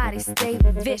 My body stay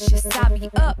vicious. I be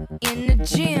up in the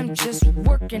gym just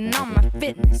working on my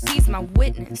fitness. He's my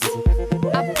witness.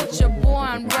 I put your boy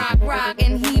on rock,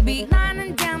 and he be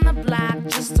lining down the block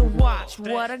just to watch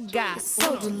what I got.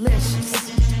 So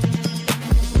delicious.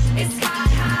 It's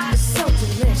hot, it's so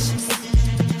delicious.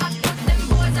 I put them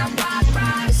boys on rock,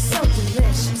 it's so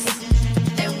delicious.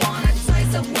 They want a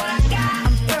taste of what I got.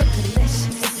 I'm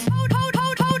Burgerlicious. Hold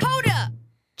up.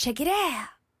 Check it out.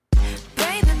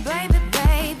 Baby,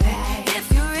 if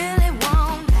you really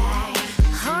want,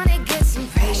 honey, get some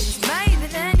patience. Maybe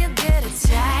then you'll get a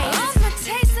taste. I'm a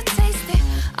tasty.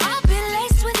 I'll be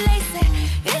laced with lacy.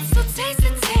 It's so tasty.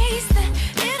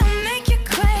 It'll make you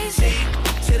crazy.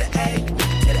 To the A,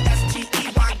 to the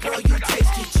S-T-E-Y, girl, you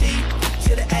tasty. G,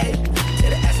 to the A, to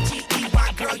the S-T-E-Y,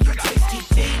 girl, you tasty.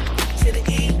 D, to the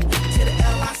E, to the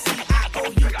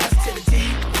L-I-C-I-O-U-S, to the D,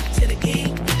 to the E,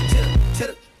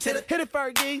 to the hit it,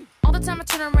 Fergie. All the time I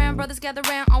turn around, brothers gather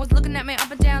round, always looking at me up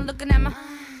and down, looking at my.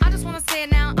 I just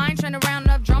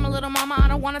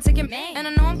wanna take it, and I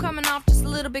know I'm coming off just a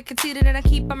little bit conceited, and I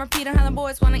keep on repeating how the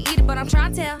boys wanna eat it, but I'm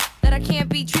trying to tell that I can't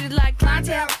be treated like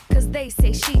clientele, cause they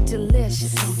say she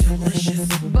delicious,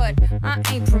 but I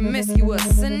ain't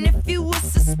promiscuous, and if you were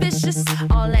suspicious,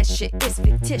 all that shit is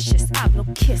fictitious. I blow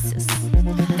kisses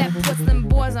that puts them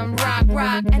boys on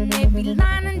rock, and they be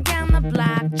lining down the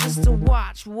block just to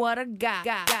watch what I got.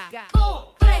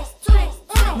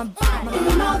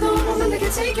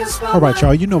 All right,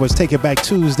 y'all, you know it's Take It Back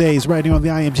Tuesdays right here on the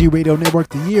IMG Radio Network.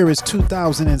 The year is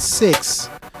 2006.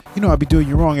 You know I'd be doing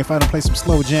you wrong if I don't play some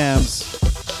slow jams.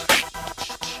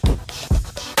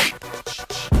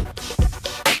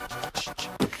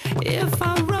 If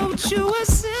I wrote you a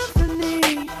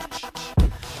symphony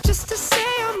just to say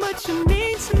how much you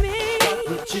mean to me, what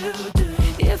would you do?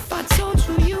 If I told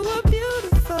you you were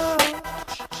beautiful,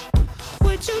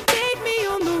 would you date me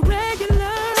on the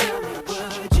regular? Tell me,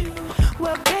 would you?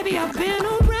 Well, baby, I've been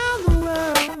around the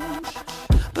world,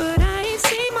 but I ain't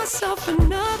seen myself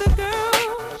another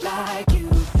girl like you.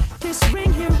 This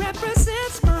ring here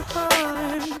represents my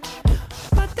heart,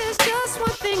 but there's just one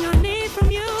thing I need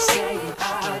from you. Say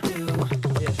I do,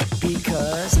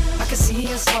 because I can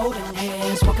see us holding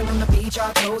hands, walking on the beach,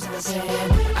 our toes in the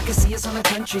sand. I can see us on the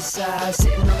countryside,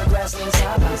 sitting on the grassland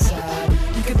side by side.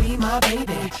 You could be my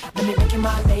baby, let me make you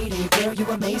my lady. Girl, you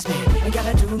amaze me, ain't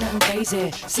gotta do nothing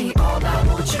crazy. See, all I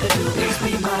want you to do is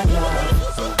be my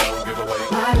love. So don't give away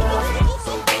my love.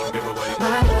 So don't give away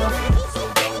my love. So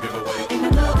don't give away. Ain't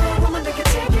another woman that can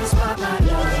take your spot, my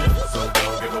love. So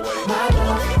don't give away my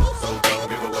love. So don't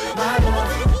give away my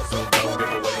love. So don't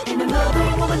give away. Ain't another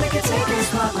woman that can take your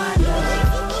spot, my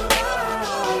love.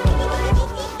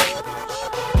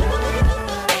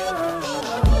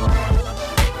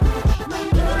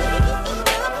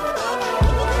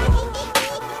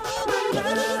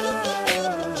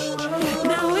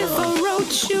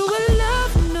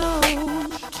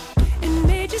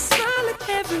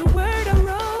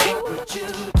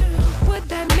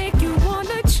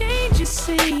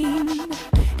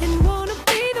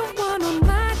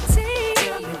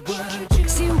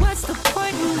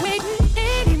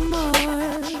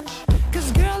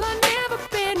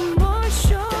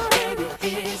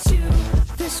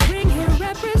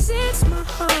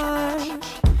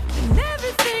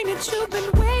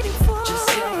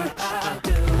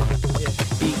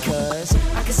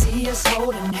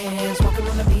 Holding hands, walking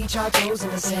on the beach, our toes in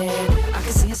the sand. I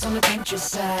can see us on the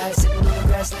countryside, sitting on the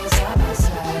grassland side by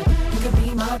side. You could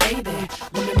be my baby,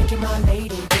 let me make you my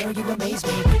lady. Girl, you amaze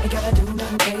me, ain't gotta do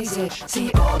nothing crazy.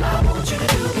 See, all I want you to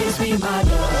do is be my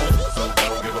love. So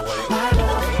don't give away my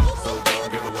love. So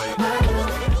don't give away my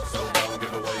love. So don't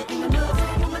give away. Ain't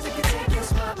another woman that can take your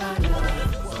spot, my love.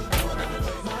 So don't give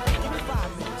away my love. Give me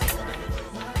 5 minutes.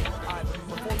 Alright,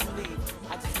 before you leave,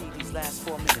 I just need these last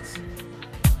 4 minutes.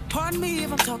 Pardon me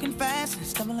if I'm talking fast and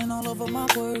stumbling all over my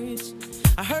words.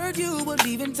 I heard you were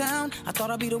leaving town, I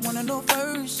thought I'd be the one to know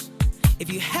first.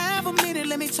 If you have a minute,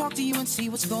 let me talk to you and see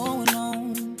what's going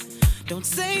on. Don't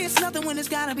say it's nothing when it's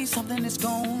gotta be something that's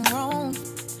going wrong.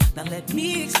 Now let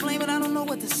me explain, but I don't know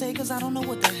what to say, cause I don't know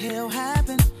what the hell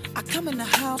happened. I come in the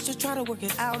house to try to work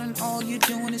it out, and all you're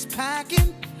doing is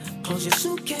packing. Close your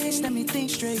suitcase, let me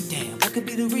think straight. Damn, what could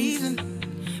be the reason?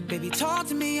 Baby, talk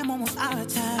to me, I'm almost out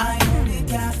of time. I only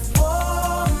got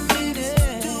 4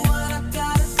 minutes. Do what I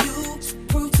gotta do to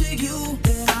prove to you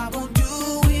that I won't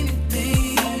do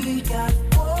anything. Only got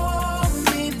 4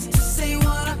 minutes to say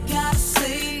what I gotta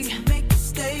say, make a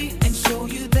stay and show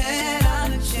you that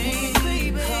I'm a change,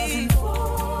 baby. 'Cause in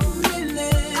 4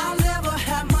 minutes, I'll never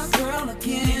have my girl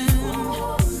again.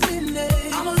 4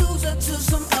 minutes, I'ma lose her to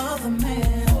some other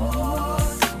man.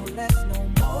 Don't let no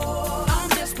more. I'm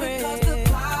desperate.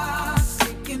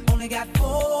 Only got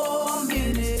 4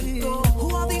 minutes to go.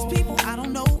 Who are these people? I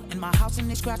don't know. In my house and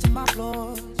they scratching my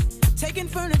floors, taking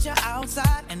furniture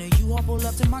outside, and then you all pull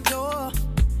up to my door.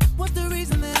 What's the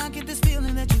reason that I get this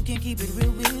feeling that you can't keep it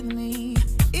real with me?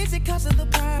 Is it cause of the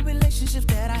prior relationships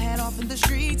that I had off in the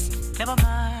streets? Never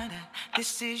mind,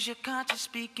 this is your conscience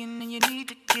speaking, and you need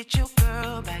to get your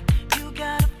girl back. You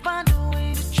gotta find a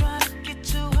way to try to get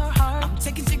to her heart. I'm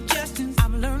taking suggestions,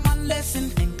 I've learned my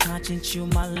lesson, and conscience, you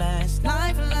my last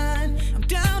lifeline. I'm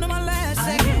down to my last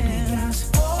seconds.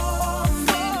 4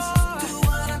 minutes, do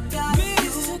what I gotta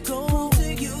do to go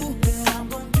to you, then I'm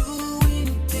gonna do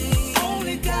anything.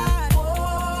 Only got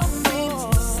 4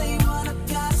 minutes to say what I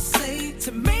gotta say,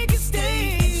 to make it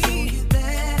stay, and show you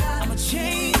that I'm a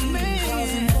changed man.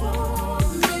 'Cause in 4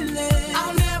 minutes,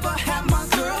 I'll never have my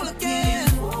girl again.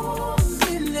 4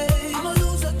 minutes, I'ma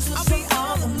lose her to some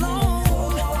all alone.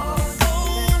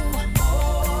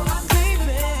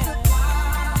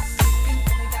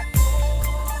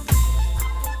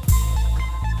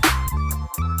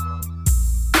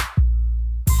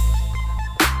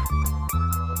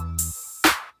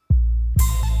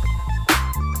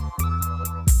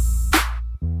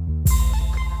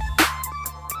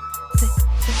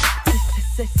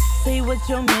 Say what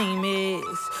your name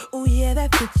is. Oh yeah,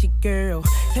 that fits you, girl.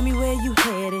 Tell me where you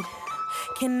headed.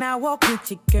 Can I walk with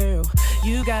you, girl?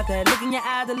 You got that look in your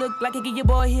eye that look like it give your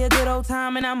boy here a good old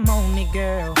time, and I'm on it,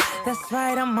 girl. That's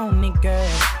right, I'm on it, girl.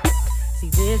 See,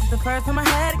 this is the first time I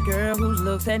had a girl whose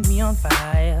looks set me on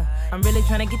fire. I'm really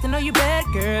trying to get to know you better,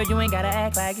 girl. You ain't gotta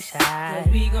act like you're shy.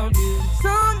 'Cause we gon' do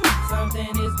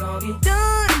something is gon' get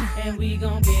done, and we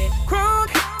gon' get crunk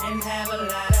and have a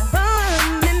lot of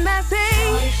fun. And I say,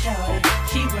 shawty,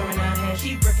 she wearing her hair,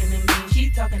 she breaking and mean, she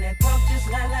talking that talk just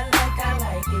like I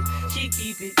like it. She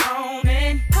keep it on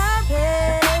and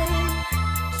poppin'.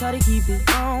 Shawty keep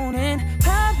it on and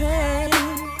poppin'.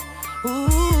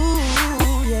 Ooh,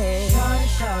 yeah.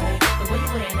 Shawty, the way you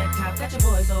wearing that top got your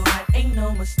boy so hot. Ain't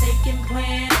no mistaken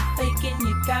plan, I'm faking.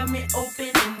 You got me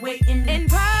open and waiting and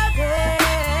poppin'.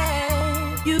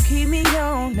 You keep me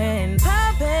on and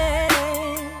poppin'.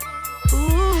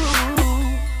 Ooh,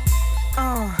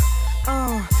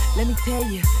 let me tell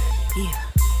you, yeah.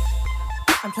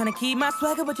 I'm tryna keep my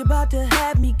swagger, but you're about to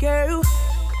have me, girl.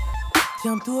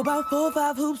 Jump through about 4 or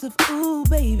 5 hoops of ooh,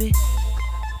 baby.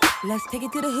 Let's take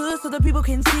it to the hood so the people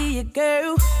can see you,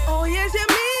 girl. Oh yes, you're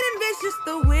mean and vicious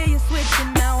the way you're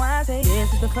switching. Now I say,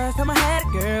 this is the first time I had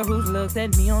a girl whose looks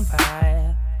set me on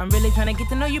fire. I'm really trying to get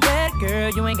to know you better,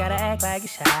 girl. You ain't gotta act like you're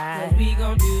shy. 'Cause we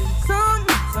gon' do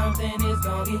something is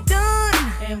gon' get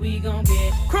done, and we gon'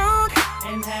 get crunk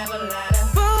and have a lot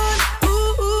of fun.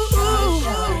 Ooh, ooh, ooh.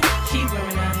 She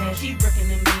wearing her hair, she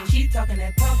breaking and mean, she talking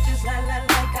that talk just like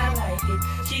I like it.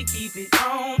 She keep it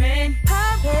on and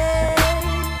poppin'.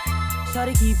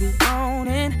 Shawty keep it on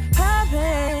and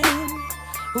poppin'.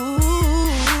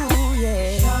 Ooh,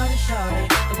 yeah. Shawty,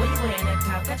 the way you wearing that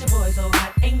top got your boy so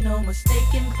hot. Ain't no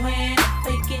mistaken plan, I'm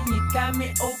faking. You got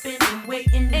me open and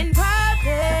waiting and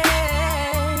poppin'.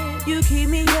 You keep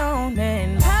me on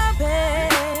and poppin'.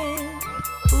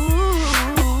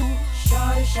 Ooh,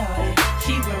 Shawty,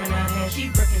 she wearing her hair, she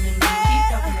breaking and mean, she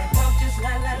talking that talk just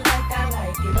like I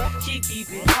like it. She keep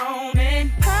it on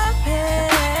and poppin'.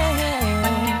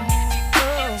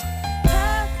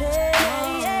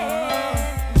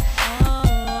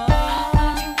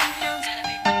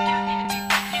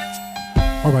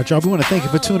 All right, y'all, we want to thank you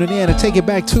for tuning in and Take It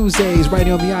Back Tuesdays right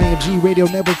here on the IMG Radio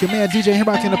Network. Your man, DJ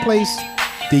Henrock in the place.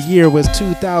 The year was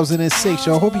 2006,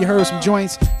 y'all. Hope you heard some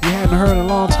joints you hadn't heard in a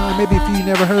long time. Maybe if you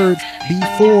never heard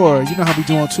before. You know how we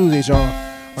do on Tuesdays, y'all. All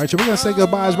right, so we're going to say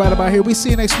goodbyes right about here. We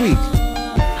see you next week.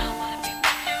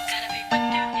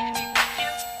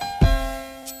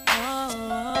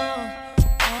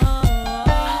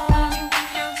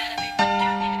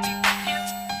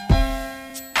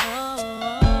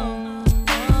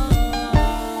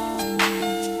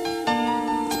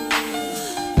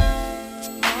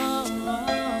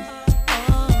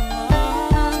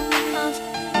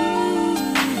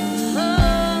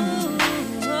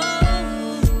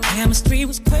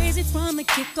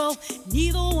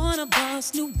 Neither one of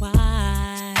us knew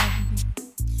why.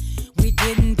 We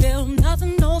didn't build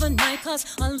nothing overnight, 'cause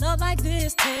a love like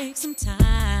this takes some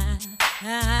time.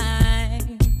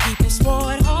 People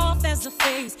swore it off as a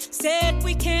phase, said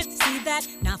we can't see that.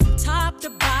 Now from top to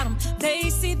bottom, they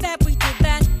see that we did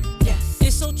that. Yes,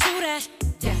 it's so true that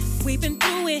we've been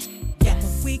through it.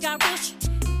 Yes, we got rich.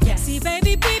 Yes, see,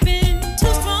 baby, we've been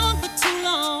too strong for too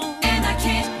long, and I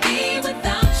can't be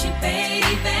without you, baby.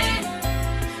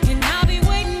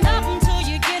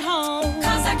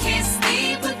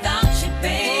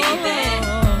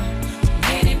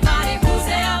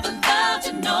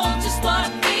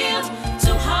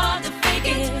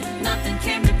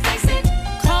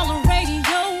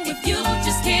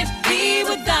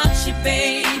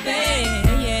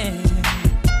 Baby, yeah.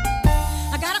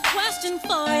 I got a question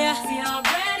for ya. See, I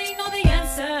already know the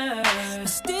answer, but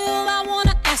still I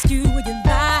wanna ask you, would you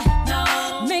lie? No.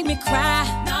 Make me cry?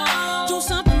 No. Do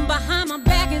something behind my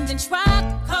back and then try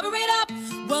to cover it up?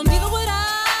 Well, neither would I,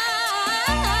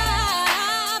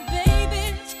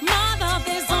 baby. My love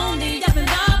is only up and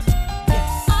up.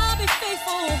 Yes. I'll be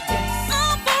faithful. Yes.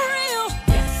 I'm for real.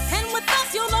 Yes. And with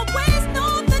us, you'll always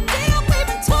know the deal. We've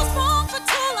been too strong for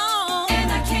too long.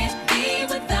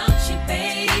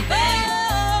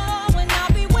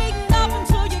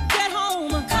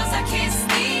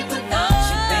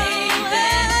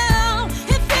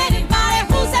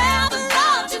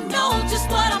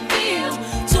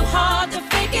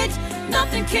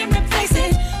 Can replace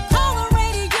it. Call the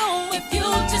radio if you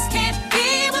just can't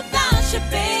be without you,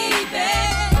 baby.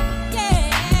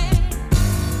 Yeah.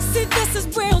 See, this is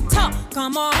real talk.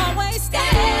 Come on, always stay.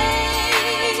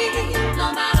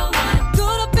 No matter what,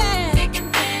 good or bad, thick and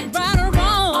thin, right or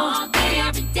wrong, all day,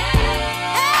 every day.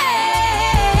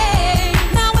 Hey,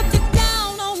 now if you're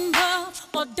down on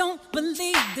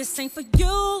ain't for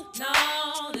you.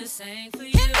 No, this ain't for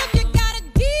you. And if you got it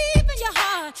deep in your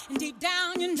heart, and deep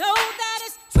down you know that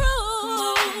it's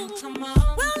true. Come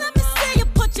on. Well, let me see you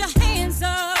put your hands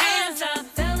up. Hands up.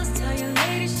 Fellas, tell your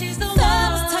lady she's the one.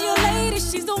 Fellas, tell your lady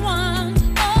she's the one.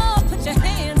 Oh, put your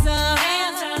hands up.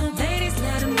 Hands up. Ladies,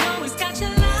 let him know he's got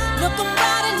your love. Look him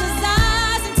right in his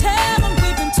eyes and tell him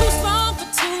we've been too strong for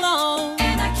too long.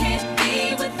 And I can't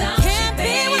be without Can't you, be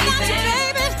baby. without you,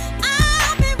 baby.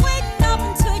 I've been waiting up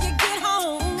until you get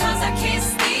home. 'Cause I can't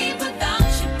sleep without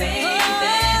you, baby.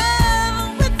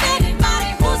 Oh, if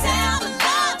anybody who's ever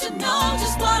loved you know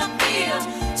just what I feel.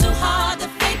 Too hard to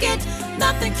fake it,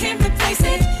 nothing can replace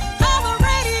it. I'm a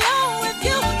radio if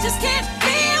you just can't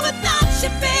be without you,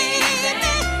 baby.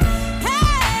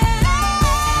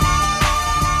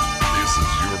 This is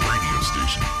your radio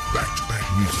station. Back-to-back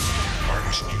music,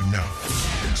 artists you know,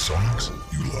 and songs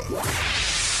you love.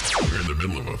 We're in the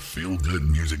middle of a feel-good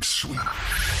music suite.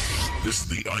 This is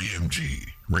the IMG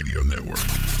Radio Network.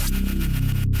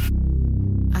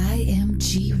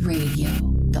 IMG Radio,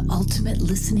 the ultimate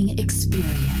listening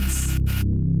experience.